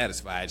wasn't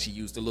satisfied. She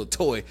used a little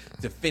toy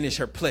to finish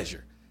her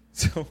pleasure.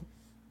 So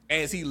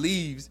as he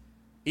leaves,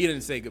 he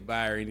didn't say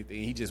goodbye or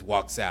anything. He just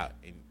walks out,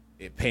 and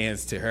it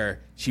pans to her.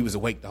 She was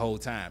awake the whole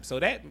time. So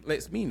that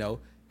lets me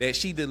know that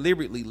she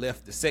deliberately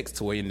left the sex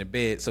toy in the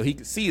bed so he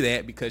could see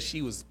that because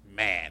she was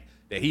mad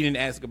that he didn't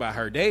ask about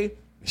her day.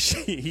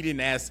 He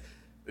didn't ask,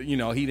 he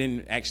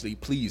didn't actually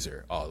please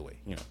her all the way,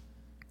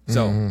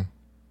 So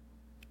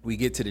we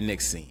get to the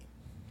next scene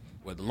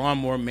where the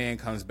lawnmower man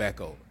comes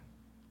back over.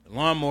 The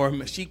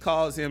lawnmower, she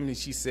calls him and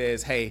she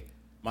says, hey,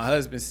 my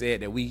husband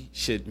said that we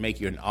should make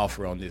you an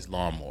offer on this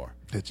lawnmower.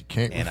 That you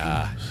can't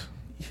refuse.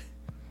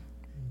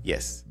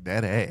 Yes.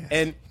 That ass.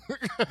 And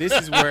this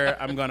is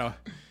where I'm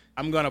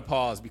gonna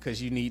pause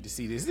because you need to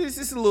see this. This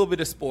is a little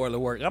bit of spoiler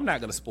work. I'm not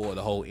gonna spoil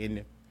the whole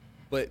ending.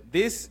 But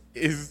this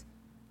is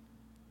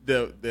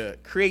the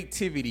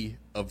creativity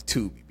of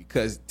Tubi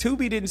because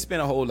Tubi didn't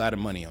spend a whole lot of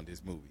money on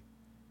this movie.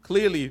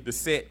 Clearly, the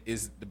set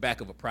is the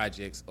back of a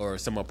project or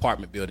some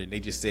apartment building. They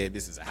just said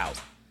this is a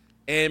house.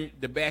 And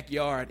the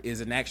backyard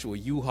is an actual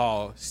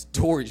U-Haul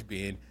storage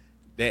bin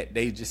that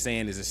they just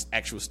saying is an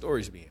actual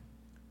storage bin.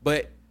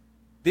 But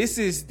this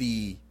is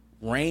the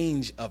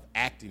range of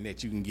acting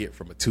that you can get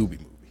from a Tubi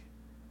movie.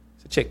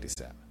 So check this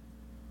out.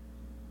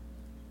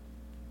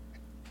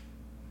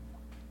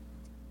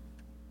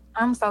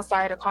 I'm so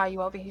sorry to call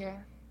you over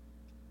here.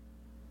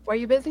 Were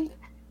you busy?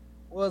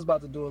 Was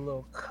about to do a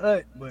little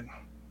cut, but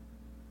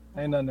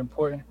ain't nothing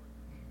important.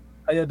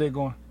 How your day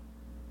going?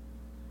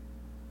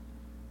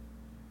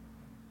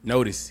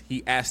 Notice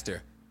he asked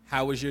her,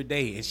 how was your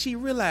day? And she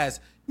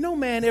realized, no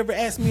man ever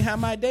asked me how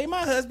my day.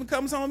 My husband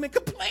comes home and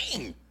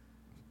complains.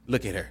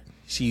 Look at her.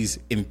 She's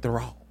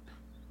enthralled.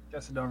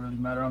 Guess it don't really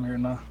matter. I'm here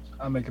now.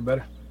 I'll make it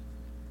better.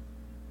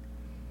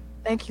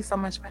 Thank you so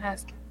much for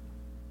asking.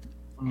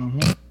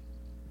 Mm-hmm.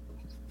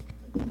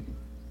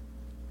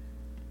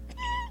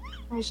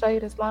 Let me show you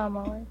this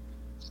lawnmower.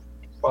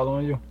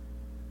 Following you.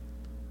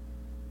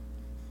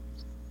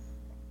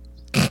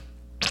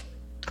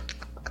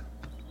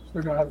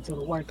 We're gonna have to tell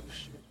the wife this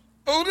shit.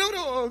 Oh,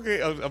 no.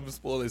 Okay, I'm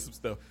spoiling some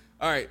stuff.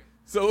 All right.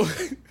 So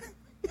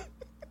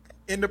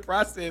in the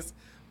process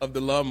of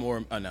the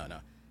lawnmower,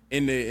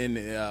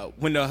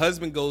 when the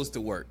husband goes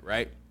to work,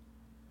 right?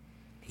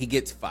 He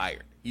gets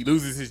fired. He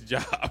loses his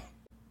job.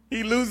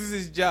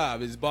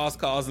 His boss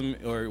calls him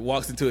or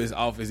walks into his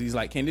office. He's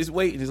like, can this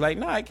wait? And he's like,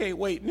 no, I can't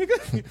wait,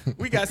 nigga.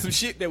 We got some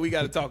shit that we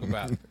got to talk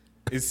about.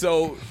 And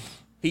so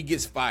he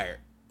gets fired.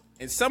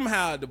 And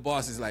somehow the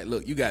boss is like,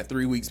 look, you got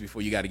 3 weeks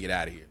before you got to get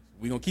out of here.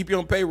 We're going to keep you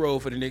on payroll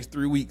for the next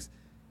 3 weeks.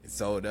 And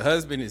so the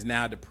husband is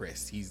now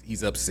depressed.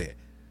 He's upset.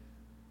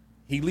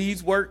 He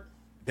leaves work,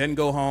 doesn't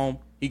go home.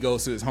 He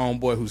goes to his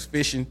homeboy who's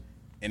fishing,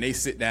 and they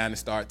sit down and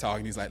start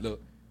talking. He's like,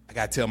 look, I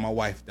got to tell my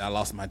wife that I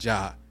lost my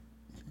job.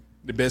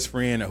 The best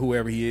friend or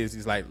whoever he is,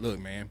 he's like, look,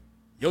 man,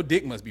 your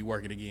dick must be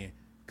working again.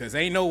 Because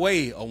ain't no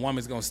way a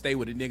woman's going to stay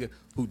with a nigga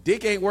who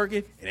dick ain't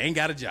working and ain't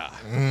got a job.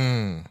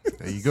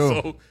 There you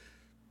go.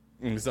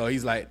 So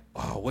he's like,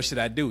 oh, what should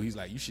I do? He's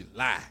like, you should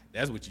lie.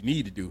 That's what you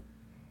need to do.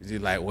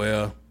 He's like,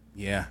 well,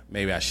 yeah,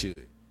 maybe I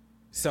should.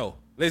 So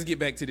let's get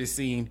back to this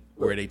scene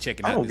where they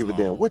checking out. I don't give a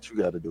damn what you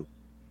got to do.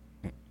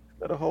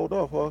 Better hold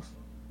off, Hoss.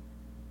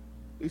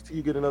 At least till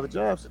you get another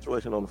job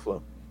situation on the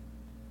floor.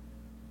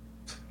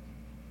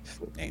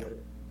 Damn.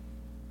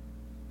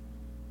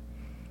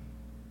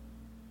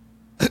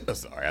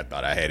 Sorry, I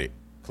thought I had it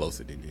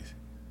closer than this.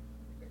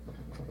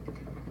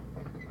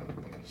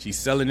 She's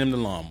selling him the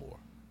lawnmower.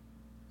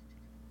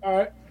 All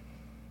right.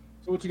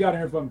 So what you got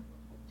in here for me?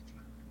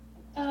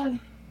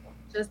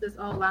 Just this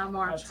old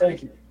lawnmower. I'll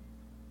take it.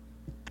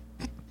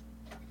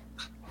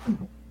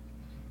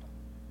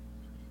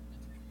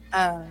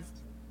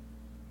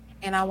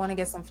 And I want to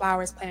get some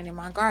flowers planted in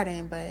my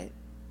garden, but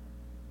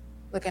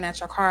looking at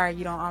your car,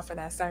 you don't offer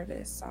that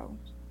service. So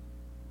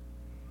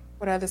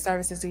what other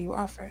services do you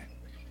offer?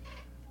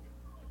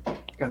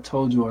 Like I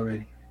told you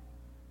already.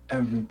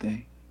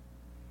 Everything.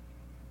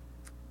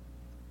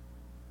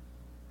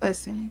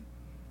 Listen,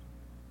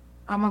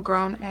 I'm a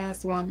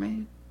grown-ass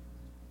woman,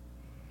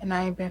 and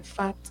I ain't been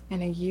fucked in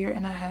 1.5 years.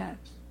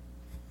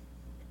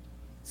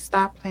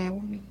 Stop playing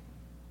with me.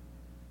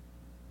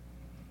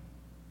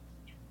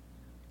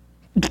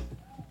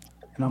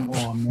 And I'm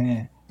all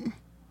man.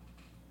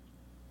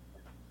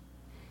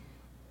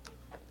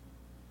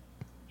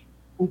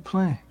 Who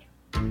playing?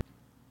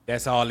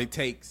 That's all it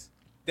takes.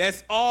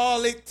 That's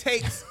all it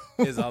takes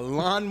is a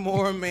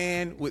lawnmower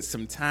man with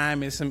some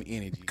time and some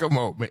energy. Come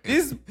on, man.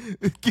 This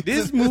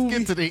Let's movie.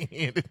 get to the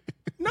end.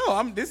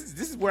 No, this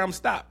is where I'm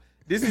stopped.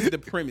 This is the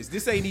premise.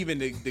 This ain't even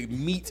the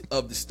meat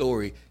of the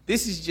story.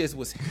 This is just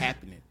what's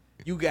happening.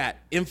 You got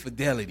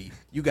infidelity.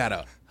 You got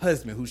a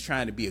husband who's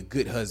trying to be a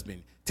good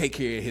husband, take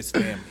care of his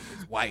family,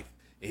 his wife.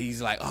 And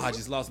he's like, oh, I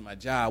just lost my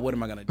job. What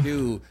am I going to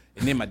do?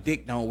 And then my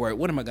dick don't work.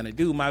 What am I going to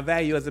do? My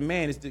value as a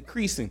man is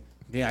decreasing.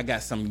 Then I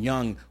got some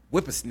young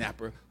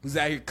whippersnapper who's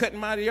out here cutting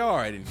my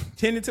yard and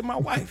tending to my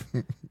wife.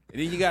 And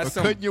then you got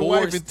some cutting your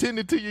wife and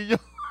tending to your yard.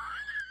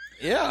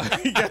 Yeah,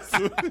 you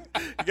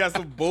got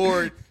some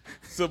bored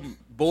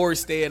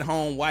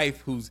stay-at-home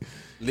wife who's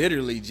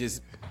literally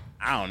just,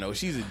 I don't know,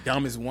 she's the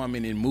dumbest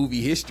woman in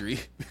movie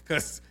history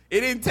because it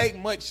didn't take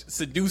much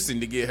seducing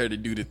to get her to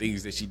do the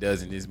things that she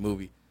does in this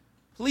movie.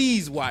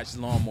 Please watch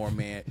Lawnmower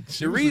Man.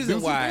 The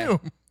reason why,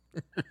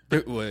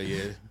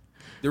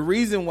 the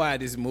reason why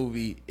this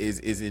movie is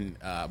in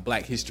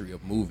Black History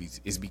of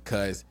Movies is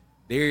because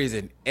there is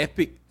an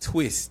epic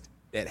twist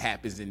that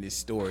happens in this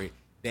story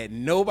that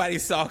nobody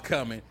saw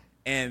coming.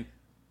 And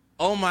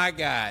oh my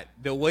God,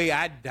 the way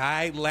I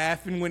died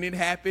laughing when it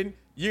happened,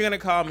 you're going to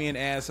call me an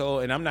asshole,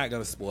 and I'm not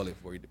going to spoil it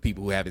for you, the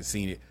people who haven't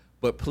seen it.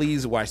 But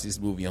please watch this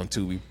movie on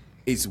Tubi.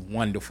 It's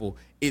wonderful.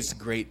 It's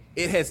great.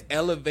 It has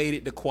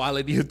elevated the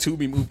quality of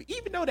Tubi movie,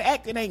 even though the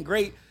acting ain't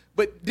great.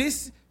 But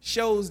this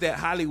shows that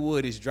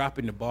Hollywood is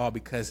dropping the ball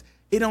because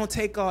it don't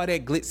take all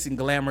that glitz and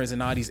glamours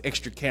and all these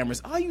extra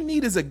cameras. All you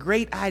need is a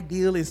great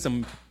ideal and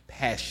some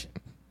passion.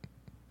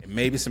 And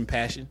maybe some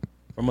passion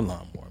from a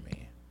lawnmower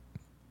man.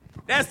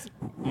 That's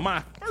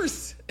my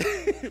first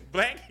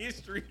Black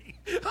History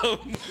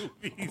of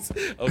Movies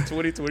of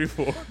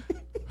 2024.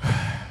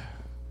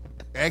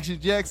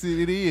 Action Jackson,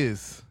 it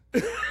is.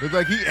 Looks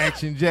like he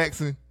Action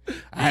Jackson.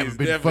 I haven't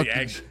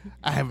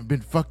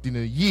been fucked in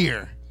a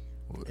year.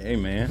 Hey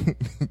man.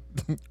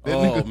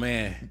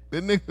 Man.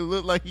 That nigga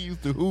looked like he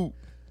used to hoop.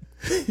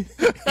 He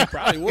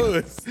probably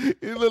was.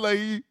 It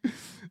looked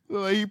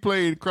like he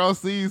played cross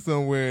seas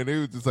somewhere, and they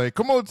was just like,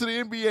 "Come on to the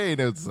NBA," and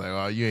they was just like,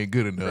 "Oh, you ain't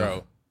good enough."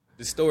 Bro,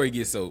 the story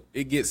gets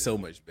so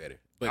much better.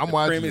 But I'm the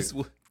watching premise,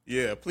 it.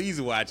 Yeah,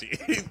 please watch it.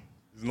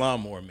 It's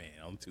Lawnmower Man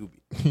on Tubi.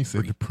 He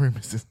said the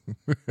premise is.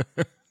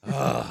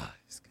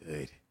 It's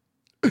good.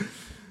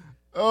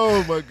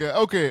 Oh my God.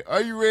 Okay,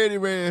 are you ready,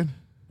 man?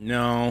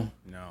 No.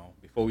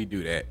 Before we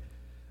do that,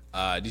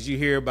 did you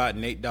hear about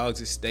Nate Dogg's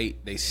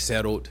estate? They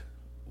settled.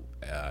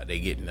 They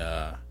getting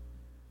the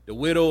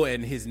widow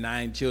and his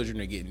 9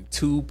 children are getting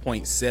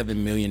 $2.7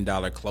 million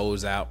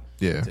closeout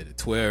to the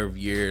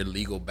 12-year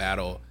legal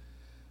battle.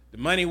 The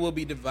money will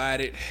be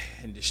divided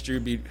and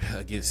distributed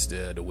against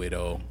the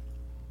widow.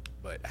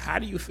 But how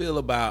do you feel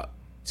about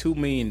 $2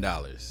 million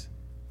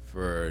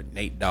for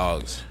Nate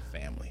Dogg's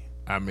family?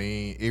 I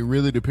mean, it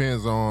really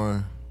depends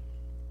on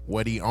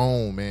what he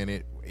owned, man.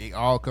 It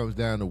all comes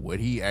down to what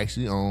he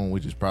actually owned,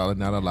 which is probably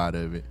not a lot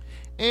of it.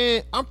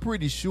 And I'm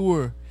pretty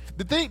sure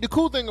the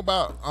cool thing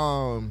about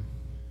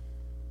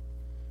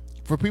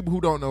for people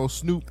who don't know,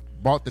 Snoop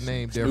bought the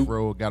name Death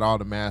Row, got all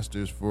the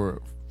masters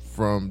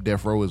from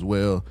Death Row as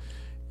well.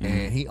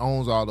 And he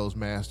owns all those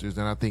masters,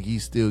 and I think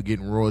he's still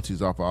getting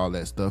royalties off of all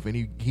that stuff. And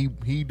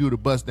he do the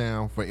bust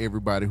down for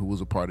everybody who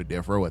was a part of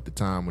Death Row at the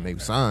time when they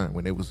signed,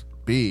 when they was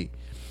big.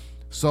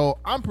 So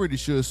I'm pretty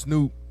sure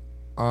Snoop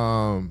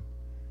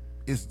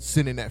is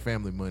sending that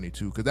family money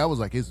too, because that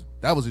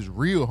was his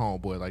real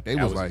homeboy. Like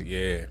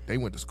they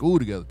went to school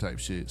together type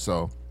shit.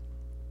 So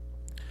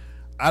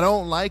I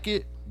don't like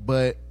it,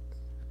 but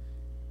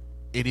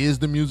it is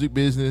the music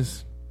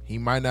business. He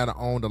might not have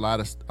owned a lot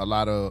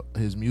of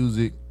his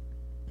music.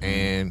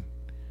 And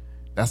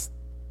that's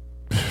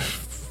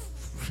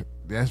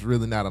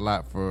really not a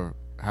lot for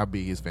how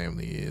big his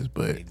family is,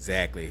 but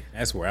exactly,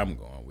 that's where I'm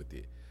going with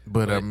it.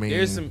 But I mean,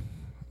 there's some.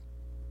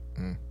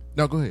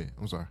 No, go ahead.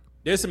 I'm sorry.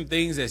 There's some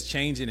things that's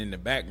changing in the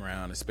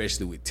background,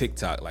 especially with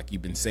TikTok. Like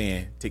you've been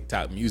saying,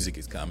 TikTok music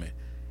is coming,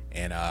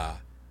 and a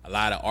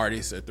lot of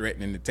artists are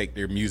threatening to take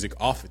their music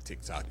off of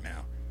TikTok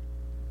now.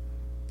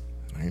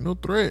 Ain't no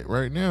threat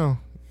right now.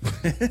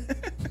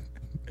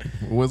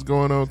 What's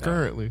going on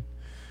currently?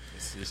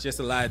 It's just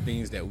a lot of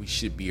things that we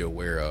should be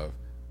aware of.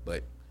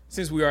 But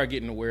since we are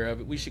getting aware of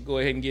it, we should go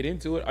ahead and get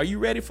into it. Are you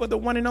ready for the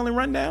one and only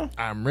rundown?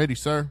 I'm ready,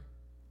 sir.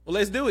 Well,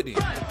 let's do it then.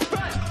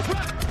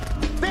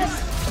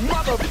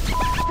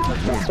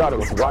 We'll start it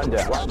with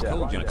rundown.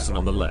 Cole Jackson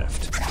on the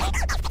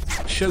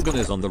left. Shogun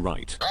is on the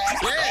right.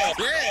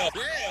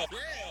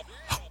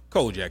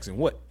 Cole Jackson,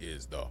 what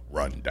is the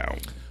rundown?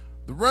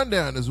 The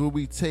rundown is where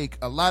we take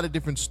a lot of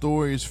different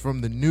stories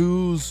from the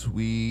news,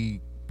 we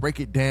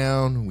break it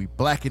down, we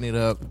blacken it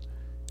up,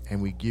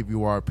 and we give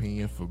you our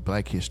opinion for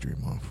Black History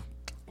Month.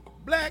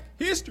 Black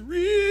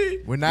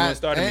History. We're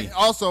not. And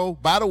also,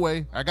 by the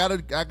way, I gotta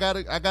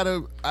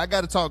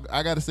talk.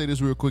 I gotta say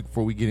this real quick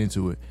before we get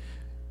into it.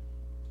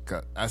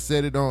 I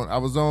said it on. I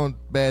was on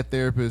Bad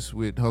Therapist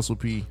with Hustle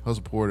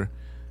Porter.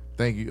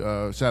 Thank you.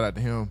 Shout out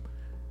to him.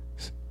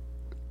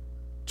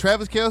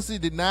 Travis Kelce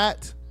did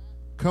not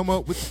come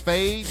up with the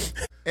fade.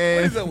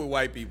 And, what is up with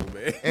white people,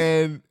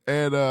 man?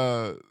 And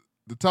the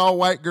tall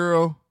white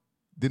girl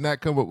did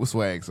not come up with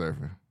swag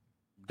surfing.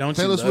 Don't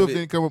Taylor you love Swift it?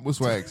 didn't come up with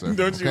swag surfing.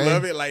 Don't you okay?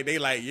 love it? Like they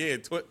like, yeah,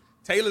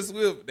 Taylor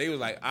Swift, they was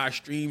like, our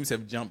streams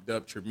have jumped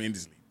up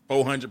tremendously.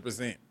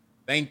 400%.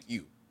 Thank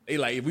you. They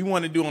like, if we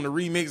want to do on the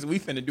remix, we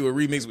finna do a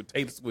remix with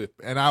Taylor Swift.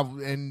 And I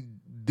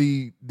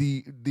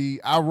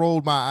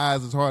rolled my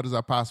eyes as hard as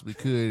I possibly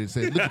could and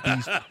said,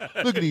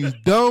 look at these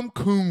dumb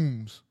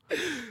coons.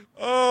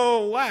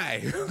 Oh,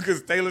 why?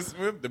 Because Taylor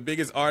Swift, the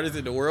biggest artist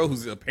in the world,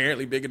 who's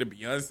apparently bigger than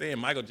Beyonce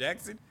and Michael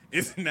Jackson,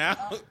 is now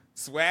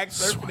swag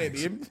surfing at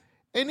him.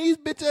 And these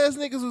bitch ass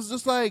niggas was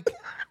just like,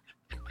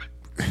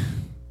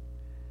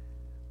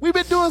 we've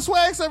been doing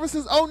swag surfing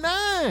since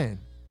 09.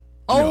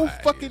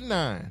 Fucking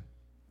 9.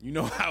 You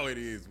know how it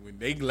is. When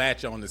they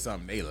latch on to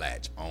something, they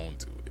latch on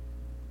to it.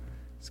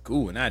 It's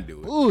cool when I do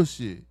it.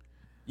 Bullshit.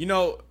 You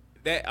know,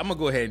 that I'm going to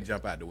go ahead and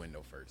jump out the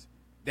window first.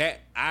 That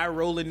eye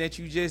rolling that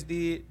you just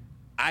did,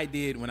 I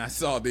did when I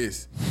saw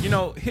this. You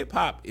know,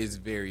 hip-hop is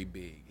very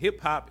big.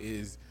 Hip-hop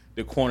is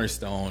the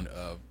cornerstone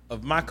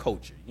of my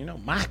culture. You know,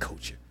 my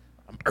culture.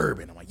 I'm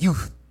urban. I'm a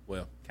youth.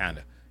 Well, kind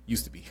of.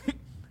 Used to be.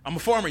 I'm a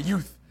former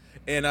youth.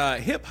 And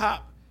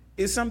hip-hop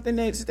is something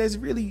that's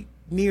really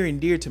near and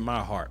dear to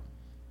my heart.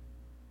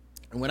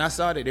 And when I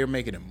saw that they were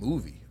making a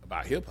movie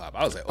about hip-hop,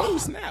 I was like, oh,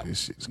 snap.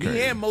 This shit's Me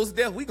crazy. and Mos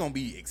Def, we going to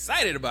be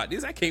excited about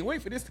this. I can't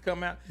wait for this to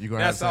come out. You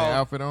gonna have the same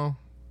outfit on?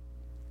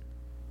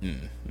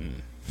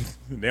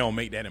 They don't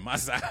make that in my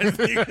size.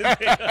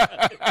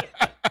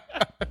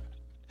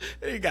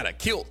 They got a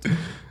kilt.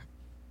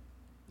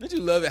 Don't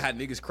you love it how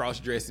niggas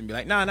cross-dress and be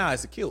like, nah,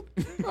 it's a kilt.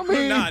 I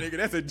mean, nah, nigga,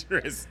 that's a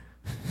dress.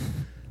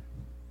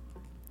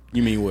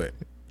 You mean what?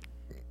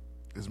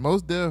 It's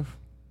Mos Def.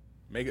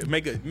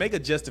 Make a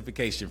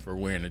justification for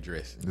wearing a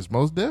dress. It's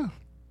Mos Def.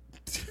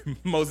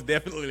 Most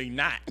definitely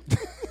not.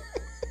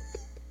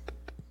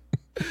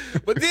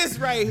 But this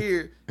right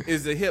here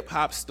is a hip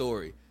hop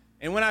story.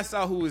 And when I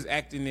saw who was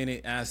acting in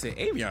it, I said,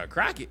 Avion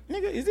Crockett,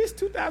 nigga, is this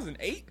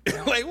 2008?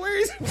 Like,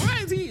 why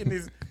is he in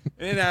this?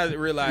 And then I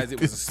realized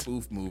it was a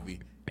spoof movie.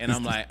 And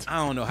I'm like,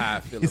 I don't know how I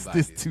feel about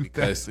this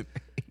because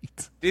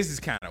this is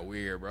kind of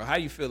weird, bro. How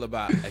you feel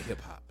about a hip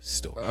hop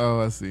story?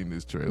 Oh, I seen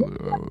this trailer.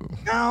 Oh.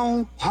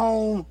 Down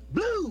home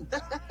blue.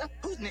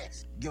 Who's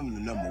next? Give him the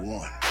number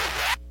one.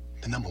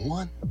 The number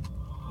one?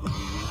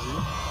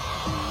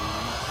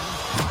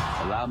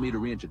 Allow me to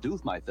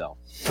reintroduce myself.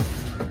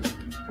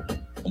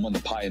 I'm one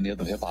of the pioneers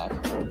of hip-hop.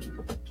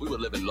 We were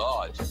living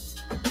large.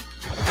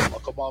 I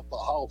come out the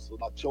house and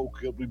I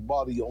choke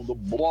everybody on the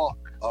block.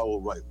 I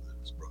will write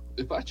this, bro.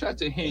 If I tried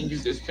to hand you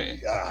this pen.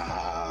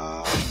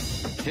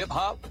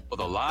 Hip-hop was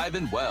alive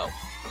and well.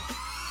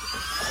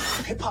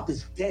 Hip-hop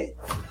is dead.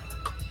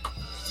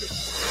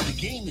 The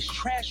game is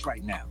trash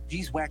right now.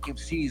 These whack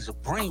MCs are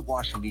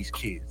brainwashing these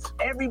kids.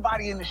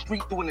 Everybody in the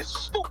street doing this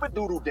stupid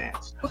doodle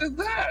dance. What is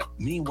that?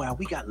 Meanwhile,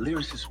 we got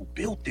lyricists who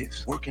built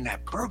this, working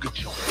at burger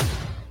joint.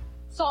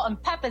 Salt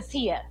and Pepper's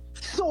here.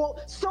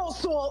 Salt.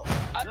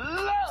 I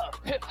love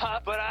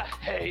hip-hop, but I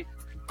hate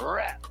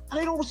rap.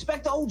 They don't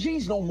respect the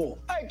OGs no more.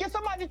 Hey, get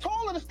somebody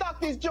taller to stock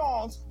these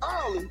Johns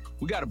early.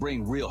 We gotta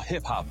bring real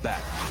hip-hop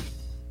back.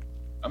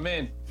 I'm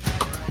in.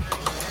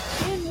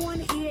 In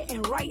one ear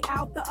and right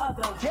out the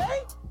other.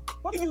 Jay?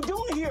 What are you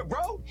doing here,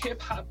 bro?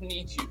 Hip-hop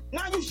needs you.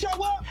 Now you show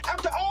up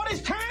after all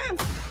this time?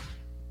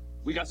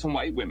 We got some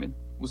white women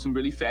with some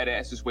really fat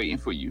asses waiting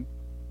for you.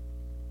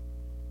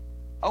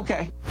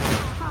 Okay.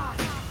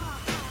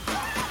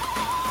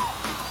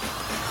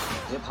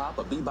 Hip-hop,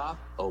 a bebop,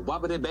 or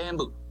wobbity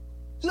bamboo.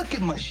 Look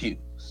at my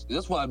shoes.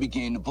 That's why I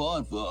became the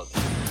pawn for us.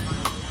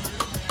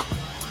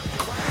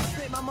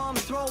 Slit my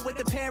mom's throat with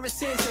a pair of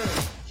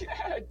scissors.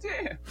 God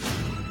damn.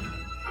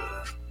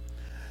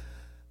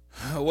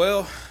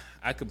 Well,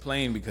 I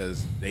complained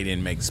because they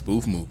didn't make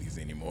spoof movies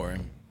anymore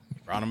and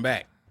brought them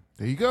back.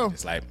 There you go.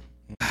 It's like,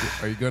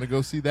 are you going to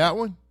go see that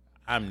one?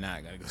 I'm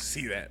not going to go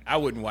see that. I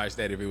wouldn't watch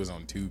that if it was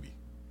on Tubi.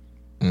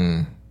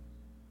 Mm.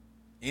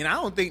 And I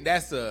don't think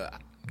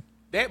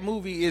that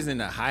movie isn't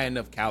a high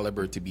enough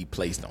caliber to be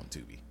placed on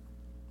Tubi.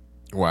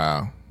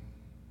 Wow.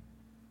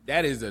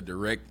 That is a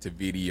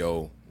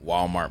direct-to-video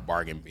Walmart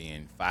bargain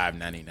bin,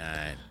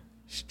 $5.99,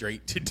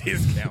 straight to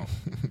discount.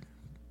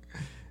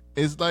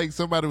 It's like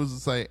somebody was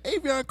just like,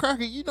 Avion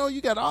Crockett, you know, you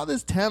got all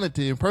this talent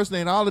to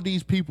impersonate all of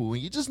these people,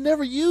 and you just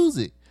never use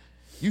it.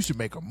 You should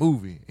make a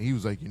movie. And he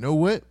was like, you know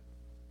what?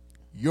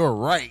 You're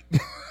right.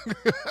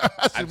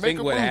 I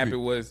think what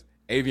happened was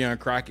Avion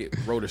Crockett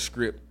wrote a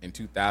script in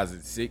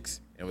 2006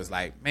 and was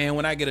like, man,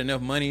 when I get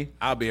enough money,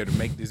 I'll be able to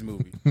make this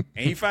movie. And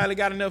he finally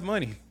got enough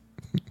money.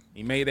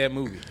 He made that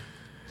movie.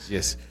 It's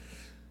just,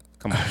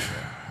 come on.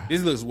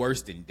 This looks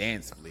worse than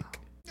Dance Flick.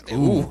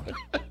 Ooh.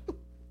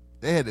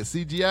 They had the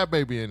CGI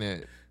baby in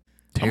that.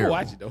 Terrible.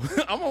 I'm going to watch it,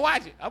 though. I'm going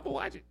to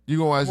watch it. You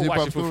going to watch Hip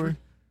Hop Story?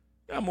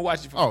 I'm going to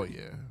watch it for free.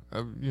 Oh,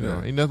 yeah. You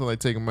know, ain't nothing like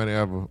taking money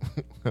out of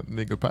a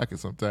nigga pocket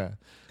sometimes.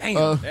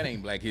 Damn, that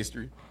ain't Black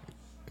History.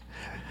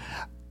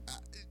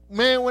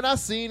 man, when I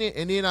seen it,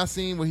 and then I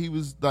seen what he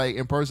was like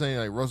impersonating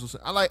like Russell.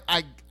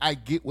 I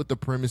get what the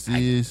premise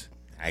is.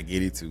 I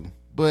get it too.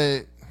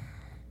 But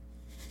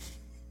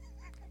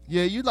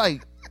yeah, you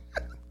like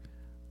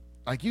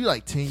you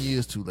 10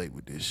 years too late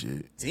with this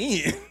shit.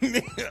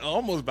 10?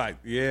 Almost by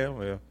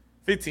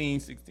 15,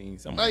 16,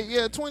 something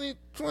like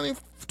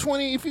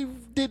 20, if he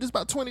did this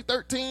by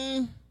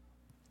 2013.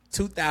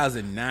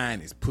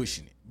 2009 is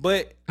pushing it.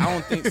 But I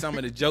don't think some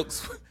of the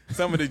jokes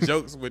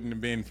wouldn't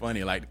have been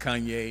funny, like the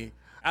Kanye.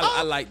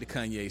 I like the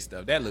Kanye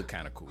stuff. That looked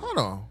kind of cool. Hold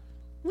on.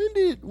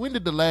 When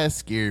did the last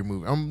scary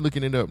movie? I'm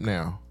looking it up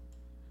now.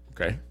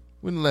 Okay.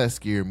 When the last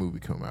scary movie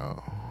come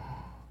out?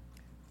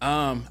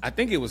 I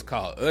think it was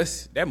called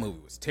Us. That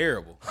movie was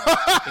terrible.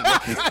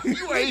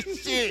 You ain't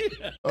shit.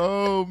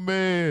 Oh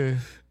man.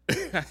 I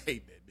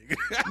hate that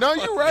nigga. No,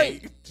 you're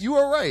right. You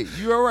are right.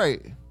 You are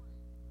right.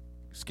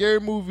 Scary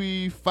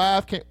Movie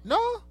 5 came.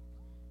 No.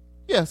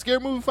 Yeah, Scary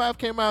Movie 5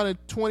 came out in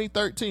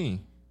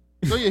 2013.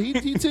 So yeah,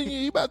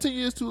 he about 10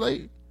 years too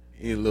late.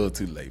 He a little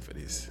too late for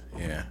this.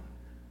 Yeah.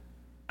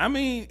 I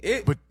mean,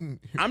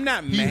 I'm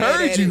not mad. He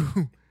heard at you.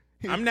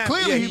 It. I'm not.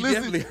 Clearly, he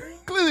listened.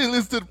 Clearly, he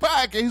listened to the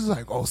podcast. He's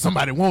like, "Oh,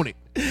 somebody want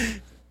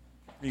it."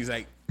 He's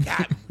like,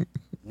 "Got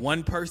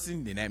one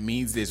person, then that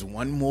means there's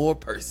one more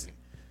person.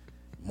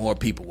 More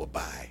people will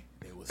buy.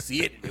 They will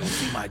see it. They will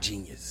see my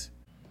genius."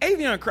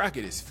 Avion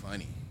Crockett is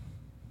funny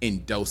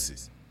in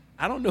doses.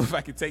 I don't know if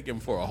I could take him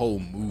for a whole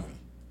movie.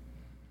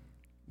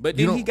 But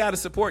then he got a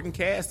supporting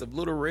cast of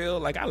Little Rel.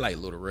 Like, I like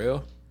Little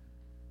Rel.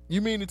 You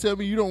mean to tell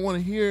me you don't want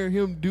to hear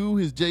him do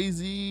his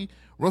Jay-Z,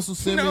 Russell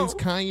Simmons,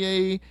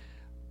 Kanye,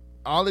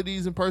 all of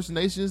these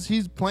impersonations?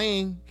 He's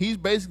doing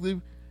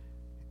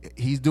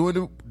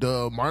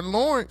the Martin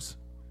Lawrence.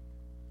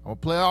 I'm going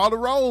to play all the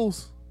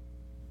roles.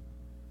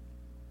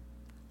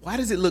 Why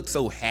does it look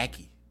so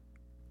hacky?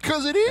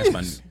 Because it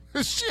is.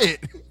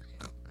 Shit.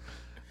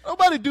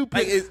 Nobody do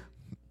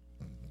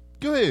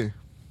Go ahead.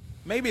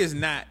 Maybe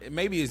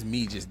it's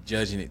me just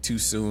judging it too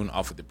soon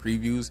off of the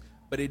previews,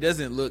 but it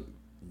doesn't look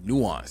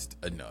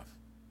nuanced enough.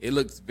 It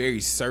looks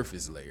very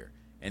surface layer.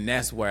 And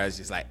that's where I was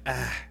just like,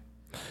 I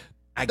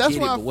get it,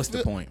 but what's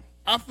the point?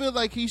 I feel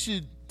like he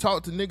should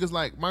talk to niggas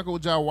like Michael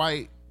Jai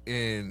White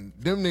and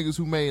them niggas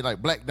who made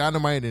like Black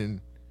Dynamite,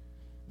 and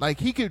like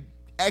he could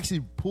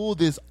actually pull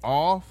this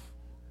off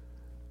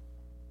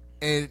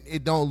and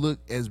it don't look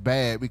as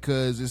bad,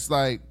 because it's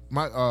like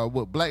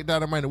Black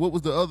Dynamite, and what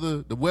was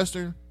the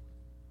Western?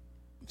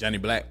 Johnny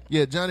Black.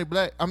 Yeah, Johnny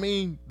Black. I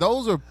mean,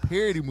 those are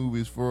parody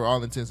movies for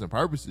all intents and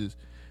purposes,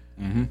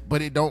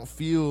 but it don't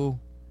feel,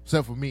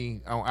 except for me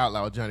on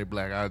Outlaw Johnny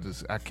Black, I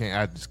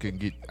couldn't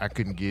get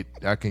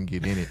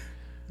in it.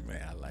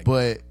 Man, I like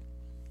but it.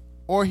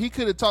 Or he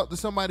could have talked to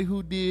somebody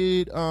who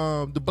did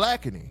The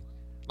Blackening.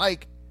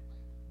 Like,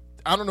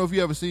 I don't know if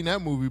you ever seen that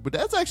movie, but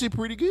that's actually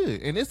pretty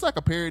good. And it's like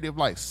a parody of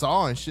like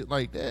Saw and shit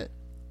like that.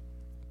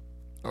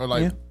 Or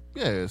like,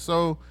 yeah,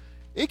 so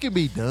it can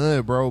be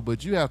done, bro,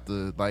 but you have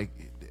to, like,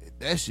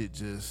 that shit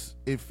just,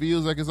 it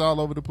feels like it's all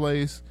over the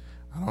place.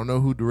 I don't know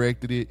who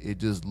directed it. It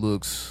just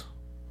looks,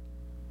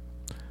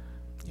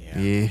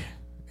 yeah.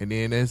 And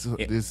then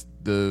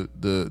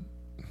the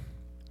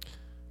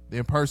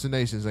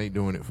impersonations ain't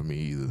doing it for me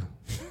either.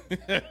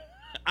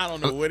 I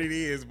don't know what it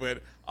is,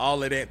 but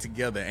all of that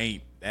together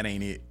ain't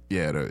it.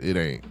 Yeah, it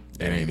ain't.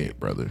 That ain't it,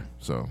 brother.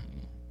 So,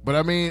 but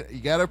I mean, you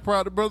gotta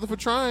applaud the brother for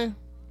trying.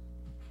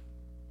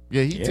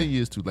 Yeah, he 10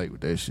 years too late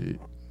with that shit.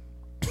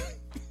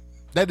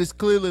 That is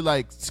clearly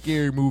like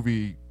scary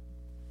movie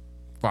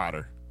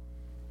fodder.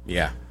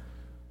 Yeah.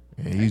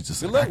 And he's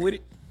just good luck with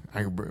it.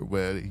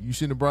 Well, you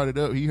shouldn't have brought it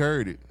up. He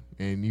heard it,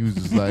 and he was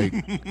just like,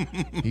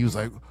 he was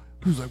like,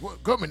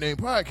 what government name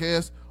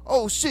podcast?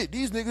 Oh shit,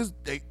 these niggas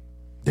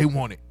they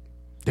want it.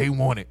 They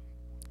want it.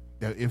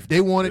 If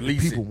they want it, the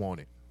people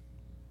want it.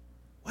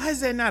 Why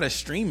is that not a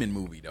streaming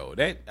movie though?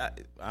 That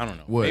I don't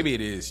know. What? Maybe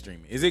it is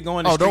streaming. Is it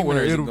going to streaming? Don't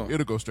worry,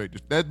 it'll go straight to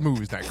that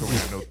movie's not coming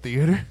to no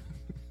theater.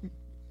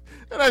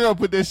 They're not gonna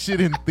put that shit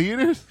in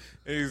theaters.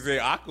 They say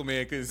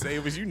Aquaman couldn't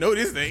save us. You know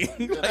this thing.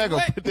 They're not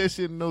gonna put that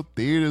shit in no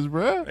theaters,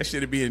 bro. That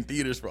should be in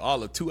theaters for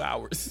all of 2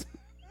 hours.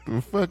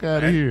 The fuck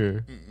out of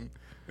here.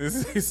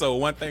 So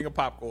one thing of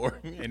popcorn,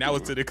 and that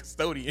was to the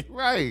custodian.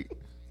 Right.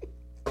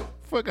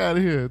 Fuck out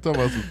of here. Talking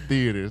about some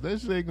theaters.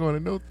 That shit ain't going to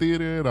no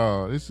theater at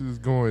all. This is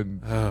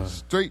going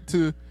straight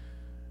to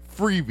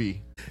freebie.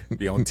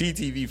 Be on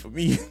TTV for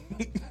me.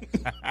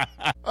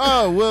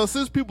 Oh, well,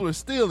 since people are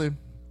stealing,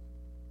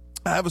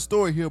 I have a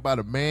story here about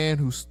a man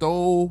who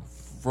stole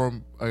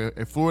from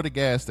a Florida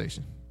gas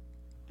station.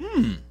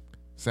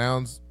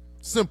 Sounds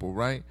simple,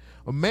 right?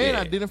 A man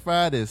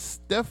identified as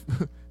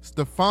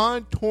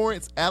Stephon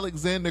Torrance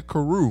Alexander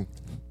Carew.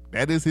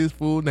 That is his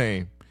full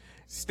name.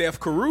 Steph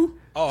Carew?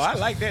 Oh, I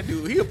like that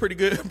dude. He a pretty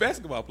good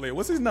basketball player.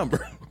 What's his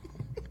number?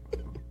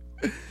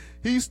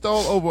 He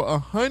stole over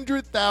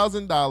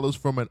 $100,000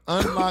 from an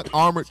unlocked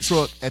armored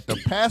truck at the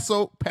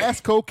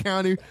Pasco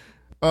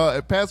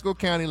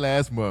County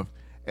last month,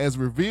 as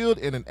revealed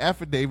in an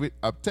affidavit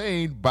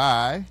obtained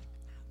by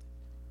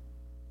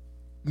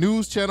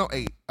News Channel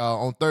 8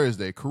 on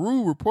Thursday,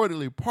 Carew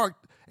reportedly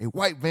parked a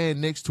white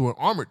van next to an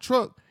armored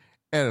truck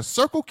at a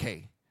Circle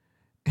K.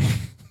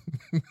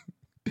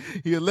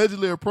 He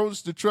allegedly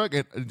approached the truck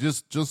and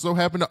just so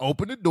happened to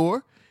open the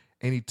door,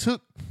 and he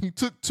took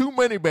 2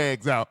 money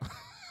bags out.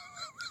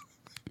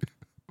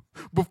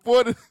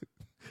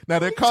 Now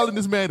they're calling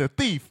this man a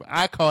thief.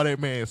 I call that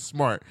man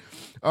smart.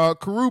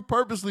 Carew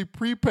purposely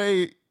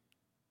prepaid.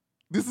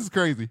 This is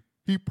crazy.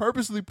 He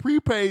purposely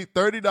prepaid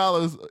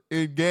 $30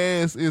 in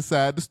gas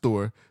inside the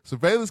store.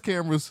 Surveillance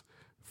camera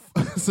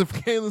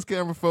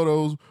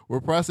photos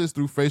were processed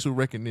through facial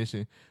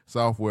recognition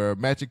software,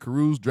 matching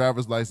Carew's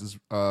driver's license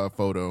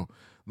photo.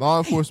 Law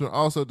enforcement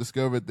also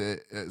discovered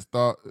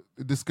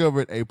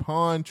a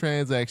pawn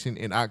transaction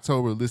in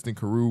October listing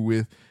Carew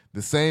with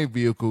the same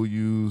vehicle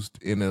used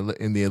in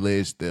the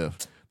alleged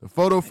theft. The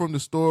photo from the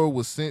store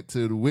was sent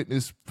to the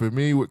witness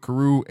familiar with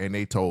Carew, and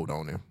they told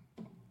on him.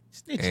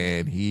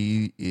 And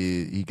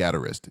he got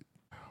arrested.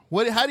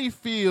 How do you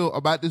feel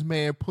about this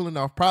man pulling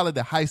off probably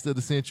the heist of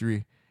the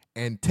century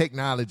and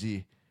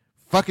technology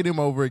fucking him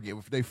over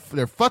again?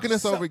 They're fucking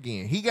us over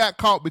again. He got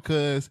caught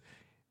because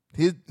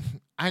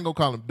I ain't gonna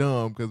call him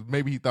dumb because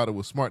maybe he thought it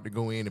was smart to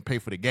go in and pay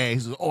for the gas. He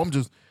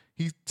says,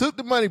 he took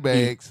the money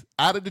bags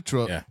out of the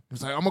truck. Yeah. He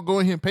was like, I'm gonna go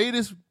in here and pay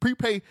this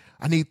prepay.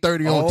 I need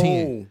 30 on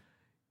 10.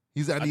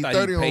 I need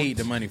 30 on 10. Paid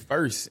the money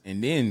first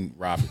and then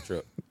robbed the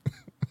truck.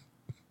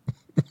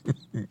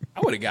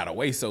 I would have got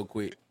away so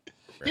quick.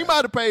 He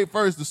might have paid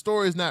first. The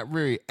story is not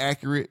very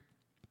accurate.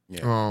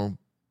 Yeah.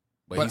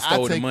 But he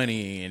stole the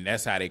money, and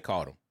that's how they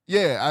caught him.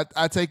 Yeah,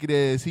 I take it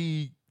as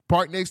he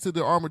parked next to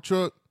the armored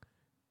truck,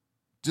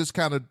 just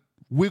kind of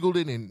wiggled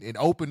it and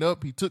opened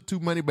up. He took 2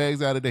 money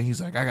bags out of there. He's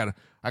like, I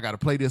gotta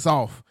play this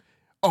off.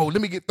 Oh,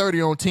 let me get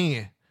 30 on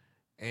 10.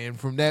 And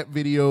from that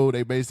video,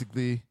 they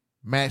basically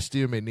matched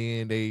him, and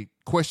then they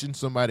questioned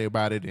somebody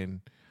about it,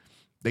 and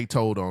they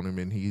told on him,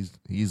 and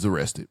he's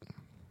arrested.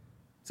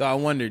 So I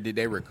wonder, did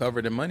they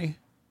recover the money?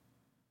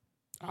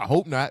 I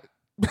hope not.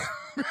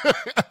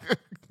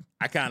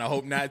 I kind of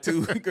hope not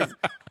too. Because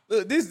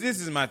look, this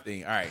is my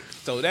thing. All right,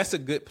 so that's a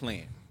good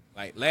plan.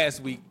 Like last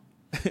week,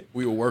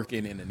 we were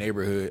working in the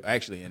neighborhood,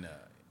 actually in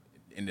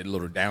the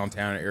little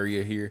downtown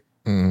area here,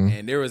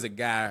 and there was a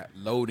guy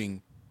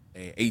loading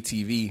an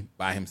ATM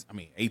by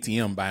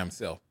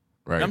himself.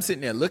 Right. And I'm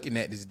sitting there looking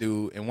at this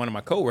dude, and one of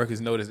my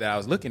coworkers noticed that I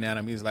was looking at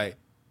him. He's like,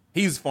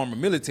 he's former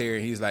military,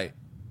 and he's like,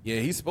 yeah,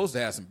 he's supposed to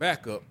have some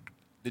backup.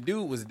 The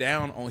dude was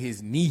down on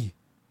his knee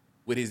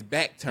with his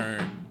back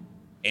turned,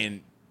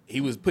 and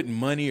he was putting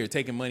money or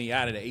taking money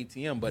out of the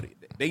ATM, but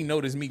they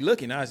noticed me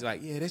looking. I was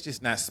like, yeah, that's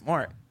just not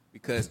smart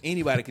because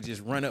anybody could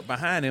just run up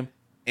behind him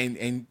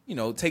and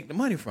take the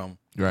money from him.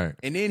 Right.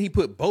 And then he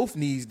put both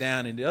knees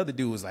down, and the other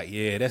dude was like,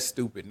 yeah, that's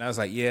stupid. And I was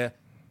like, yeah,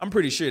 I'm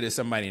pretty sure there's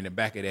somebody in the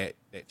back of that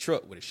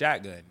truck with a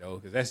shotgun, though,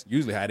 because that's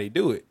usually how they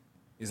do it.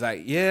 He's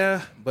like,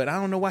 yeah, but I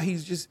don't know why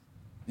he's just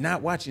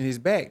not watching his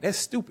back. That's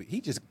stupid.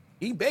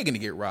 He begging to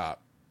get robbed.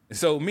 And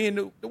so me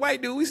and the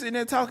white dude, we sitting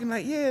there talking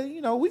like,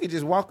 yeah, we could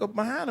just walk up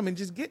behind him and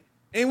just get,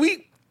 and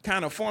we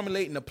kind of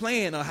formulating a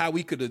plan on how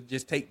we could have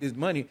just take this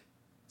money.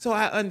 So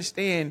I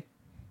understand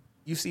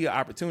you see an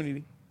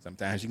opportunity,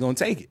 sometimes you're going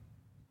to take it.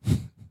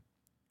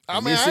 I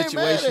ain't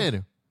mad at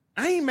him.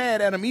 I ain't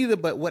mad at him either,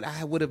 but what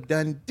I would have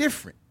done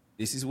different,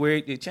 this is where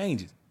it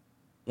changes.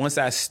 Once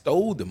I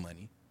stole the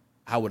money,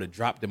 I would have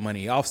dropped the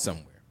money off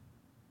somewhere.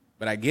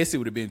 But I guess it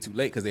would have been too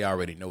late because they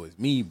already know it's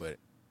me. But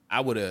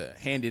I would have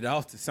handed it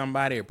off to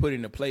somebody or put it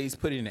in a place,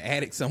 put it in the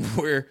attic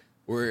somewhere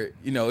where,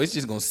 it's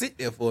just going to sit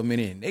there for a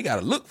minute and they got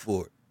to look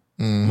for it.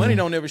 Mm-hmm. Money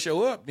don't never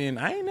show up, then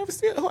I ain't never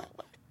steal.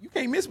 You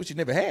can't miss what you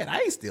never had. I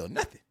ain't steal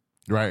nothing.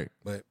 Right.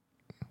 But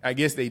I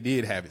guess they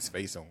did have his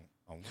face on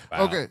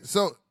file. Okay,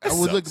 so I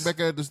was looking back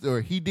at the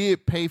story. He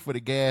did pay for the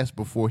gas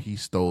before he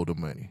stole the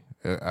money.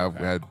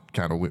 I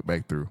kind of went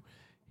back through.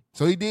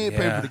 So he did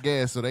pay for the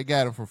gas, so they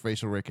got him for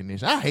facial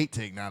recognition. I hate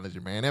technology,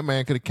 man. That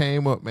man could have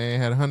came up,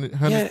 man, had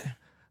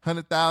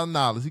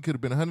 $100,000. He could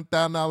have been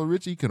 $100,000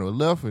 richer. He could have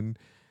left and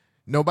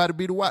nobody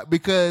be the white.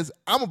 Because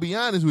I'm going to be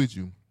honest with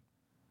you.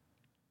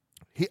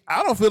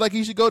 I don't feel like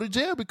he should go to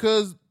jail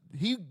because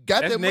he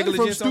got that money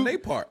from on their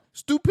part.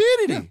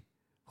 Stupidity. Yeah.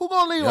 Who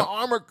going to leave an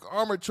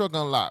armored truck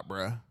unlocked,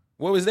 bro?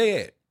 Where was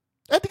they at?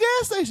 At the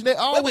gas station. They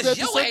always Where was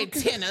your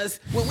antennas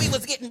when we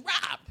was getting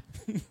robbed?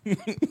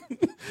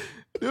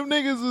 Them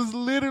niggas was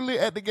literally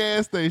at the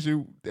gas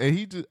station,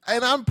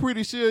 and I'm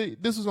pretty sure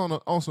this was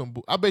on some.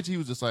 I bet you he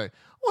was just like,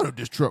 "What if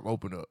this truck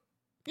open up?"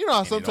 You know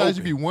how sometimes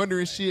you be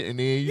wondering shit, and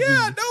then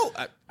I know.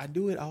 I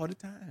do it all the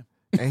time,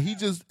 and he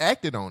just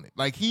acted on it.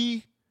 Like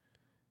he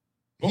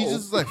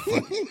just like,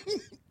 fuck.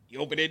 You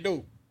open that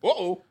door.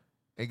 Uh-oh.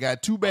 And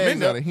got 2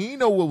 bags out of it. He didn't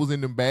know what was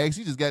in them bags.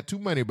 He just got 2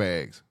 money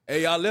bags.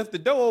 Hey, y'all left the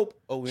door open.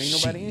 Oh, ain't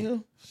nobody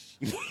in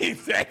here?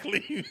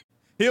 Exactly.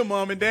 Here,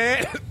 mom and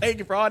dad, thank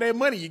you for all that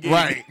money you gave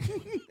me.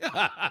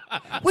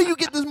 Where you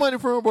get this money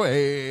from, boy?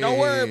 Hey, don't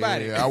worry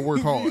about it. I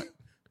work hard.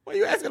 Why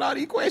you asking all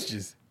these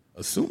questions?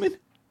 Assuming?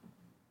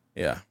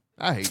 Yeah.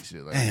 I hate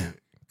shit like that.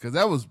 Because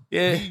that was,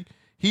 he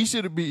He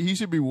should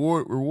be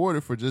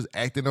rewarded for just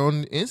acting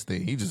on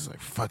instinct. He just like,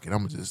 fuck it, I'm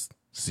gonna just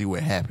see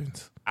what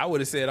happens. I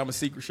would have said I'm a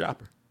secret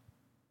shopper.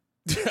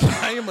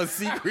 I am a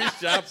secret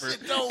shopper. That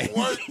shit don't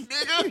work,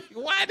 nigga.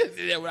 Why does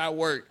it not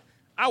work?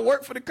 I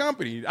work for the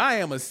company. I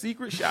am a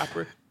secret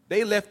shopper.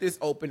 They left this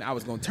open. I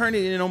was gonna turn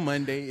it in on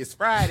Monday. It's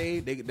Friday.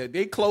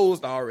 They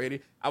closed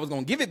already. I was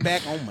gonna give it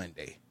back on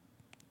Monday.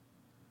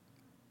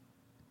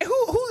 And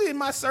who in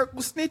my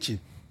circle snitching?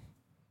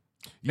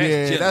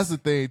 That's the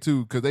thing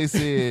too, because they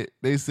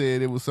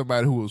said it was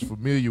somebody who was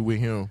familiar with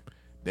him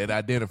that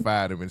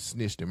identified him and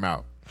snitched him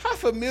out. How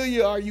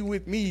familiar are you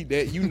with me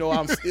that you know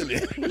I'm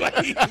stealing?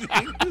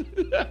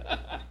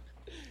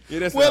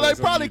 Well, they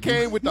probably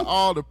came with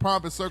all the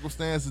pomp and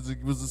circumstances.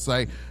 It was just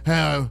like,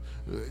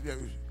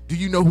 do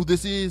you know who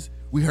this is?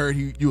 We heard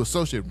you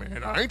associate,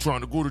 man. I ain't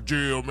trying to go to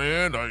jail,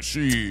 man.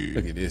 Shit.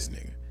 Look at this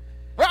nigga.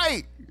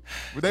 Right.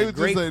 But they the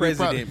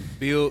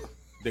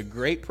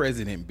great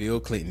president Bill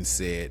Clinton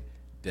said,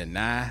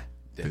 deny.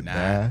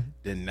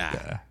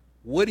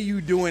 What are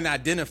you doing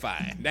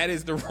identifying? That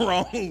is the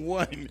wrong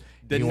one.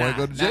 You want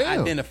to go to jail. Not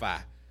identify.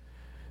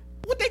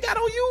 What they got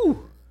on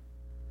you?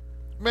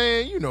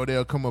 Man, you know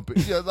they'll come up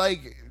and,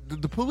 like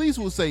the police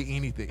will say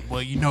anything.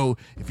 Well, you know,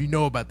 if you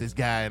know about this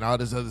guy and all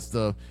this other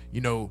stuff,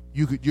 you know,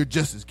 you're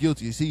just as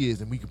guilty as he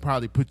is, and we could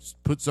probably put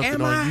something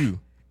on you.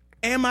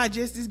 Am I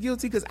just as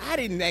guilty? Because I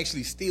didn't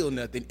actually steal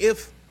nothing.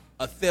 If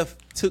a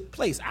theft took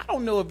place, I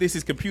don't know if this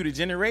is computer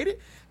generated.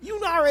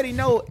 You already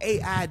know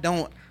AI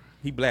don't.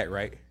 He black,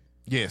 right?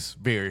 Yes,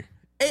 very.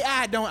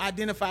 AI don't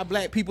identify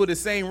black people the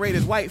same rate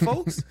as white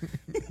folks.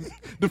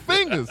 The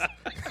fingers.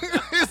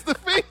 It's the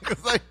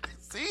fingers. Like,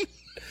 see?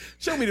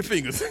 Show me the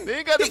fingers. They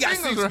ain't got the fingers.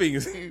 6 right?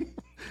 fingers.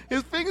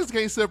 His fingers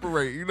can't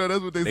separate. You know,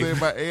 that's what they say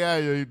about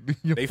AI.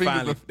 Your they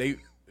fingers finally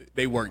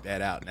they worked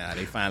that out now.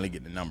 They finally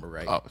get the number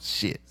right. Oh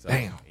shit! So,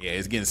 damn. Yeah,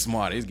 it's getting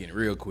smarter. It's getting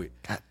real quick.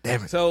 God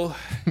damn it. So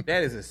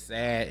that is a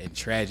sad and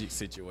tragic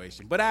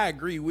situation. But I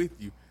agree with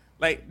you.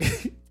 Like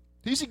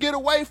he should get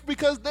away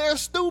because they're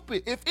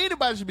stupid. If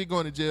anybody should be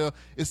going to jail,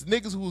 it's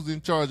niggas who's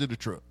in charge of the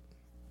truck.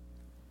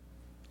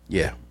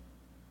 Yeah.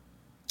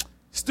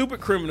 Stupid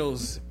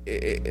criminals.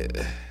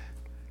 There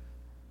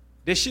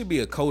should be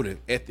a code of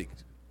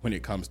ethics when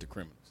it comes to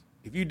criminals.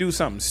 If you do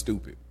something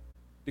stupid,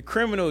 the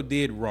criminal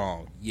did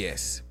wrong,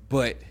 yes,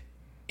 but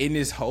in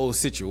this whole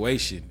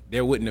situation,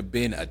 there wouldn't have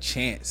been a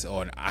chance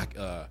or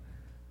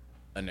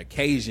an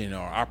occasion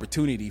or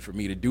opportunity for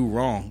me to do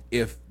wrong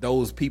if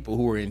those people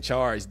who were in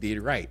charge did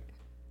right.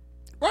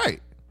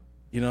 Right.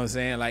 You know what I'm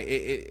saying? Like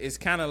it's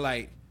kind of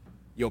like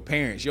your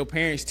parents. Your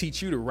parents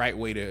teach you the right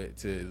way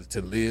to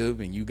live,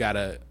 and you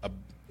gotta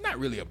not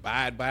really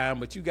abide by them,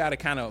 but you gotta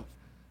kind of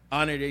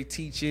honor their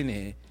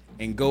teaching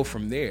and go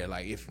from there.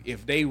 Like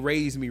if they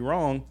raise me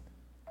wrong,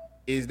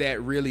 is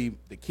that really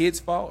the kid's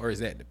fault or is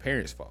that the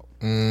parents' fault?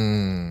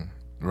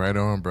 Right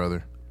on,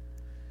 brother.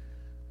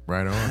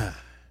 Right on.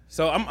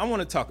 So I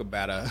want to talk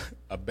about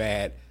a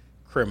bad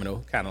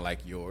criminal, kind of like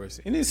yours,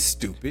 and it's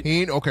stupid.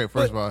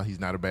 First of all, he's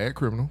not a bad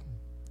criminal.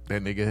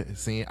 That nigga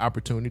seen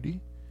opportunity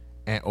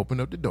and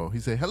opened up the door. He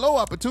said, "Hello,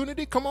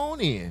 opportunity, come on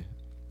in."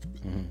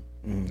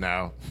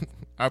 Now,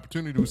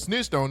 opportunity was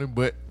snitched on him,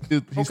 but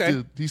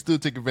he still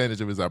took advantage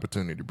of his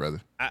opportunity,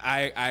 brother.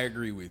 I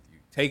agree with you.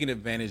 Taking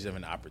advantage of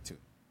an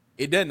opportunity.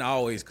 It doesn't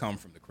always come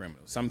from the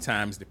criminal.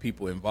 Sometimes the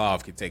people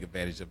involved can take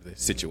advantage of the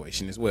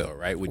situation as well,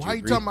 right? Would Why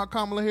you you talking about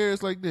Kamala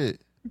Harris like that?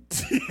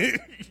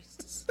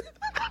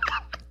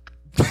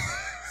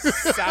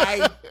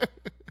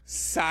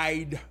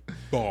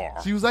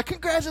 Sidebar. She was like,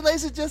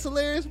 "Congratulations, just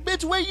hilarious,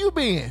 bitch. Where you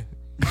been?"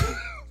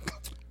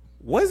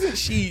 Wasn't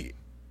she?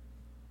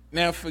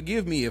 Now,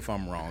 forgive me if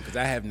I'm wrong, because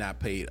I have not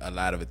paid a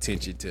lot of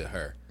attention to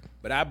her.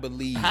 But I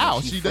believe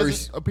how she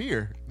doesn't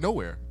appear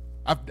nowhere.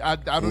 I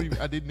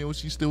didn't know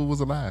she still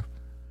was alive.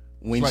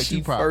 When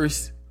she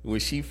first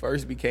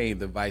became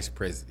the vice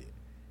president,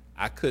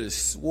 I could have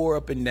swore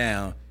up and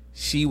down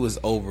she was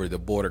over the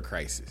border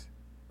crisis.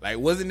 Like,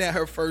 wasn't that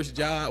her first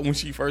job when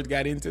she first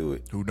got into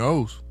it? Who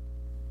knows?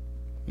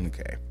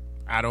 Okay,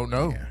 I don't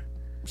know. Yeah.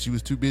 She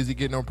was too busy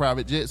getting on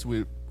private jets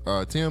with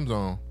Tim's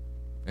on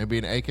and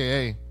being an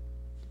AKA.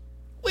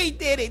 We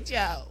did it,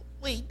 Joe.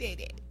 We did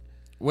it.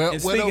 Well,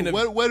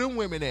 where them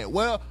women at?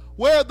 Well,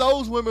 where are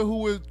those women who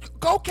were,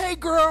 okay,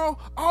 girl,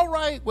 all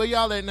right, where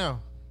y'all at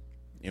now?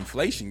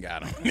 Inflation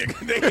got them.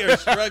 They are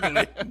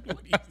struggling.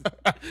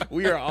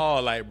 We are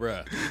all like,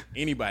 bruh,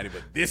 anybody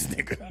but this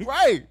nigga.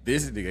 Right.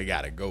 This nigga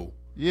gotta go.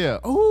 Yeah.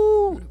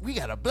 Ooh, we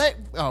got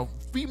a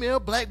female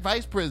black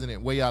vice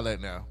president. Where y'all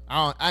at now?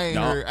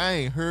 I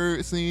ain't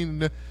heard,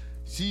 seen.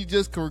 She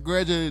just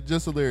congratulated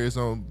Just Hilarious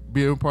on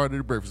being part of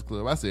the Breakfast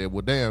Club. I said,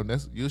 well, damn,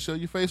 you'll show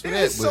your face for that.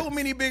 There's so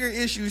many bigger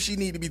issues she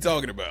need to be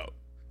talking about.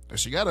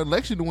 She got an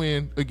election to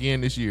win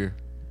again this year.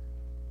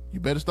 You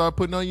better start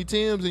putting on your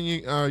Timbs and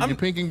your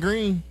pink and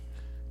green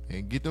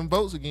and get them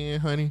votes again,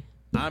 honey.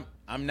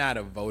 I'm not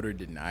a voter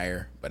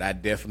denier, but I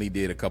definitely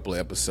did a couple of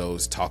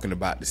episodes talking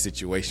about the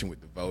situation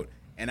with the vote.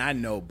 And I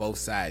know both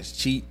sides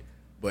cheat,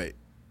 but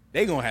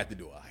they gonna have to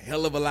do a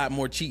hell of a lot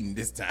more cheating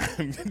this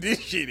time. This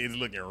shit is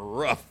looking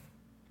rough.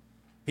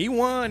 He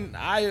won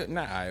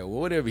Iowa,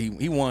 whatever.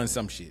 He won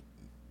some shit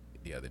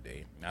the other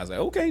day. And I was like,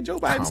 okay, Joe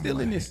Biden's still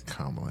in this.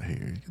 Kamala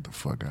Harris, get the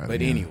fuck out of here.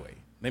 But anyway,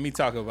 let me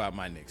talk about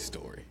my next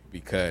story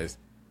because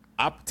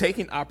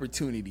taking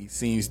opportunity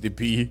seems to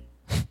be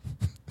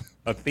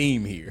a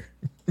theme here.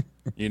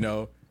 You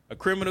know, a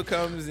criminal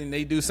comes and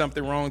they do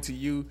something wrong to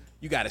you.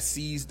 You got to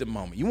seize the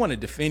moment. You want to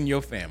defend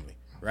your family,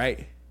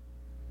 right?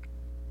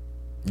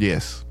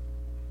 Yes.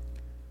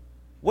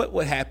 What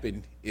would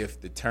happen if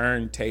the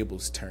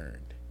turntables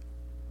turned?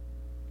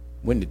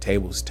 When the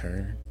tables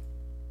turn?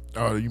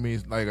 Oh, you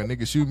mean like a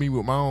nigga shoot me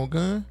with my own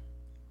gun?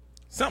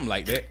 Something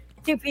like that.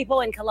 2 people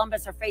in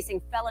Columbus are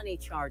facing felony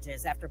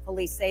charges after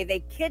police say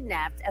they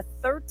kidnapped a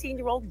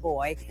 13-year-old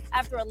boy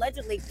after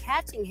allegedly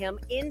catching him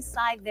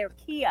inside their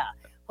Kia.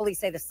 Police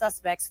say the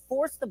suspects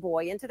forced the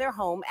boy into their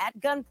home at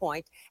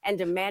gunpoint and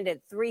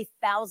demanded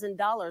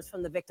 $3,000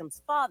 from the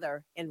victim's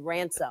father in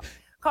ransom.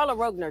 Carla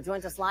Rogner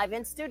joins us live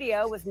in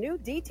studio with new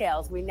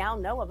details we now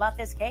know about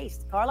this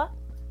case. Carla?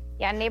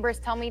 Yeah, neighbors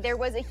tell me there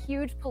was a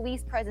huge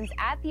police presence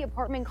at the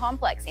apartment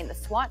complex and the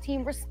SWAT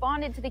team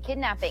responded to the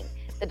kidnapping.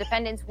 The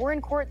defendants were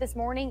in court this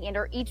morning and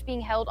are each being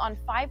held on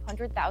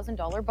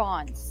 $500,000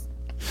 bonds.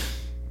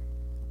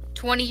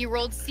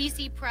 20-year-old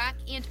Cece Prack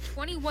and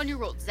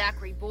 21-year-old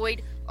Zachary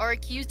Boyd are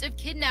accused of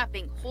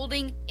kidnapping,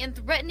 holding, and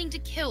threatening to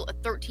kill a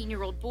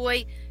 13-year-old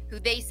boy who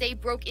they say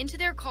broke into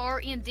their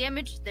car and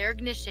damaged their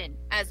ignition.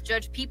 As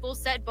Judge People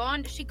set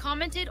bond, she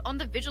commented on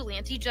the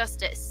vigilante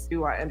justice.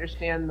 I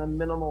understand the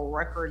minimal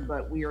record,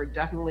 but we are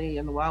definitely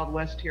in the Wild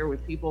West here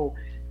with people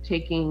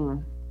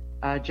taking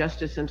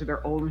justice into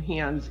their own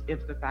hands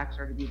if the facts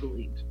are to be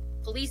believed.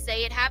 Police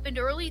say it happened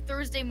early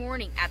Thursday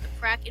morning at the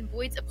Prack and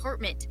Boyd's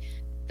apartment.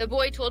 The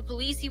boy told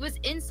police he was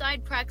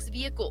inside Prack's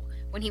vehicle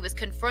when he was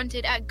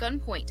confronted at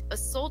gunpoint,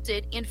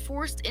 assaulted, and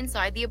forced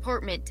inside the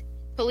apartment.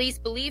 Police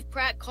believe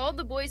Prack called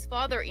the boy's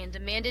father and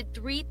demanded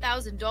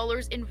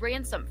 $3,000 in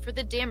ransom for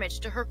the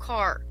damage to her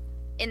car.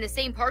 In the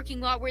same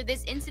parking lot where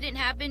this incident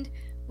happened,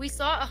 we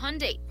saw a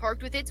Hyundai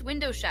parked with its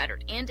window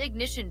shattered and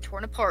ignition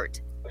torn apart.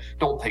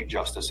 Don't take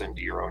justice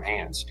into your own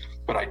hands.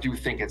 But I do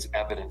think it's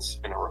evidence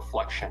and a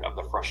reflection of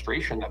the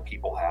frustration that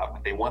people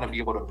have. They want to be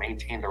able to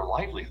maintain their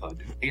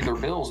livelihood, pay their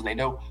bills, and they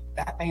know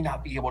that may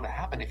not be able to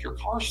happen if your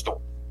car's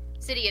stolen.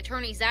 City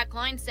Attorney Zach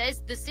Klein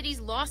says the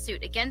city's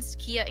lawsuit against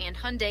Kia and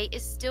Hyundai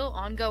is still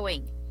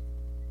ongoing.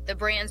 The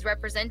brands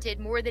represented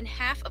more than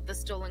half of the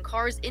stolen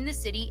cars in the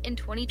city in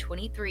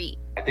 2023.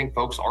 I think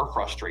folks are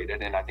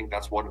frustrated, and I think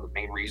that's one of the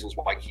main reasons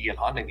why Kia and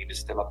Hyundai need to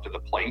step up to the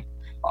plate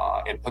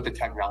and put the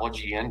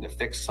technology in to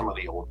fix some of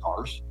the old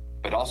cars,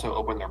 but also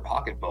open their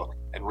pocketbook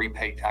and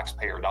repay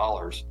taxpayer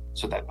dollars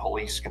so that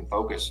police can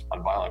focus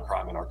on violent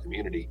crime in our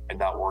community and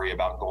not worry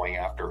about going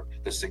after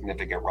the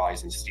significant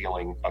rise in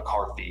stealing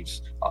car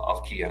thieves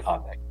of Kia and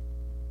Hyundai.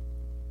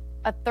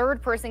 A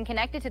third person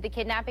connected to the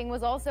kidnapping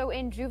was also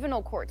in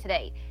juvenile court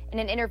today. In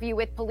an interview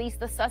with police,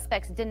 the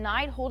suspects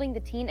denied holding the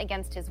teen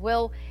against his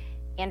will.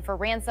 And for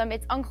ransom,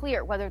 it's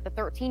unclear whether the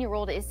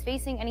 13-year-old is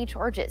facing any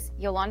charges.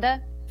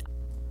 Yolanda?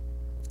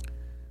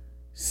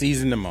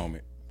 Seizing the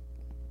moment.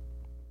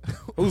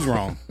 Who's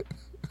wrong?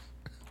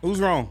 Who's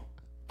wrong?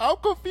 I'm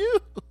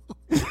confused.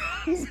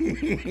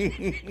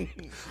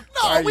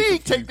 No, we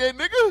ain't take that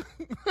nigga.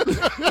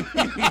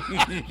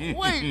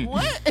 Wait,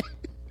 what?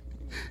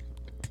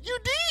 You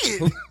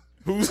did.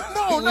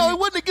 No, it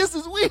wasn't against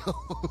his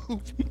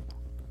will.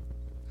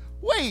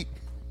 Wait,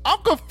 I'm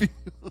confused.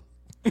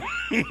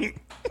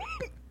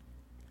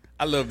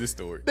 I love this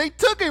story. They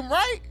took him,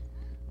 right?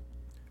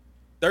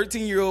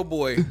 13-year-old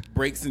boy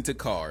breaks into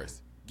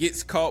cars,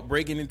 gets caught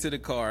breaking into the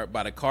car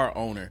by the car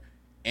owner,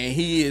 and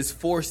he is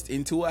forced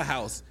into a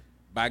house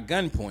by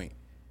gunpoint.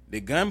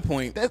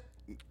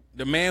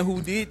 The man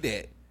who did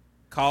that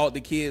called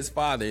the kid's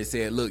father and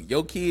said, look,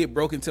 your kid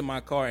broke into my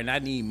car and I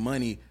need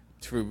money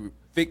to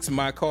fix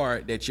my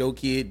car that your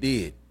kid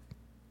did.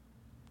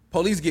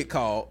 Police get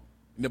called.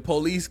 The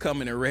police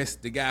come and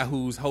arrest the guy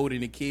who's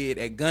holding the kid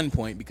at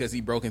gunpoint because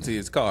he broke into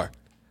his car.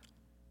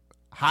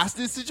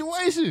 Hostage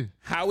situation.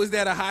 How is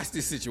that a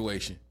hostage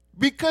situation?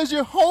 Because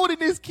you're holding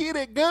this kid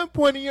at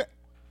gunpoint and you're...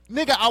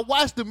 Nigga, I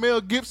watched the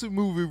Mel Gibson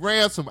movie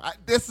Ransom.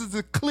 This is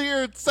a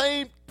clear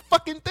same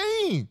fucking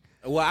thing.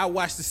 Well, I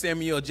watched the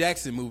Samuel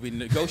Jackson movie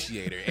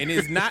Negotiator, and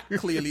it's not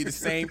clearly the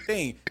same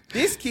thing.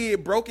 This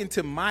kid broke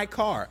into my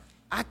car.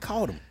 I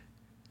caught him.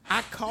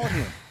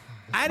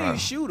 I didn't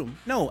shoot him.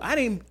 No, I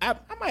didn't. I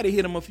might have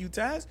hit him a few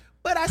times,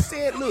 but I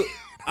said, look,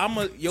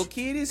 your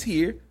kid is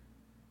here.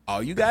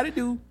 All you got to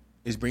do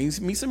is bring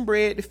me some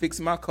bread to fix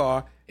my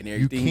car and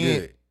everything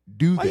good.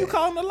 Why you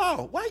calling the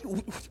law?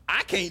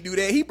 I can't do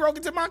that. He broke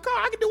into my car.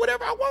 I can do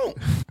whatever I want.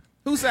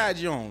 Whose side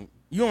you on?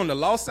 You on the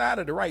law side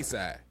or the right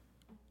side?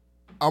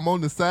 I'm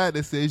on the side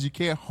that says you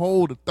can't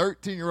hold a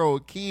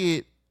 13-year-old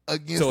kid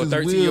against his will. So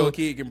a 13-year-old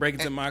kid can break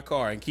into my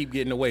car and keep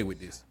getting away with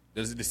this.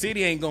 The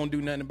city ain't gonna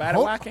do nothing about it.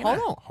 Why can't I?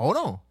 Hold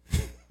on.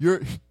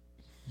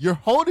 You're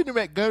holding him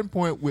at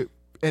gunpoint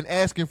and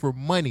asking for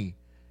money,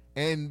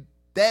 and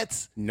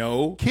That's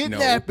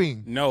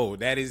kidnapping. No,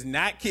 that is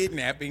not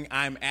kidnapping.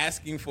 I'm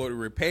asking for the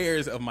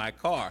repairs of my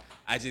car.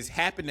 I just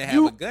happen to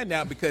have a gun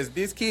now because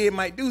this kid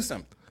might do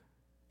something.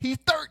 He's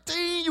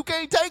 13. You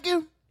can't take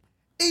him.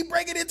 He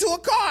break it into a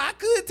car. I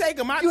could take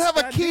him. You have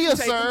a Kia,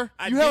 sir.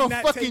 You have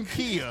a fucking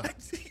Kia.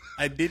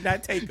 I did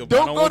not take him.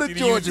 Don't go to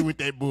Georgia with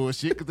that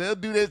bullshit because they'll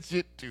do that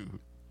shit too.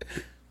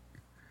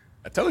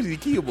 I told you the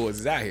Kia boys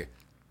is out here.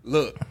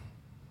 Look,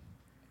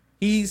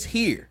 he's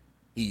here.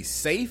 He's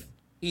safe.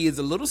 He is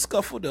a little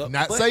scuffled up.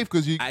 Not safe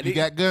because you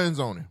got guns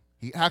on him.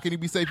 How can he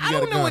be safe if you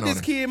got a gun on him? I don't know what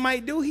this kid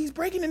might do. He's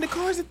breaking into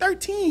cars at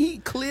 13. He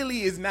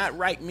clearly is not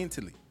right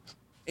mentally.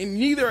 And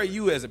neither are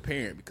you as a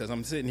parent because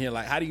I'm sitting here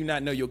like, how do you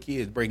not know your kid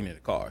is breaking into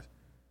cars?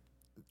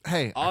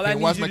 Hey, I can't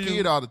watch my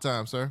kid all the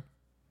time, sir.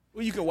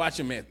 Well, you can watch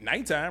him at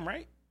nighttime,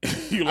 right?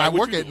 I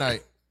work at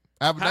night.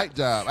 I have a night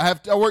job.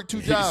 I work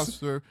 2 jobs,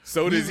 sir.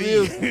 So does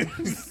he.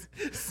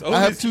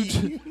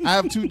 I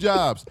have 2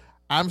 jobs.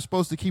 I'm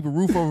supposed to keep a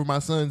roof over my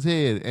son's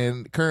head,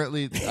 and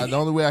currently the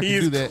only way I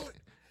can do that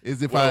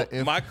is if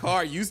my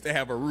car used to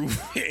have a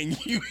roof, and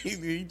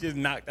he just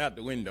knocked out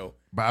the window.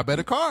 Buy a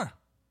better car.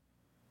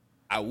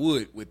 I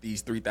would with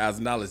these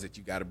 $3,000 that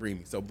you got to bring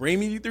me. So bring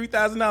me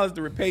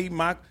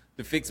 $3,000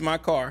 to fix my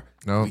car.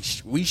 No,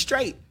 we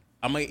straight.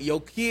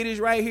 Your kid is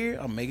right here.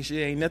 I'm making sure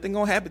ain't nothing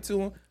gonna happen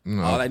to him.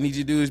 No. All I need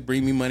you to do is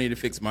bring me money to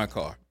fix my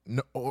car.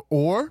 No,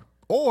 or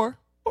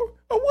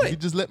what? You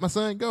just let my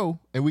son go,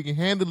 and we can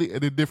handle it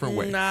in a different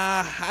way.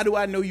 Nah, how do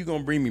I know you're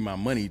gonna bring me my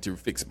money to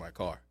fix my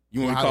car?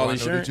 You want to call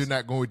insurance? Know that you're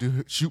not going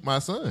to shoot my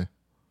son?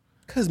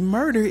 Because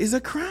murder is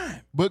a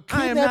crime. But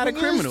I am not a kidnapping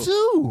criminal is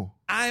too.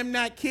 I am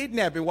not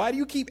kidnapping. Why do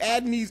you keep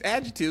adding these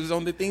adjectives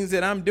on the things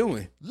that I'm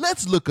doing?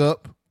 Let's look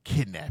up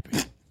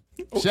kidnapping.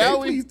 Okay, shall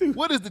we? please do.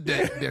 What is the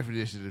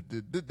definition?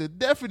 The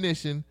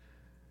definition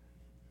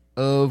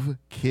of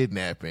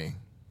kidnapping.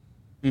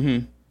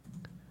 Mm-hmm.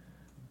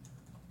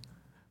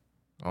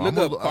 Look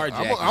up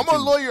carjacking. I'm a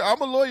lawyer.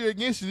 I'm a lawyer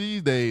against you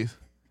these days.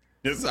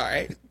 It's all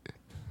right.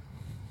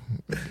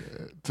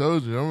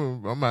 Told you,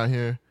 I'm out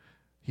here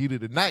heat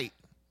of the night.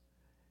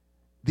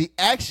 The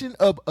action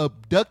of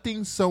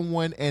abducting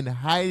someone and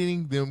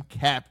hiding them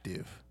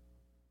captive.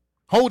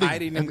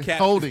 Holding them captive.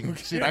 Holding.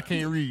 Shit, I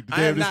can't read.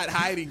 I am not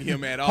hiding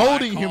him at all.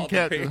 Holding him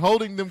captive.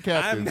 Holding them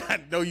captive. I'm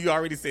not. No, you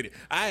already said it.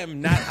 I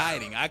am not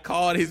hiding. I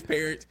called his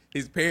parents.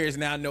 His parents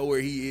now know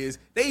where he is.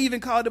 They even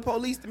called the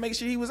police to make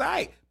sure he was all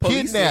right.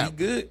 Police said he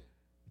good.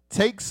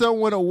 Take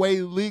someone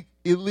away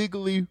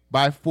illegally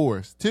by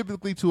force,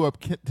 typically to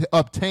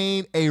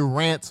obtain a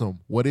ransom.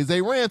 What is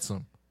a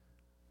ransom?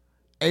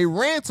 A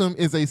ransom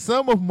is a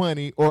sum of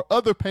money or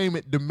other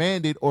payment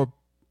demanded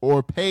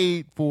or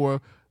paid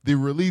for the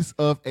release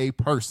of a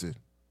person.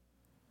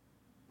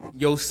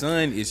 Your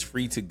son is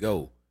free to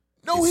go.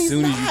 No, he's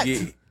not.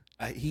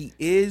 He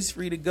is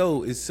free to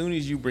go as soon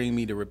as you bring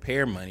me the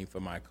repair money for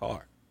my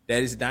car.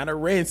 That is not a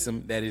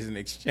ransom. That is an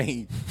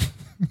exchange.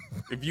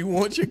 If you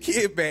want your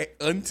kid back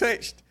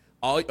untouched,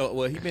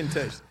 he been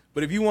touched.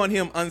 But if you want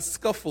him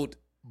unscuffled,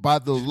 by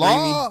the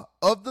law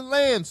of the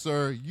land,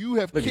 sir, you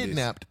have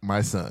kidnapped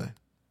my son.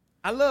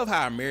 I love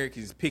how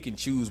Americans pick and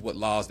choose what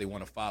laws they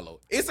want to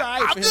follow. It's all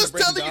right. I'm just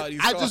telling you.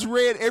 I just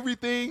read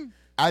everything.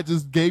 I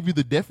just gave you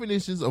the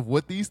definitions of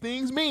what these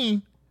things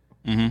mean,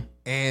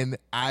 and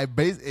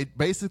it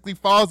basically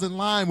falls in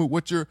line with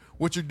what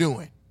you're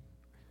doing.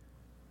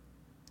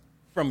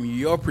 From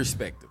your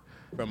perspective,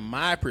 from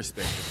my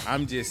perspective,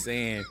 I'm just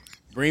saying,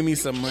 bring me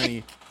some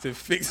money to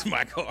fix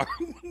my car.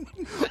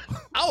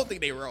 I don't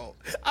think they wrong.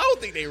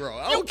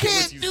 You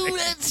can't do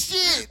that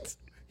shit.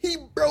 He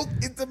broke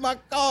into my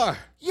car.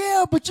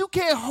 Yeah, but you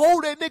can't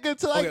hold that nigga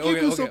until I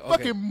give you some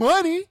fucking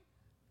money.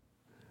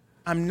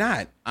 I'm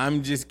not.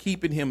 I'm just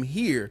keeping him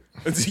here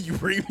until you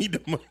bring me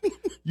the money.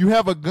 You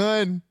have a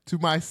gun to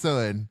my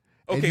son.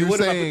 Okay, what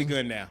if I put the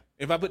gun down?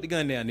 If I put the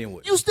gun down, then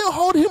what? You still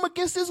hold him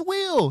against his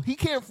will. He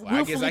can't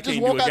willfully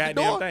just walk out the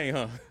door. Thing,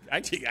 huh?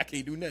 I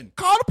can't do nothing.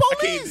 Call the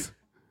police.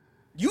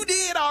 You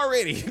did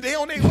already. They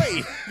on their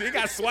way. They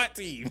got SWAT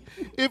team.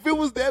 If it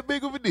was that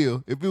big of a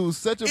deal, if it was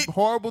such a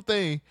horrible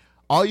thing,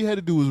 all you had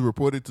to do was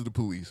report it to the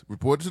police,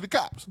 report it to the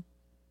cops,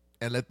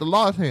 and let the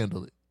laws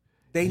handle it.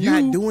 They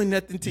not doing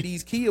nothing to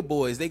these Kia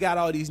boys. They got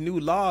all these new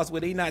laws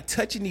where they not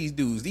touching these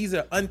dudes. These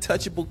are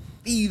untouchable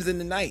thieves in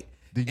the night.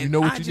 Did you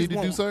know what you need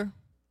to do, sir?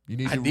 You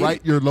need to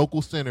write your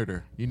local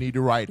senator. You need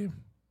to write him.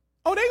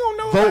 Oh, they gonna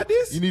know vote. About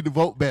this? You need to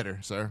vote better,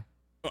 sir.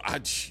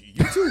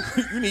 You too.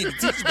 You need to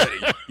teach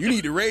better. You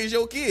need to raise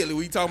your kid.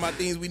 We talking about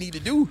things we need to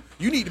do.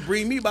 You need to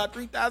bring me about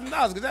 $3,000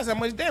 because that's how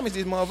much damage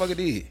this motherfucker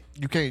did.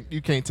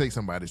 You can't take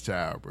somebody's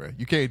child, bro.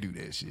 You can't do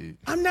that shit.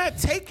 I'm not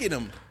taking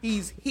him.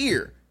 He's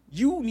here.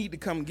 You need to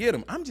come get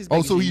him. I'm just.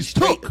 So he's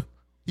took.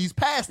 He's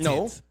past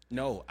tense.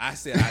 No. I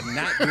said I'm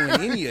not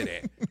doing any of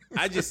that.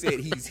 I just said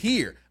he's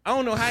here. I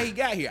don't know how he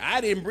got here.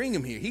 I didn't bring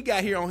him here. He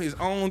got here on his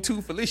own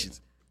 2 volitions.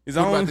 What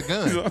about the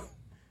gun?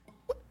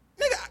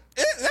 Nigga,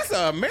 that's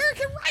an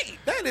American right.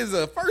 That is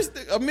a First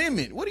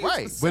Amendment. What do you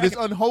right? But it's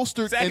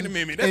unholstered Second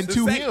Amendment. That's and the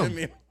to Second him.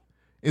 Amendment.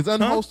 It's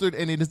unholstered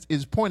and it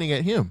is pointing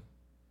at him.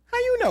 How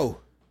you know?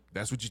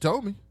 That's what you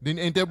told me.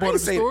 Ain't that part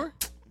of the story?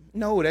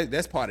 No,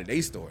 that's part of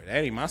their story.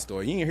 That ain't my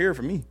story. You ain't hear it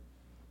from me.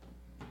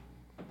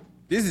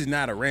 This is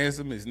not a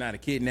ransom. It's not a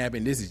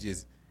kidnapping. This is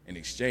just an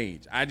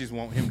exchange. I just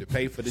want him to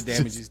pay for the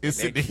damages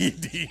that he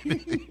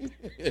did.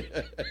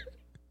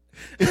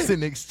 It's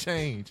an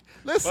exchange.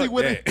 Let's see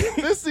what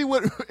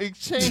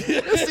exchange.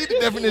 Let's see the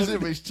definition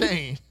of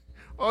exchange.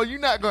 Oh, you're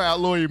not gonna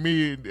outlaw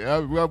me.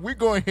 We're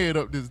going to head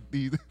up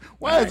these.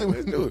 Why is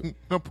it?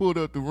 I pulled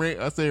up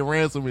I say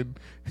ransom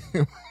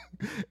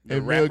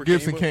and Mel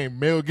Gibson came.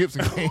 Mel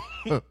Gibson came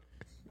up.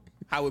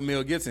 How would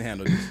Mel Gibson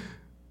handle this?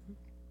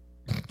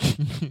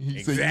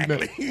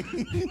 Exactly. You're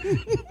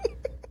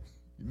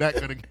not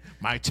gonna,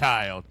 my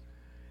child.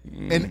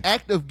 An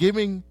act of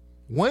giving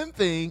one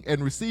thing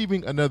and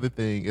receiving another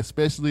thing,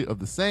 especially of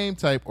the same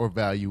type or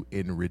value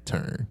in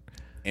return.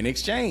 In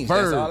exchange.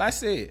 Verb, that's all I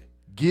said.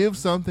 Give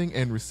something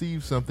and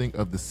receive something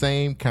of the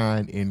same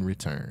kind in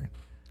return.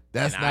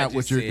 That's not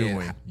what you're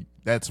doing.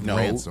 That's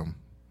ransom.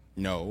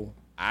 No,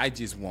 I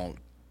just want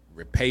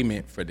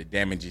repayment for the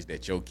damages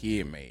that your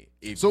kid made.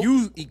 If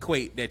you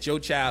equate that your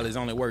child is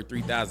only worth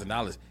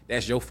 $3,000,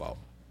 that's your fault.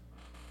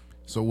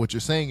 So what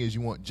you're saying is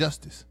you want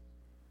justice.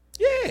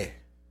 Yeah.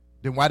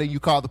 Then why didn't you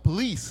call the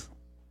police?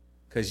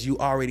 Because you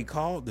already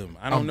called them.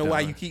 I don't know why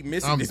you keep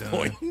missing this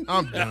point.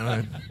 I'm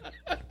done.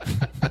 I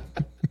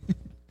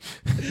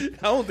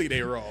don't think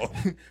they're wrong.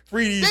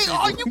 Free these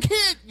people.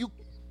 You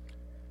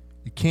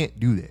can't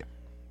do that.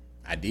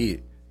 I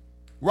did.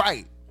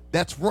 Right.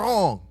 That's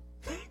wrong.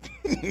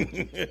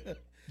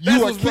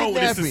 That's what's wrong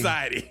with this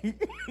society.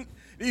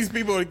 These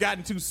people have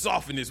gotten too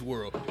soft in this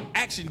world.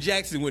 Action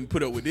Jackson wouldn't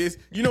put up with this.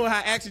 You know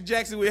how Action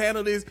Jackson would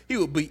handle this? He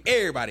would beat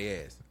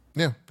everybody's ass.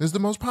 Yeah, it's the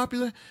most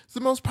popular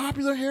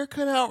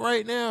haircut out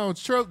right now.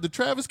 It's the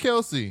Travis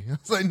Kelce.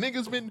 It's like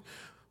niggas been.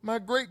 My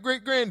great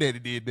granddaddy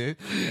did that.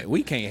 Yeah,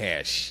 we can't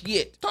have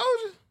shit. Told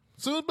you.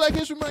 As soon as Black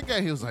History Month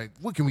got, he was like,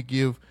 "What can we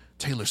give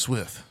Taylor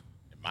Swift?"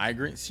 The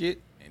migrant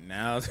shit, and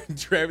now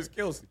Travis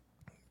Kelce.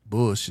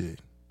 Bullshit.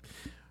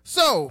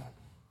 So,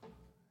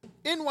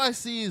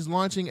 NYC is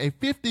launching a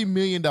 $50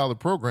 million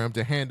program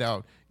to hand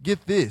out,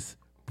 get this,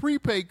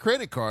 prepaid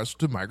credit cards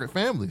to migrant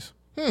families.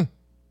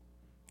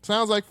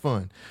 Sounds like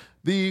fun.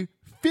 The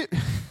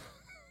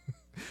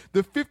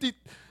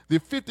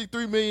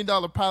 $53 million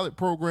pilot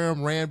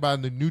program ran by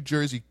the New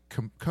Jersey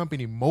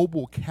company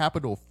Mobile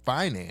Capital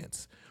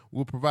Finance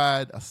will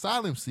provide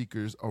asylum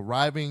seekers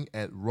arriving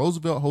at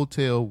Roosevelt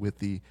Hotel with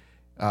the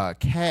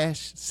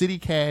city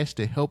cash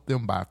to help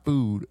them buy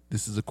food.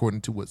 This is according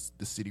to what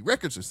the city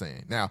records are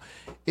saying. Now,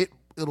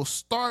 it'll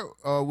start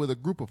with a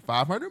group of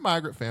 500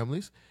 migrant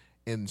families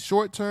in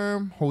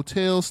short-term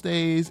hotel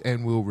stays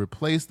and will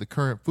replace the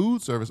current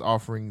food service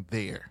offering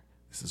there.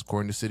 This is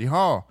according to City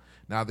Hall.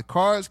 Now, the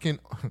cards can...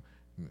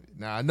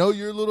 Now, I know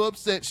you're a little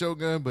upset,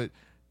 Shogun, but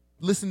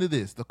listen to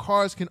this. The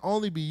cards can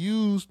only be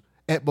used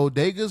at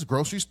bodegas,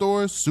 grocery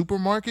stores,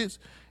 supermarkets,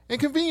 and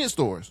convenience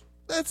stores.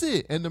 That's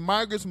it. And the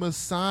migrants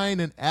must sign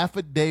an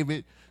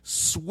affidavit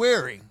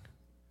swearing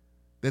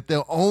that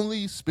they'll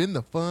only spend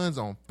the funds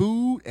on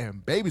food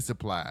and baby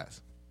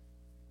supplies.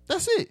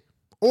 That's it.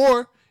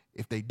 Or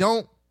if they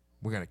don't,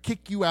 we're going to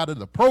kick you out of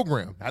the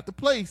program. Not the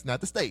place,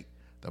 not the state,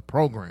 the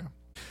program.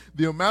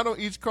 The amount on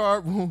each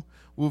card will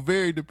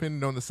vary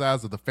depending on the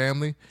size of the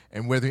family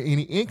and whether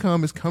any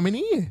income is coming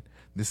in.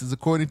 This is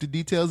according to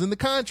details in the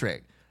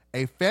contract.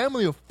 A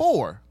family of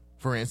 4,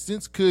 for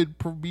instance, could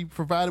be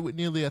provided with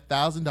nearly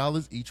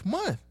 $1,000 each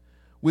month,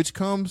 which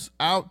comes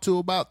out to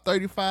about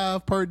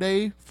 $35 per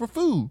day for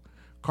food.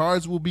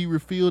 Cards will be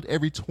refilled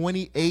every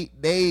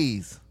 28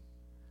 days.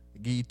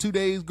 Give you 2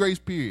 days grace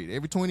period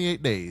every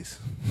 28 days.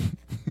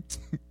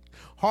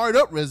 Hard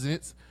up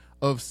residents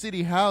of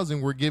city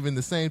housing were given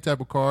the same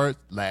type of cards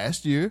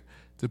last year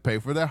to pay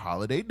for their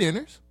holiday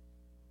dinners.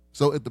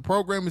 So if the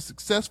program is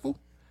successful,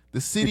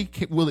 the city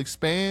will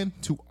expand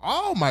to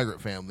all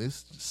migrant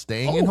families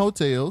staying in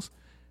hotels,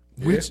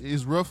 which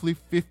is roughly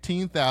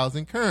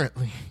 15,000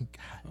 currently.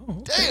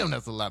 God damn,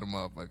 that's a lot of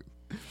motherfuckers.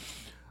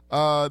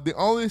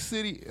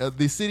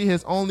 The city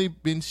has only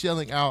been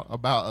shelling out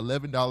about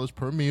 $11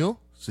 per meal.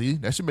 See,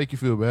 that should make you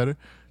feel better.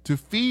 To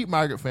feed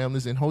migrant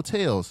families in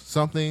hotels,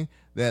 something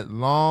that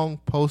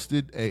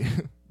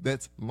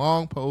that's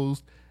long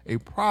posed a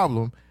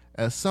problem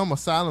as some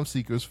asylum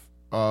seekers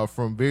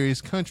from various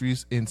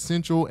countries in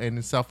Central and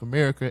in South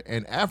America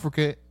and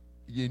Africa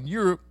in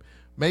Europe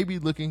may be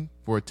looking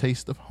for a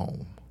taste of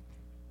home.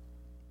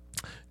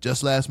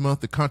 Just last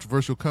month, the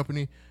controversial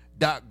company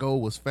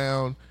DocGo was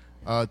found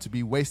to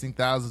be wasting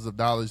thousands of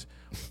dollars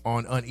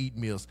on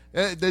uneaten meals.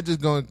 They're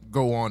just going to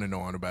go on and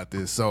on about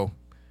this. So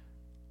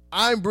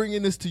I'm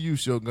bringing this to you,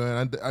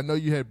 Shogun. I know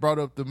you had brought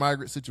up the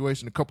migrant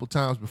situation a couple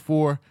times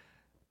before.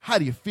 How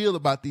do you feel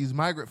about these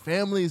migrant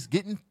families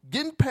getting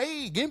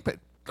paid?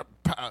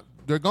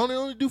 They're going to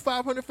only do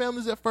 500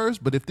 families at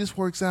first, but if this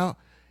works out,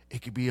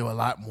 it could be a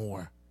lot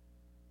more.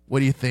 What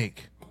do you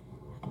think?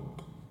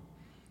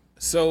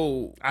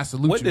 So I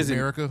salute you,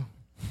 America.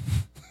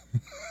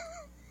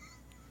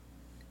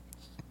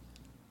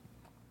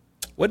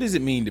 What does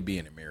it mean to be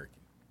an American?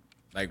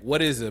 Like, what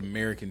does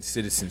American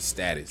citizen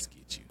status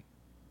get you?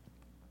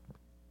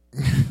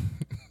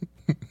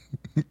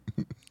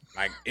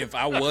 Like, if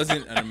I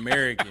wasn't an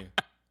American,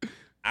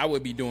 I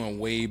would be doing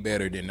way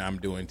better than I'm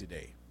doing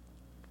today.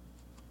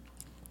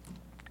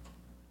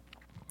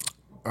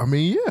 I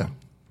mean, yeah.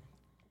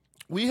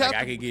 We have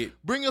I could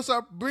get bring us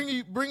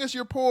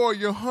your poor,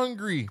 you're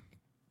hungry.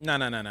 No.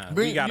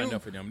 We got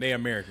enough of them. They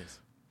Americans.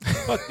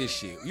 Fuck this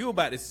shit. You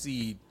about to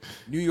see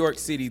New York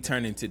City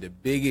turn into the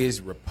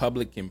biggest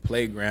Republican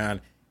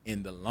playground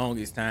in the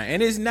longest time.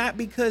 And it's not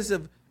because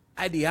of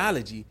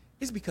ideology.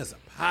 It's because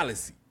of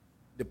policy.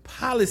 The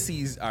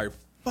policies are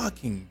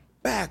fucking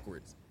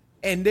backwards.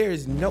 And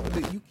there's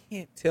you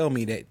can't tell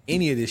me that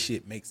any of this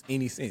shit makes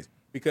any sense.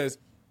 Because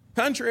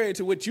contrary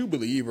to what you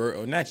believe,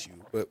 or not you,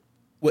 but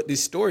what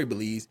this story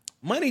believes,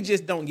 money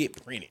just don't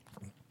get printed.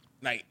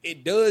 Like,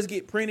 it does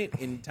get printed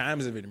in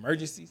times of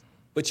emergencies,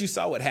 but you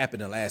saw what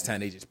happened the last time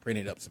they just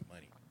printed up some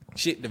money.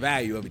 Shit, the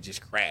value of it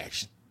just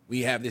crashed.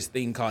 We have this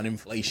thing called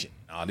inflation,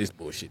 all this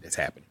bullshit that's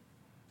happening.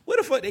 Where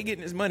the fuck they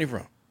getting this money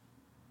from?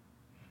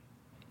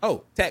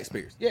 Oh,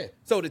 taxpayers. Yeah.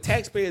 So the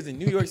taxpayers in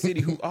New York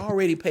City who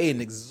already pay an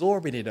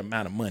exorbitant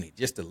amount of money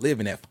just to live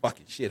in that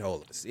fucking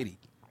shithole of a city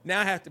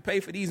now have to pay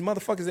for these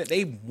motherfuckers that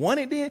they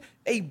wanted in.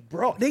 They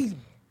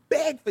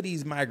begged for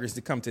these migrants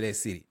to come to that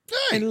city.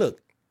 Hey. And look,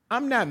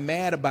 I'm not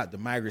mad about the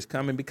migrants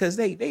coming because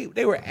they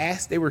were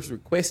asked, they were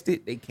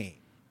requested, they came.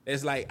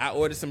 It's like I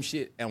ordered some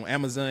shit on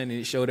Amazon and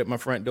it showed at my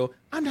front door.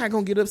 I'm not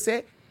going to get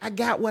upset. I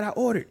got what I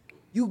ordered.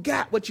 You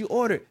got what you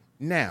ordered.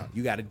 Now,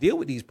 you got to deal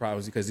with these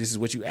problems because this is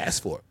what you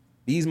asked for.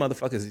 These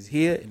motherfuckers is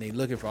here and they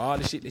looking for all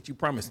the shit that you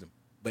promised them.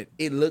 But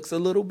it looks a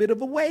little bit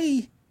of a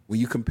way when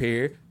you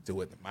compare to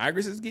what the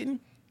migrants is getting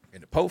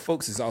and the poor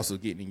folks is also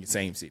getting in your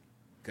same city.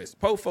 Because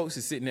poor folks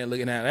is sitting there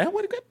looking at it,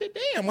 what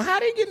damn, well, how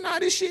they getting all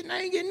this shit and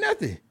I ain't getting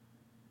nothing?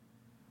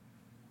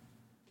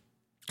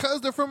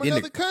 Because they're from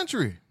another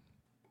country.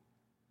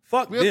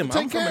 Fuck them.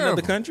 I'm from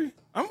another country.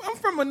 I'm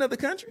from another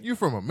country. You're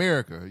from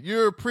America.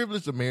 You're a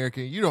privileged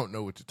American. You don't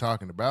know what you're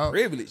talking about.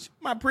 Privilege.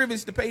 My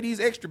privilege to pay these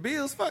extra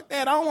bills. Fuck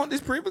that. I don't want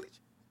this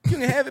privilege. You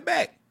can have it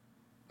back.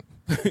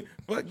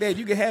 Fuck that.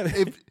 You can have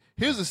it.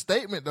 Here's a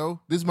statement, though.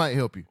 This might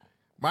help you.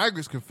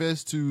 Migrants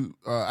confessed to,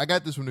 I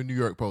got this from the New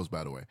York Post,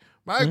 by the way.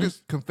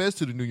 Migrants confessed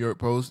to the New York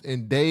Post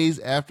in days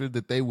after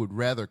that they would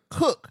rather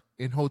cook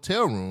in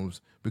hotel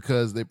rooms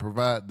because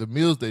the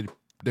meals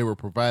they were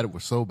provided were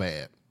so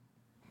bad.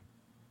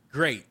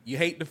 Great. You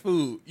hate the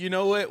food. You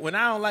know what? When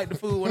I don't like the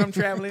food when I'm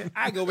traveling,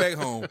 I go back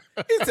home.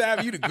 It's time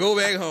for you to go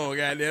back home,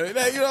 goddamn it.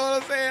 Like, you know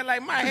what I'm saying?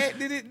 Like, my hat,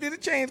 did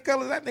it change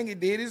colors? I think it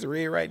did. It's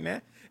red right now.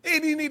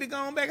 Hey, you need to go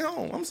on back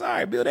home. I'm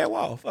sorry. Build that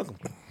wall. Fuck them.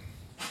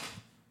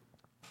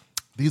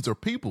 These are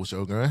people,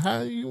 Shogun.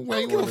 How you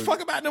I don't give a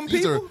fuck about them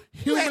people.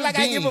 These are human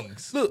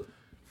beings. Look,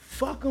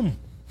 fuck them.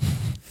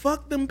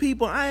 Fuck them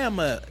people. I am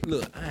an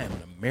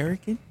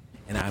American,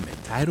 and I'm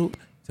entitled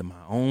to my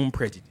own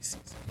prejudices.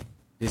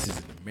 This is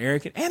an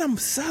American, and I'm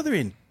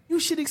Southern. You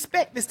should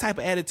expect this type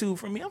of attitude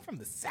from me. I'm from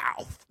the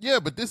South. Yeah,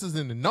 but this is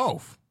in the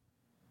North.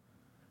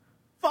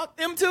 Fuck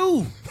them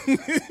too. You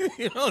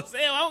know what I'm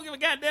saying? I don't give a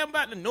goddamn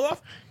about the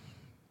North.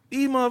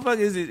 These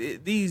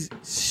motherfuckers, these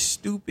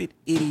stupid,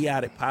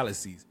 idiotic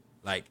policies.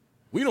 Like,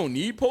 we don't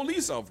need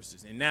police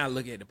officers. And now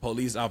look at the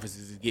police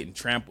officers is getting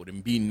trampled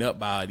and beaten up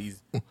by all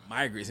these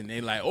migrants. And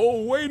they're like,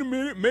 oh, wait a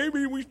minute.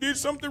 Maybe we did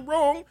something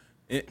wrong.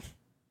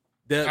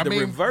 The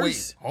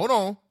reverse. Wait, hold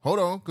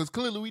on. Because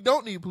clearly we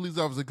don't need police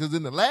officers. Because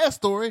in the last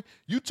story,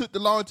 you took the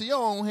law into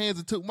your own hands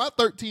and took my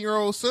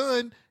 13-year-old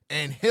son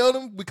and held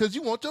him because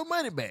you want your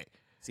money back.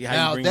 See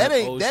how you bring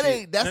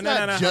that's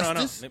not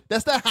justice.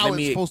 That's not how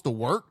it's supposed to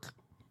work.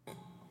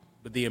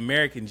 But the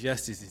American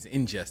justice is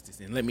injustice.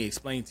 And let me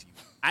explain to you.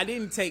 I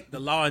didn't take the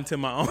law into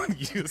my own.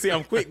 You see,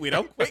 I'm quick with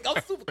it.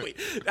 I'm super quick.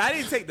 I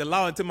didn't take the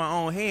law into my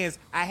own hands.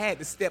 I had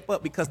to step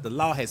up because the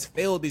law has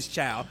failed this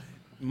child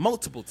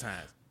multiple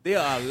times. They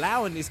are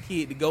allowing this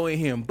kid to go in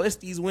here and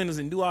bust these windows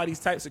and do all these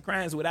types of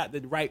crimes without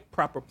the right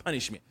proper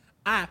punishment.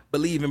 I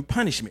believe in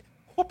punishment,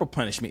 corporal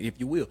punishment, if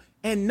you will.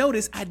 And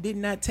notice I did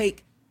not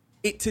take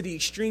it to the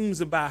extremes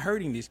about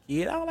hurting this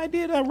kid. All I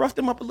did, I roughed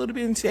him up a little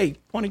bit and say,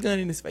 point a gun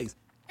in his face.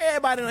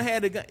 Everybody done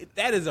had a gun.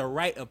 That is a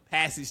rite of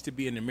passage to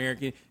be an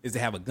American, is to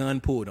have a gun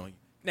pulled on you.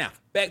 Now,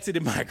 back to the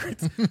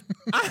migrants.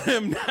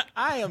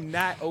 I am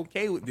not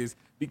okay with this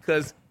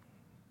because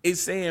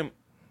it's saying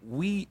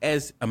we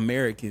as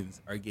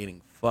Americans are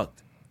getting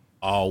fucked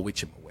all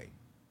which way.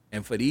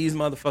 And for these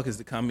motherfuckers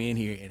to come in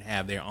here and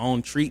have their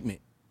own treatment,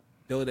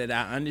 though that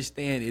I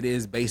understand it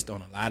is based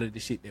on a lot of the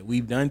shit that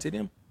we've done to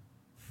them,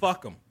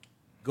 fuck them.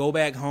 Go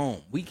back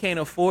home. We can't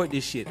afford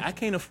this shit. I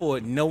can't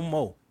afford no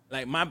more.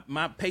 Like,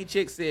 my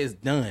paycheck says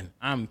done.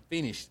 I'm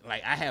finished.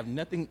 Like, I have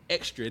nothing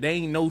extra. There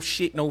ain't no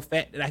shit, no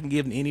fat that I can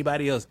give to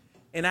anybody else.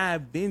 And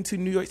I've been to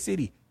New York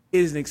City. It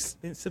is an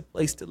expensive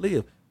place to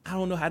live. I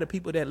don't know how the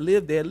people that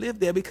live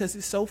there because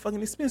it's so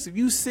fucking expensive.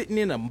 You sitting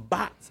in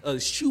a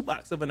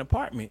shoebox of an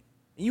apartment,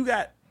 and you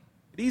got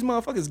these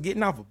motherfuckers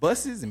getting off of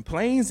buses and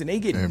planes, and they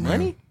getting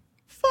money?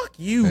 Fuck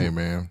you. Hey,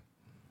 man.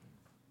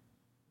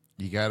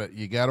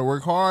 You gotta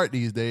work hard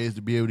these days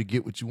to be able to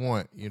get what you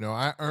want. You know,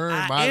 I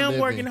am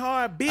working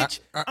hard, bitch.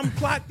 I'm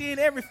clocked in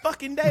every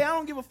fucking day. I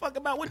don't give a fuck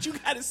about what you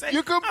gotta say.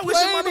 You're complaining.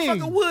 I wish a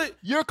motherfucker would.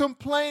 You're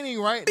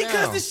complaining right now.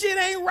 Because the shit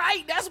ain't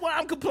right. That's why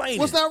I'm complaining.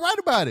 What's not right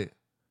about it?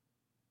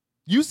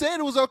 You said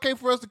it was okay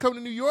for us to come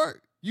to New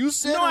York. You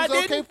said it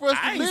was okay for us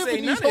to live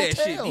in these hotels.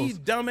 That shit. These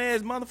dumbass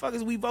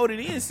motherfuckers we voted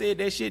in said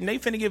that shit, and they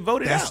finna get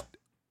voted out.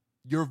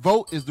 Your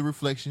vote is the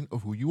reflection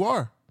of who you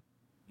are.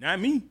 Not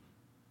me.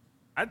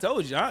 I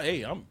told you,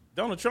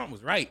 Donald Trump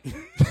was right.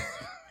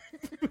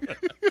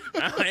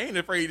 I ain't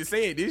afraid to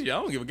say it this year.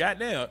 I don't give a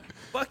goddamn.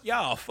 Fuck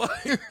y'all.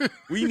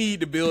 We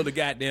need to build a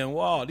goddamn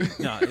wall.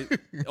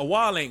 A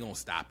wall ain't gonna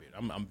stop it.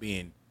 I'm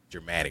being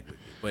dramatic with it,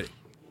 but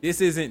this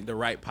isn't the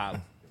right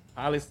policy.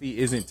 Policy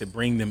isn't to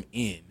bring them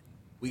in.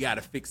 We got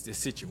to fix this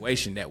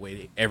situation that way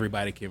that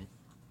everybody can.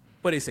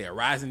 What they say, a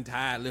rising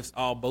tide lifts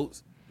all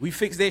boats. We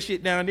fix that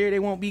shit down there, they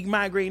won't be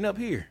migrating up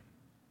here.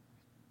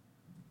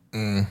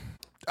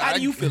 How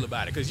do you feel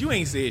about it? Because you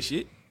ain't said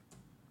shit.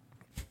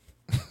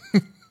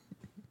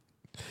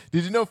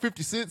 Did you know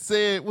 50 Cent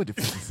said, what did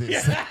 50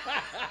 Cent say?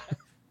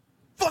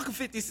 Fuck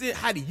 50 Cent.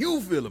 How do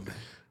you feel about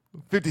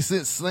it? 50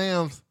 Cent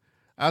slams.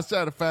 I was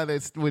trying to find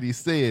out what he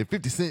said.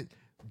 50 Cent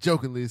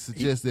jokingly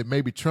suggests that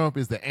maybe Trump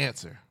is the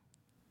answer.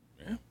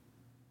 Yeah.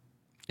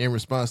 In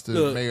response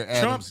to Mayor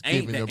Adams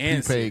giving them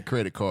prepaid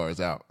credit cards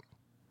out.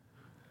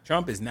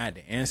 Trump is not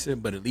the answer,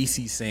 but at least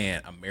he's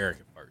saying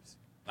America first.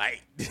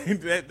 Like,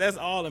 that's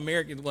all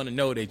Americans want to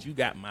know, that you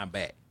got my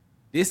back.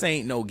 This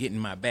ain't no getting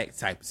my back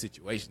type of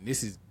situation.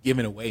 This is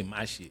giving away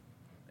my shit.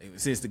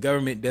 Since the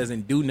government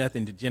doesn't do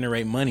nothing to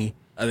generate money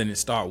other than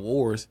start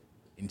wars.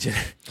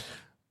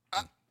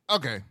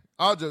 Okay,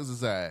 all jokes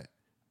aside,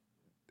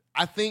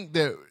 I think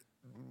that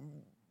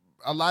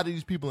a lot of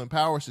these people in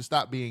power should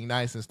stop being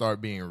nice and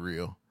start being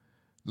real.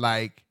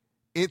 Like,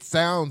 it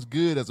sounds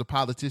good as a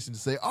politician to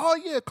say, "Oh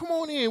yeah, come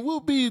on in. We'll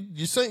be."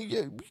 You say,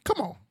 "Yeah, come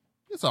on.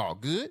 It's all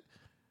good.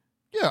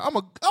 Yeah, I'm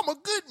a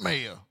good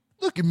mayor.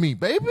 Look at me,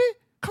 baby.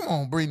 Come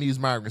on, bring these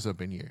migrants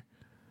up in here."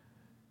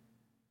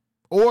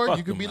 Or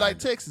you can be like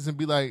Texas and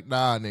be like,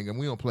 "Nah, nigga,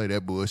 we don't play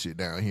that bullshit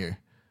down here.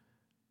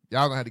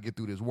 Y'all gonna have to get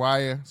through this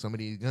wire, some of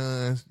these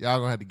guns. Y'all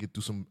gonna have to get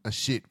through some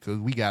shit because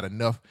we got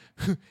enough."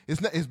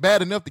 It's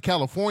bad enough the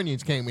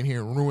Californians came in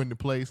here and ruined the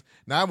place.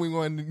 Now we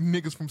want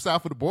niggas from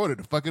south of the border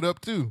to fuck it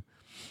up too.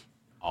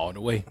 All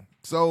the way.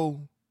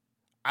 So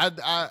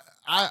I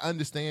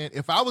understand.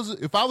 If I was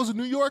a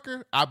New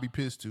Yorker, I'd be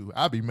pissed too.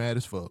 I'd be mad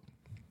as fuck.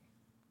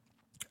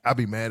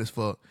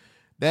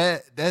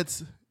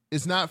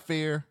 It's not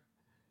fair.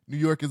 New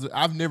York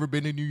I've never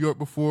been to New York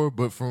before,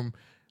 but from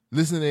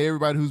listening to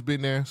everybody who's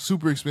been there,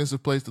 super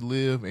expensive place to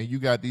live, and you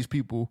got these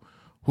people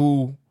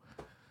who,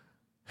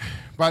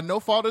 by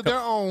no fault of their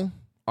own,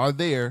 are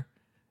there.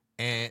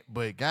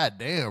 But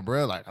goddamn,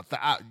 bro, like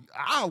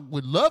I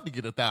would love to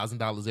get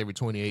 $1,000 every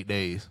 28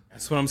 days.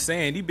 That's what I'm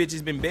saying. These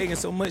bitches been begging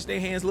so much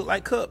their hands look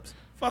like cups.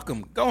 Fuck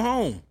them. Go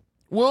home.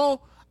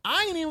 Well,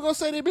 I ain't even gonna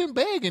say they've been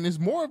begging. It's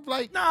more of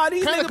like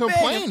these kind of niggas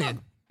complaining.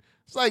 begging.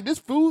 It's like, this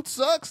food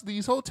sucks.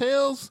 These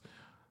hotels,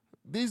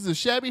 these are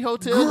shabby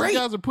hotels you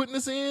guys are putting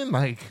us in.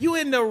 Like, you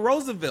in the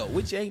Roosevelt,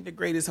 which ain't the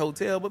greatest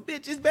hotel, but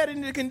bitch, it's better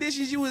than the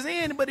conditions you was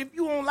in. But if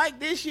you don't like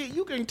this shit,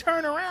 you can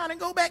turn around and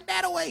go back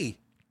that way.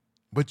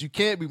 But you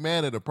can't be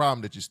mad at a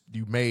problem that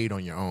you made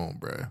on your own,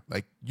 bro.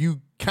 Like,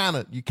 you kind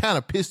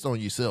of pissed on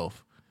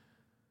yourself,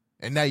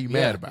 and now you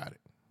mad about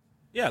it.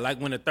 Yeah, like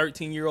when a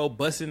 13-year-old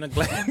busts in a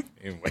glass.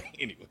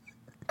 Anyway.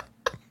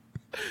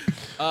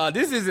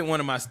 This isn't one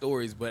of my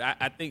stories, but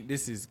I think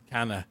this is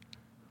kind of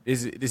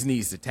this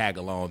needs to tag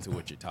along to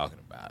what you're talking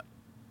about.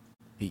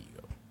 Here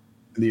you go.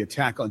 The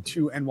attack on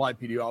 2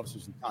 NYPD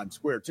officers in Times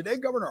Square. Today,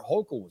 Governor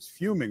Hochul was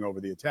fuming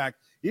over the attack,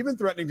 even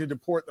threatening to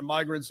deport the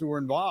migrants who were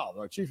involved.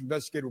 Our chief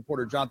investigative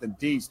reporter, Jonathan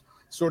Deast,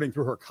 sorting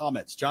through her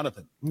comments.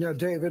 Jonathan. Yeah,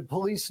 David,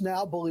 police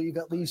now believe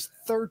at least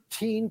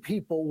 13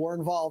 people were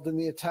involved in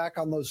the attack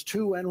on those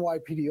 2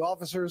 NYPD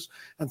officers,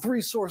 and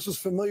 3 sources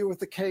familiar with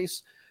the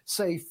case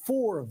say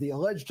 4 of the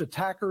alleged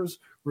attackers,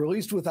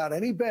 released without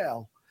any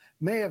bail,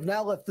 may have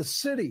now left the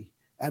city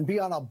and be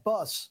on a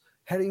bus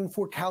heading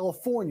for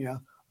California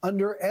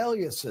under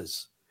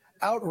aliases.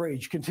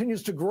 Outrage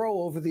continues to grow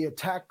over the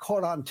attack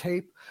caught on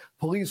tape.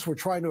 Police were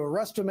trying to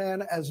arrest a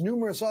man as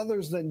numerous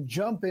others then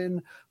jump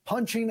in,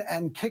 punching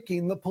and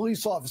kicking the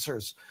police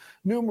officers.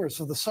 Numerous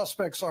of the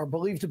suspects are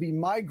believed to be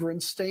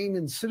migrants staying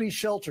in city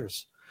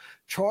shelters.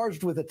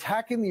 Charged with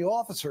attacking the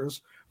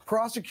officers,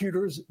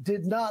 prosecutors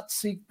did not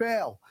seek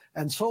bail,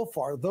 and so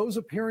far, those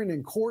appearing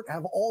in court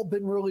have all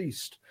been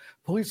released.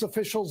 Police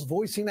officials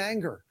voicing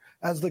anger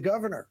as the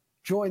governor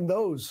joined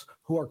those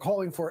who are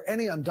calling for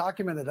any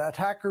undocumented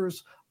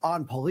attackers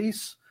on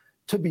police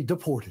to be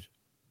deported.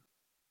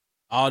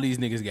 All these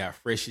niggas got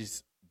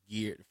freshest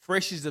gear,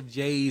 freshest of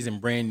J's and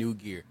brand new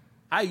gear.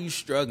 How you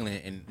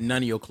struggling and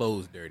none of your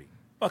clothes dirty?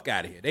 Fuck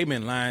out of here. They've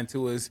been lying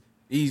to us.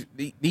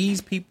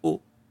 These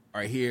people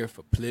are here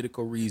for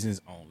political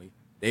reasons only.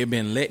 They've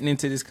been letting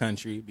into this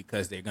country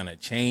because they're going to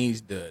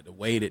change the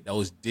way that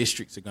those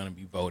districts are going to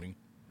be voting,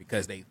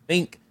 because they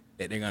think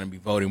that they're going to be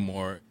voting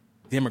more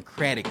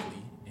democratically,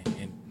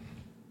 and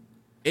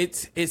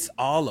it's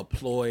all a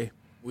ploy.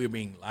 We're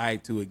being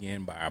lied to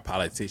again by our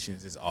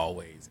politicians as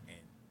always, and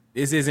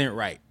this isn't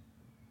right.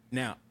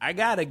 Now, I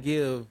gotta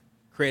give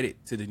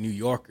credit to the New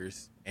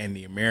Yorkers and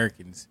the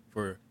Americans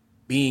for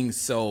being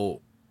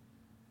so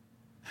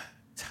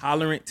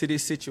tolerant to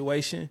this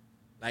situation.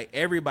 Like,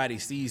 everybody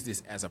sees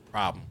this as a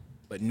problem,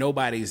 but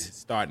nobody's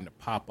starting to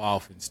pop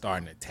off and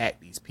starting to attack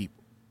these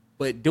people.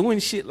 But doing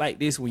shit like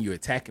this when you're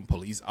attacking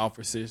police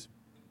officers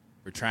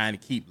for trying to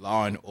keep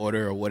law and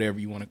order or whatever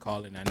you want to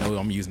call it, and I know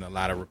I'm using a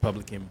lot of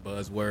Republican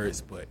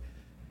buzzwords, but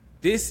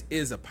this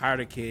is a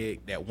powder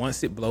keg that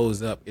once it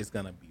blows up, it's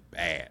going to be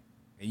bad.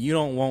 And you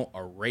don't want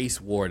a race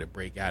war to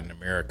break out in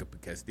America,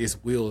 because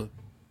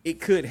it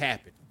could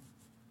happen.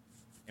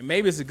 And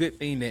maybe it's a good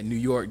thing that New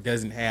York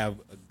doesn't have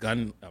a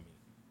gun,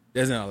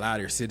 doesn't allow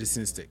their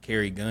citizens to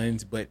carry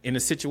guns. But in a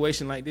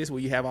situation like this,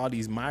 where you have all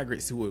these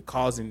migrants who are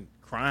causing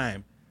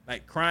crime,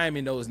 like crime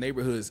in those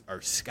neighborhoods are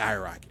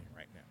skyrocketing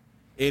right now.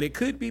 And it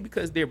could be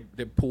because they're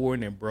poor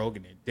and they're broke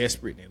and they're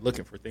desperate and they're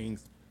looking for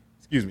things.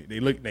 Excuse me.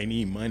 They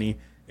need money.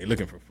 They're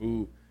looking for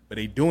food, but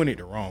they're doing it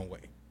the wrong way.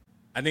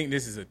 I think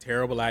this is a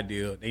terrible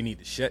idea. They need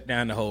to shut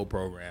down the whole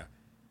program.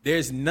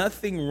 There's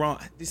nothing wrong.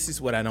 This is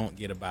what I don't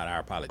get about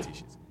our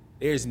politicians.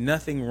 There's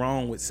nothing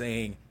wrong with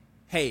saying,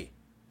 hey,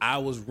 I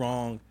was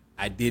wrong.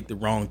 I did the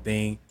wrong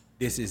thing.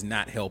 This is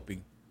not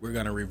helping. We're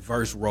going to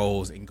reverse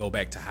roles and go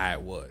back to how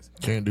it was.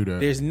 Can't do that.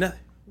 There's nothing.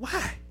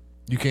 Why?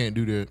 You can't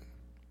do that.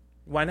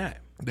 Why not?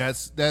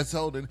 That's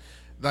holding.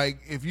 Like,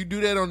 if you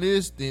do that on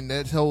this, then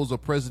that holds a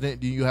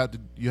precedent. Then you have to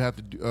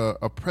do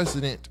a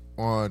precedent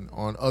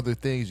on other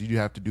things. You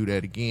have to do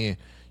that again.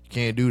 You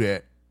can't do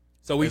that.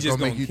 So we just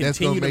going to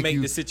continue to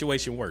make the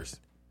situation worse.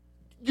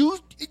 You're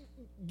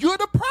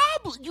the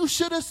problem. You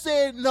should have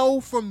said no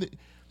from the.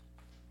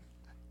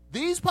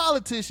 These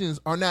politicians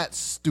are not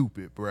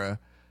stupid, bruh.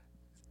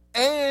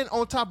 And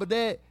on top of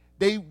that,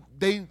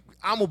 I'm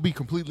gonna be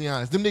completely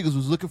honest. Them niggas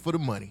was looking for the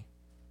money.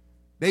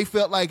 They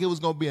felt like it was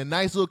gonna be a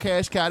nice little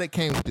cash cow that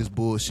came with this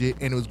bullshit,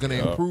 and it was gonna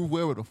improve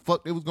whatever the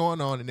fuck that was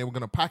going on, and they were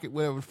gonna pocket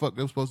whatever the fuck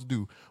they were supposed to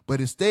do.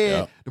 But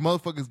instead, the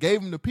motherfuckers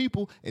gave them the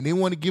people, and they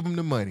want to give them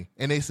the money,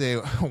 and they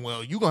said,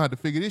 "Well, you gonna have to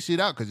figure this shit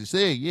out because you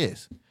said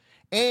yes."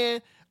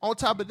 And on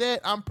top of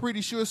that, I'm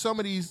pretty sure some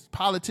of these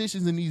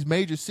politicians in these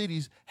major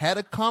cities had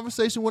a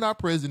conversation with our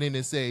president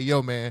and said,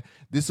 yo, man,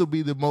 this will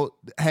be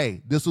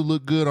this will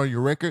look good on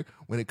your record.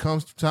 When it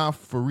comes to time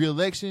for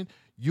re-election,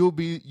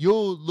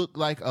 you'll look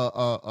like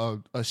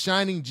a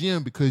shining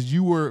gem because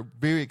you were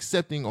very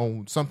accepting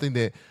on something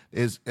that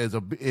is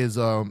the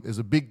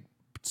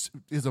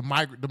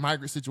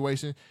migrant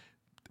situation.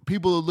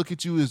 People will look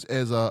at you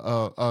as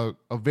a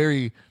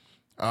very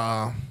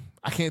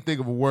I can't think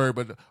of a word,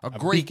 but a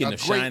great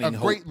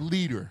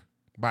leader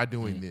by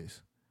doing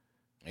this.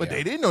 But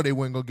they didn't know they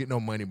weren't gonna get no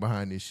money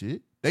behind this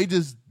shit. They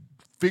just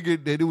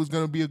figured that it was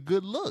gonna be a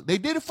good look. They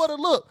did it for the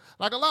look,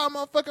 like a lot of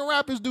motherfucking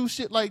rappers do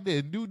shit like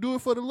that. Do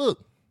it for the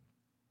look.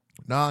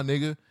 Nah,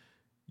 nigga,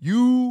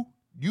 you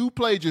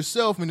played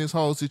yourself in this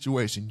whole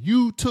situation.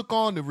 You took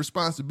on the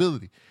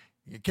responsibility.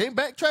 You can't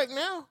backtrack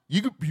now.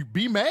 You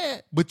be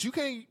mad, but you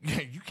can't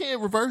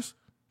reverse.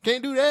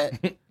 Can't do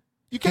that.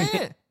 You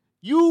can't.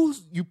 You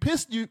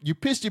pissed your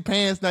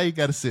pants. Now you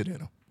got to sit in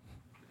them.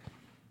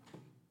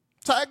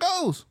 That's how it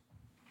goes.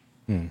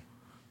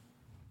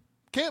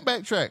 Can't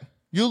backtrack.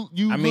 You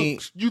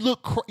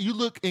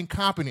look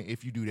incompetent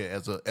if you do that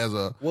as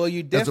a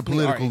you definitely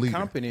political are leader.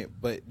 incompetent.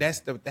 But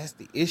that's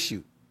the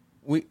issue.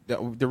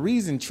 The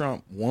reason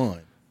Trump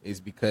won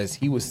is because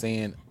he was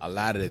saying a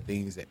lot of the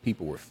things that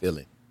people were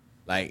feeling.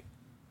 Like,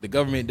 the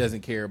government doesn't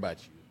care about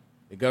you.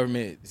 The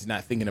government is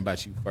not thinking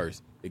about you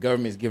first. The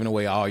government is giving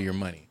away all your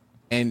money.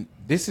 And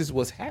this is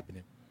what's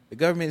happening. The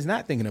government is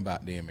not thinking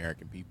about the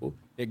American people.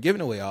 They're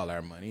giving away all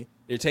our money.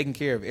 They're taking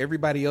care of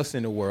everybody else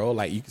in the world.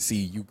 Like, you can see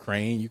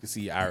Ukraine, you can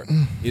see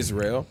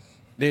Israel.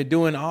 They're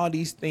doing all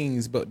these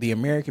things, but the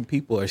American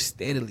people are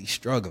steadily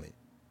struggling.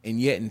 And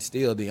yet and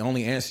still, the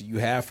only answer you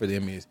have for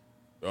them is,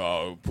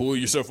 pull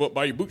yourself up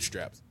by your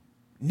bootstraps.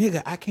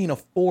 Nigga, I can't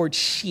afford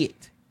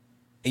shit.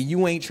 And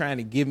you ain't trying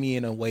to give me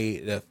in a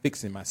way of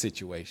fixing my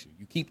situation.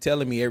 You keep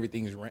telling me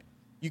everything's right.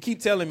 You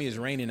keep telling me it's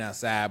raining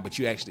outside, but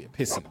you actually are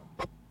pissing.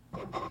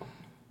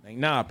 Like,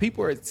 nah,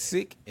 people are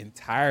sick and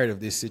tired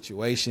of this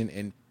situation,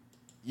 and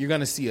you're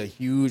going to see a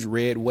huge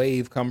red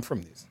wave come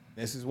from this.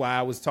 This is why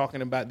I was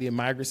talking about the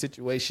migrant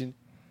situation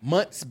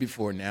months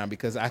before now,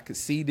 because I could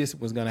see this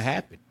was going to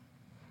happen.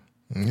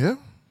 Yeah.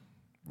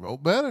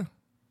 Vote better.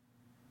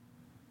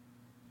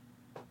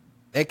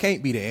 That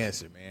can't be the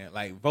answer, man.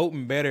 Like,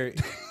 voting better,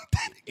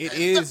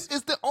 it's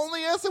the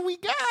only answer we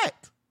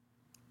got.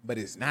 But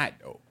it's not,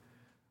 though.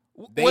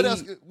 What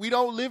else? We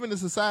don't live in a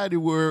society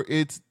where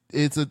we're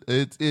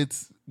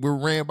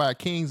ran by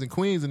kings and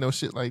queens and no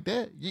shit like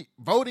that.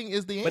 Voting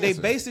is the answer. But they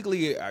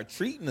basically are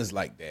treating us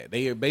like that.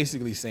 They are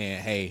basically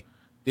saying, hey,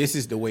 this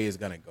is the way it's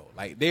going to go.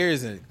 Like, there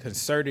is a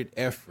concerted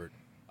effort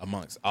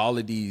amongst all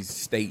of these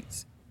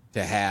states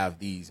to have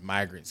these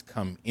migrants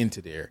come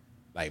into their,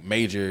 like,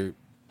 major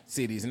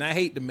cities, and I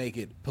hate to make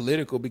it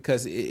political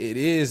because it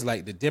is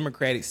like the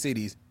Democratic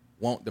cities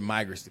want the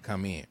migrants to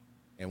come in.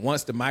 And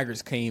once the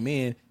migrants came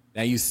in,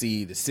 now you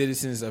see the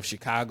citizens of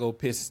Chicago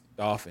pissed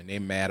off and they're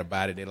mad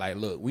about it. They're like,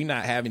 look, we're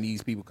not having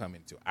these people come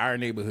into our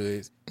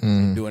neighborhoods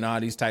and doing all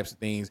these types of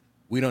things.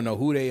 We don't know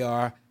who they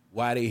are,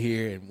 why they're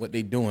here, and what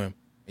they're doing.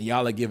 And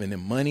y'all are giving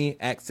them money,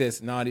 access,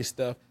 and all this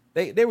stuff.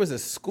 There was a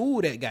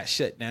school that got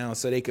shut down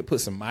so they could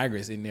put some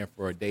migrants in there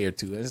for a day or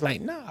two. And it's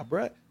like, nah,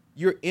 bro,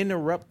 you're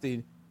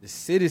interrupting the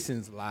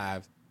citizens'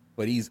 lives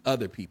for these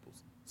other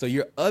people's. So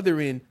you're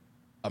othering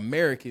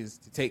Americans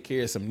to take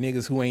care of some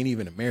niggas who ain't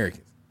even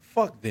Americans.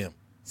 Fuck them.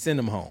 Send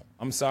them home.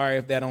 I'm sorry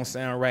if that don't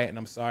sound right, and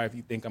I'm sorry if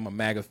you think I'm a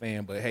MAGA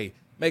fan, but hey,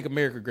 make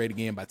America great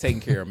again by taking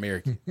care of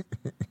Americans.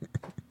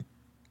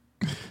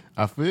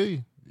 I feel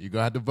you. You're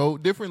going to have to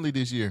vote differently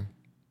this year.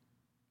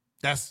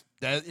 That's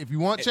that. If you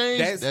want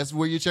change, that's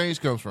where your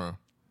change comes from.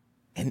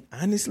 And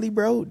honestly,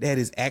 bro, that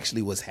is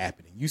actually what's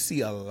happening. You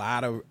see a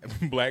lot of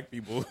black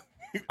people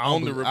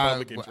on the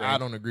Republican train. I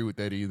don't agree with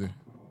that either.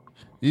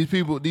 These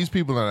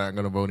people are not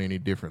going to vote any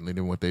differently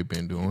than what they've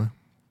been doing.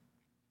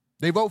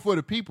 They vote for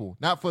the people,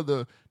 not for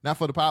the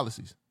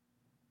policies.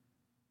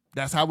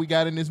 That's how we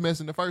got in this mess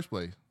in the first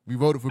place. We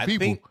voted for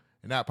people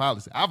and not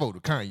policy. I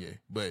voted Kanye,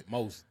 but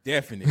most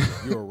definitely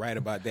you're right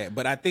about that.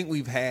 But I think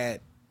we've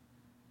had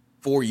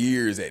 4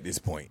 years at this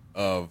point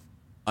of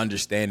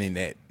understanding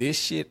that this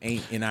shit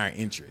ain't in our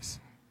interest.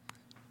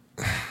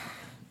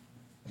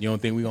 You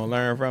don't think we gonna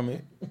learn from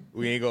it?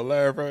 We ain't gonna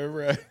learn from it,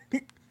 bro.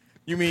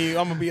 You mean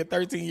I'm gonna be a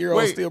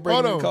 13-year-old still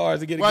bringing cars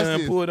to get a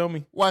gun pulled on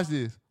me? Watch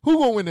this. Who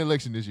gonna win the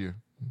election this year?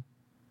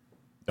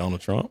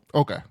 Donald Trump.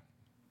 Okay.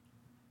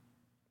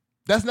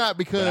 That's not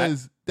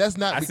because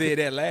I said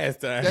that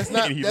last time. That's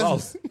not he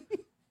lost.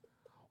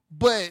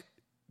 But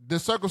the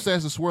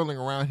circumstances swirling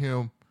around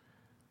him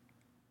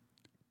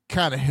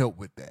kind of help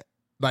with that.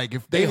 Like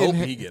if they hope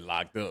he get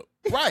locked up.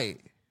 Right.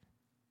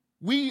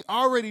 We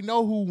already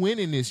know who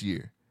winning this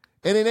year.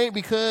 And it ain't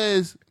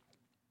because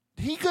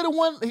he could have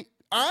won.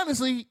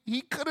 Honestly,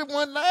 he could have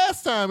won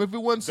last time if it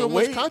wasn't so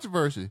much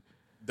controversy.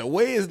 The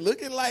way it's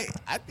looking like,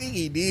 I think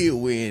he did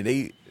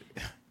win.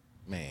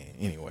 Man,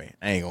 anyway,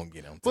 I ain't gonna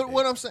get him. But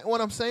what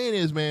I'm saying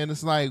is, man,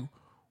 it's like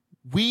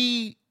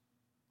we're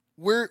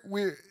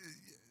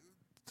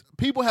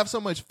people have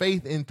so much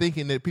faith in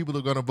thinking that people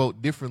are gonna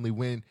vote differently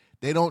when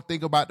they don't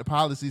think about the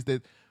policies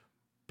that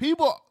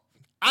people.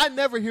 I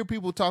never hear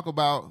people talk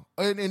about,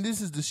 and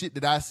this is the shit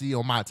that I see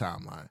on my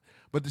timeline.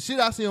 But the shit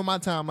I see on my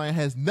timeline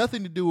has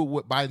nothing to do with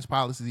what Biden's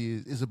policy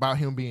is. It's about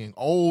him being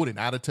old and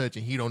out of touch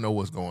and he don't know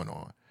what's going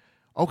on.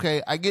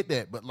 Okay, I get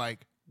that, but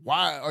like,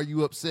 why are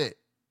you upset?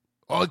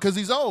 Oh, because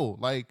he's old.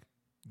 Like,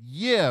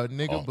 yeah,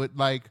 nigga, but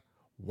like,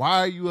 why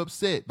are you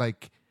upset?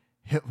 Like,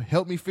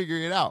 help me figure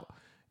it out.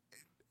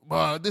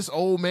 This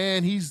old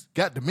man, he's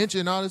got dementia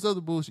and all this other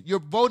bullshit. You're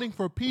voting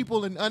for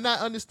people and not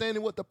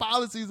understanding what the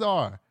policies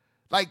are.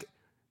 Like,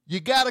 you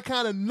gotta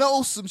kind of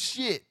know some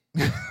shit.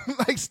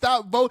 Like,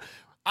 stop vote.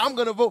 I'm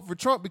gonna vote for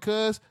Trump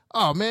because,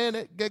 oh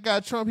man, that guy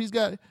Trump, he's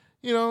got,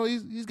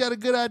 he's got a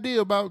good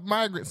idea about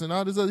migrants and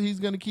all this other. He's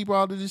gonna keep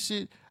all of this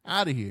shit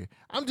out of here.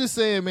 I'm just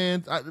saying,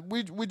 man,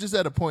 we're just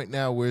at a point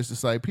now where it's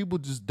just like people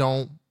just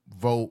don't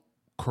vote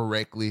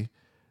correctly.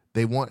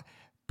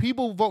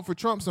 People vote for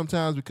Trump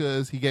sometimes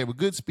because he gave a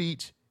good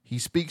speech. He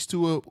speaks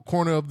to a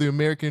corner of the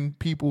American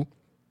people.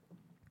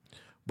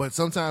 But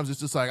sometimes it's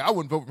just like, I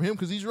wouldn't vote for him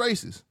because he's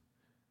racist.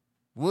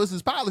 What does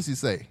his policy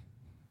say?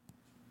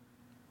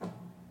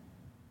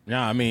 No,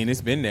 I mean,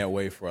 it's been that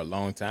way for a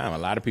long time. A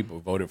lot of people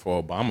voted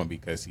for Obama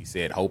because he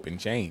said hope and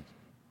change.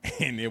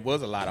 And there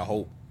was a lot of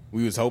hope.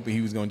 We was hoping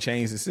he was going to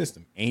change the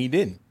system, and he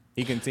didn't.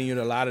 He continued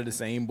a lot of the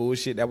same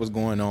bullshit that was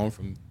going on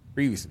from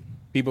previously.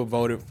 People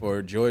voted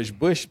for George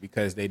Bush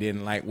because they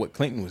didn't like what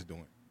Clinton was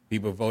doing.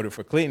 People voted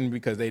for Clinton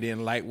because they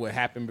didn't like what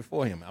happened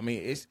before him. I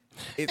mean, it's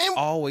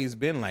always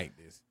been like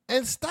this.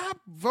 And stop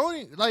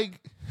voting. Like,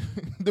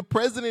 the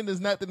president is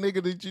not the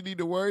nigga that you need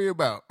to worry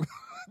about.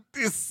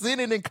 It's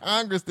Senate and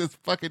Congress that's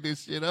fucking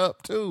this shit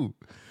up, too.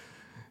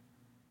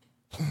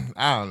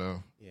 I don't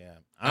know. Yeah.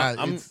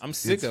 I'm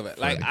sick of it.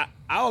 Funny. Like,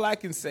 all I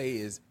can say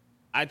is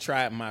I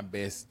tried my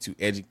best to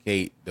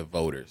educate the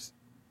voters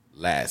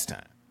last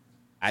time.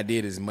 I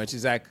did as much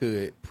as I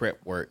could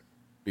prep work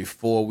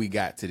before we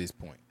got to this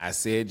point. I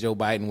said Joe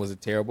Biden was a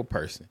terrible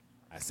person.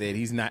 I said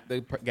he's not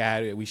the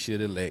guy that we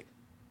should elect.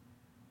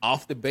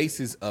 Off the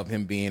basis of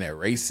him being a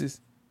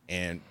racist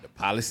and the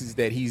policies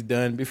that he's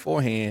done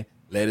beforehand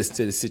led us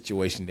to the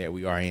situation that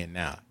we are in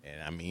now.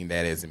 And I mean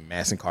that as in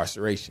mass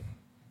incarceration.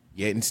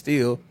 Yet and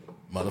still,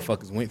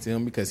 motherfuckers went to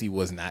him because he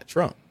was not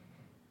Trump.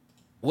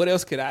 What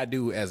else could I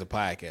do as a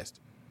podcaster?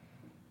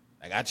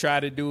 Like, I try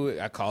to do it.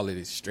 I call it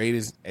as straight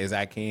as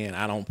I can.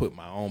 I don't put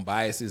my own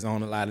biases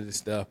on a lot of this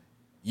stuff.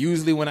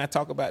 Usually when I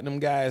talk about them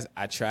guys,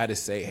 I try to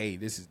say, hey,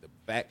 this is the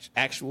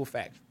actual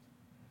fact.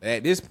 But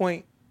at this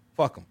point,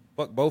 fuck them.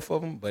 Fuck both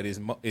of them, but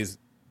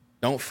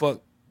don't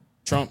fuck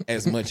Trump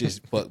as much as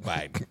fuck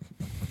Biden.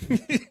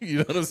 You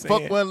know what I'm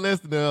saying? Fuck one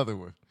less than the other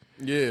one.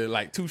 Yeah,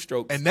 like two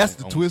strokes. And that's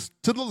the twist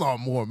to the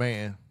lawnmower,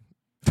 man.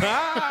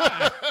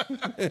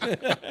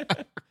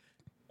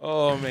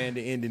 Oh man,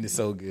 the ending is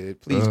so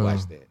good. Please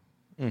watch that.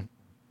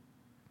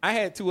 I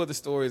had 2 other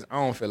stories. I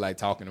don't feel like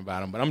talking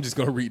about them, but I'm just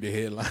gonna read the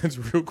headlines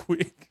real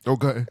quick.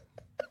 Okay.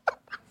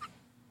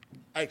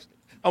 Actually,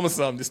 I'm gonna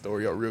sum this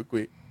story up real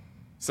quick.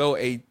 So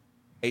a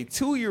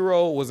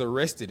 2-year-old was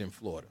arrested in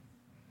Florida.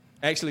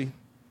 Actually,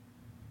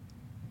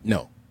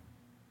 no.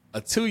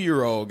 A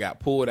 2-year-old got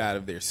pulled out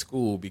of their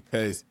school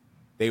because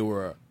they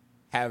were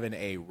having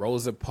a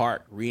Rosa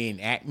Parks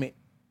reenactment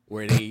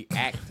where they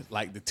act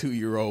like the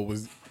 2-year-old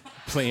was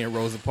playing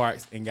Rosa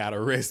Parks and got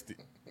arrested.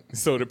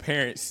 So the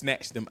parents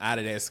snatched them out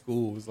of that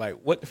school. It was like,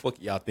 what the fuck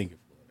are y'all thinking,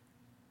 Florida?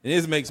 And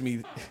this makes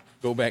me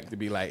go back to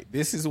be like,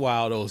 this is why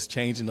all those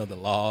changing of the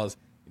laws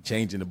and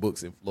changing the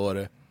books in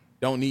Florida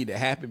don't need to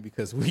happen,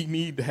 because we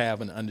need to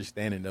have an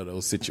understanding of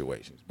those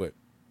situations. But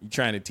you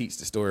trying to teach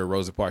the story of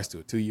Rosa Parks to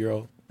a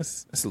 2-year-old?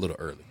 That's a little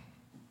early.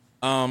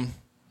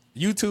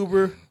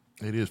 YouTuber.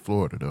 It is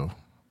Florida, though.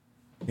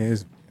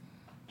 Yes.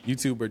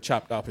 YouTuber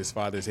chopped off his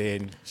father's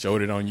head and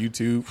showed it on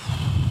YouTube.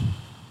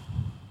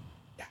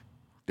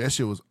 That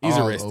shit was He's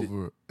all arrested.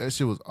 over. That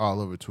shit was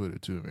all over Twitter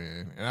too,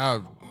 man. And I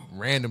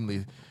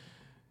randomly,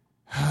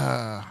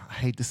 I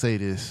hate to say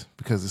this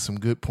because there's some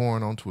good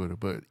porn on Twitter,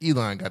 but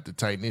Elon got to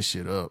tighten this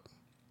shit up.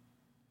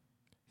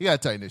 He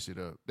got to tighten this shit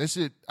up. That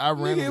shit, I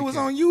randomly. It was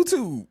on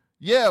YouTube.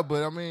 Yeah,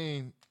 but I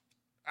mean,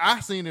 I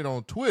seen it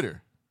on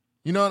Twitter.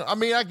 You know, I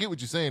mean, I get what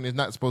you're saying. It's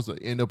not supposed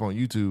to end up on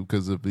YouTube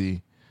because of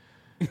the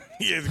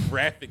His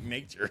graphic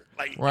nature,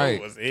 like right.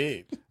 It was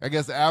it. I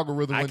guess the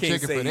algorithm I wasn't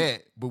can't checking for say-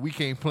 that, but we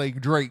can't play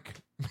Drake.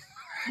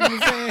 You know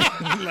what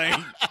I'm saying? Like,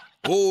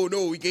 oh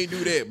no, we can't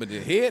do that. But the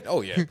head,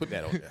 oh yeah, put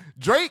that on there.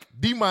 Drake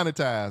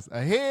demonetized.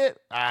 A head,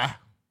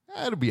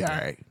 that'll be all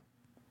right.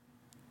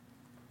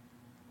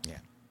 Yeah.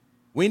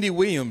 Wendy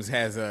Williams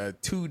has a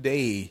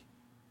 2-day.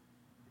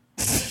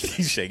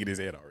 He's shaking his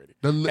head already.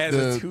 Has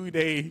a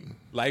 2-day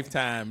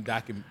Lifetime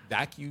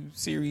docu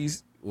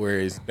series where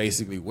it's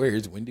basically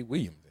where's Wendy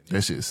Williams.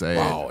 That shit's sad.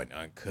 Raw and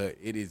uncut.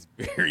 It is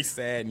very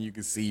sad, and you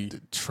can see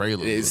the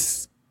trailer.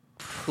 It's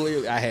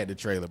clearly. I had the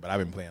trailer, but I've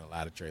been playing a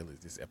lot of trailers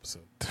this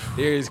episode.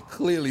 There is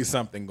clearly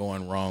something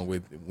going wrong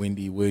with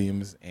Wendy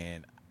Williams,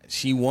 and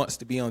she wants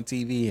to be on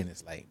TV, and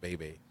it's like,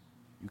 baby,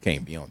 you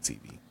can't be on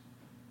TV.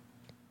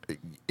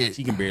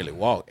 She can barely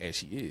walk as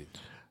she is.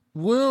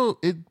 Well,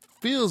 it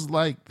feels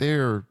like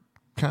they're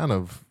kind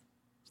of,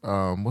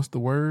 what's the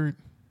word?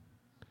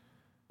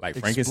 Like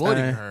exploiting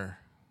Frankenstein? her.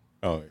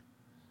 Oh,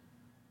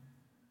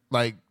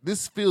 like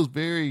this feels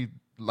very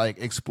like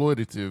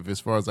exploitative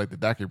as far as like the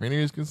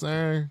documentary is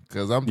concerned.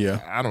 Because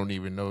I don't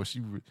even know if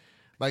she,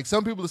 like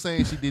some people are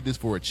saying she did this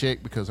for a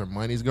check because her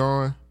money's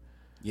gone.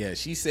 Yeah,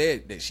 she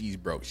said that she's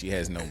broke. She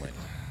has no money.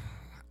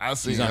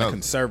 She's on a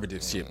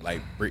conservative ship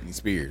like Britney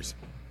Spears.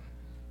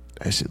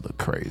 That shit look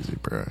crazy,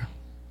 bro.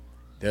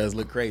 Does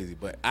look crazy,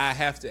 but I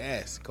have to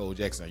ask, Cole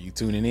Jackson, are you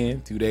tuning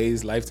in 2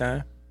 days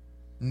Lifetime?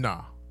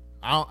 Nah,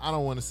 I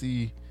don't want to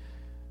see.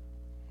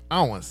 I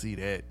don't want to see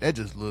that. That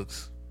just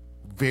looks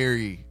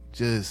very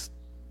just.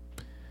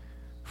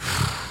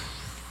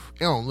 It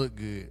don't look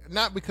good.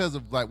 Not because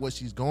of like what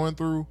she's going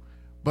through,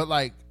 but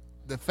like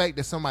the fact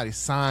that somebody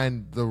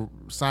signed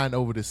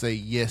over to say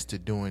yes to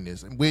doing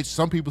this, which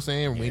some people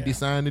saying Wendy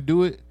signed to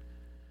do it.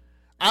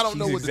 I don't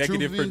know what the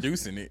truth is. Executive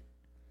producing it.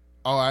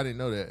 Oh, I didn't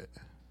know that.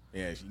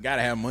 Yeah, you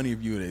gotta have money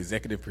if you're the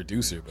executive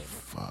producer.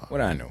 But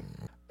what I know,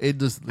 I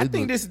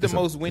think this is the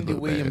most Wendy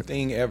Williams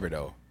thing ever,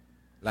 though.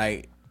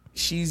 Like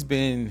she's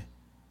been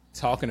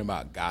talking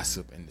about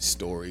gossip and the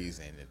stories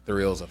and the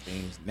thrills of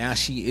things. Now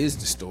she is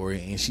the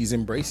story and she's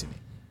embracing it.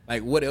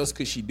 Like, what else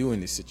could she do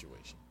in this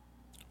situation?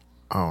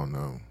 I don't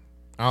know.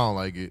 I don't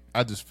like it.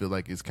 I just feel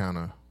like it's kind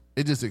of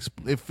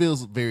it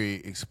feels very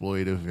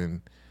exploitive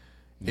and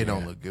it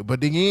don't look good.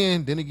 But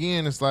then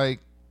again, it's like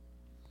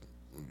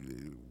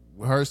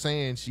her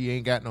saying she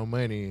ain't got no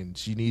money and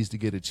she needs to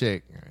get a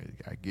check.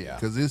 I get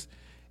because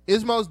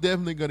it's most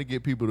definitely going to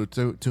get people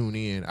to tune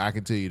in. I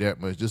can tell you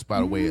that much just by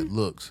the way it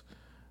looks.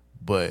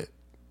 But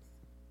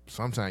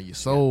sometimes your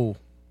soul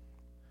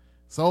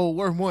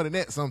worth more than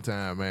that.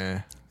 Sometimes,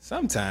 man.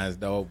 Sometimes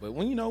though, but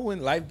when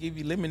life give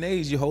you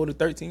lemonades, you hold a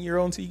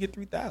 13-year-old until you get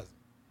 3,000.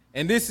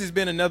 And this has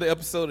been another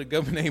episode of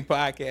Government Name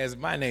Podcast.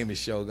 My name is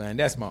Shogun.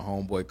 That's my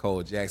homeboy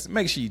Cole Jackson.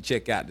 Make sure you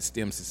check out the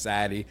STEM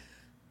Society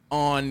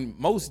on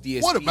most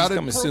DSPs. What about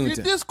coming soon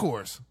Appropriate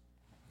Discourse?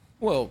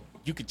 Well,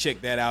 you can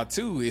check that out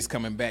too. It's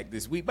coming back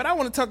this week. But I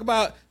want to talk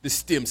about the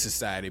STEM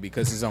Society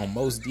because it's on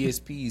most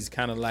DSPs,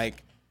 kind of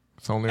like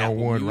it's only Apple on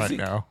one Music.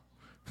 right now.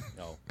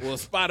 No, well,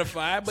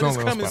 Spotify, but It's it's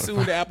only on coming soon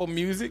Spotify. to Apple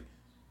Music.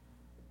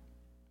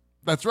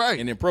 That's right.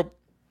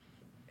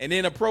 And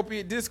then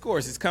Appropriate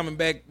Discourse is coming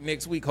back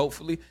next week,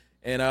 hopefully.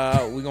 And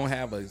we're gonna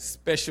have a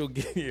special.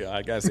 Yeah,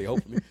 I gotta say,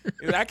 hopefully.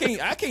 I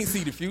can't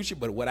see the future,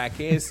 but what I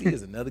can see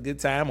is another good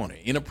time on an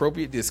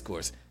Inappropriate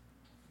Discourse.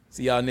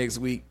 See y'all next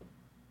week.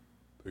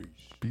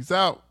 Peace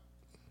out.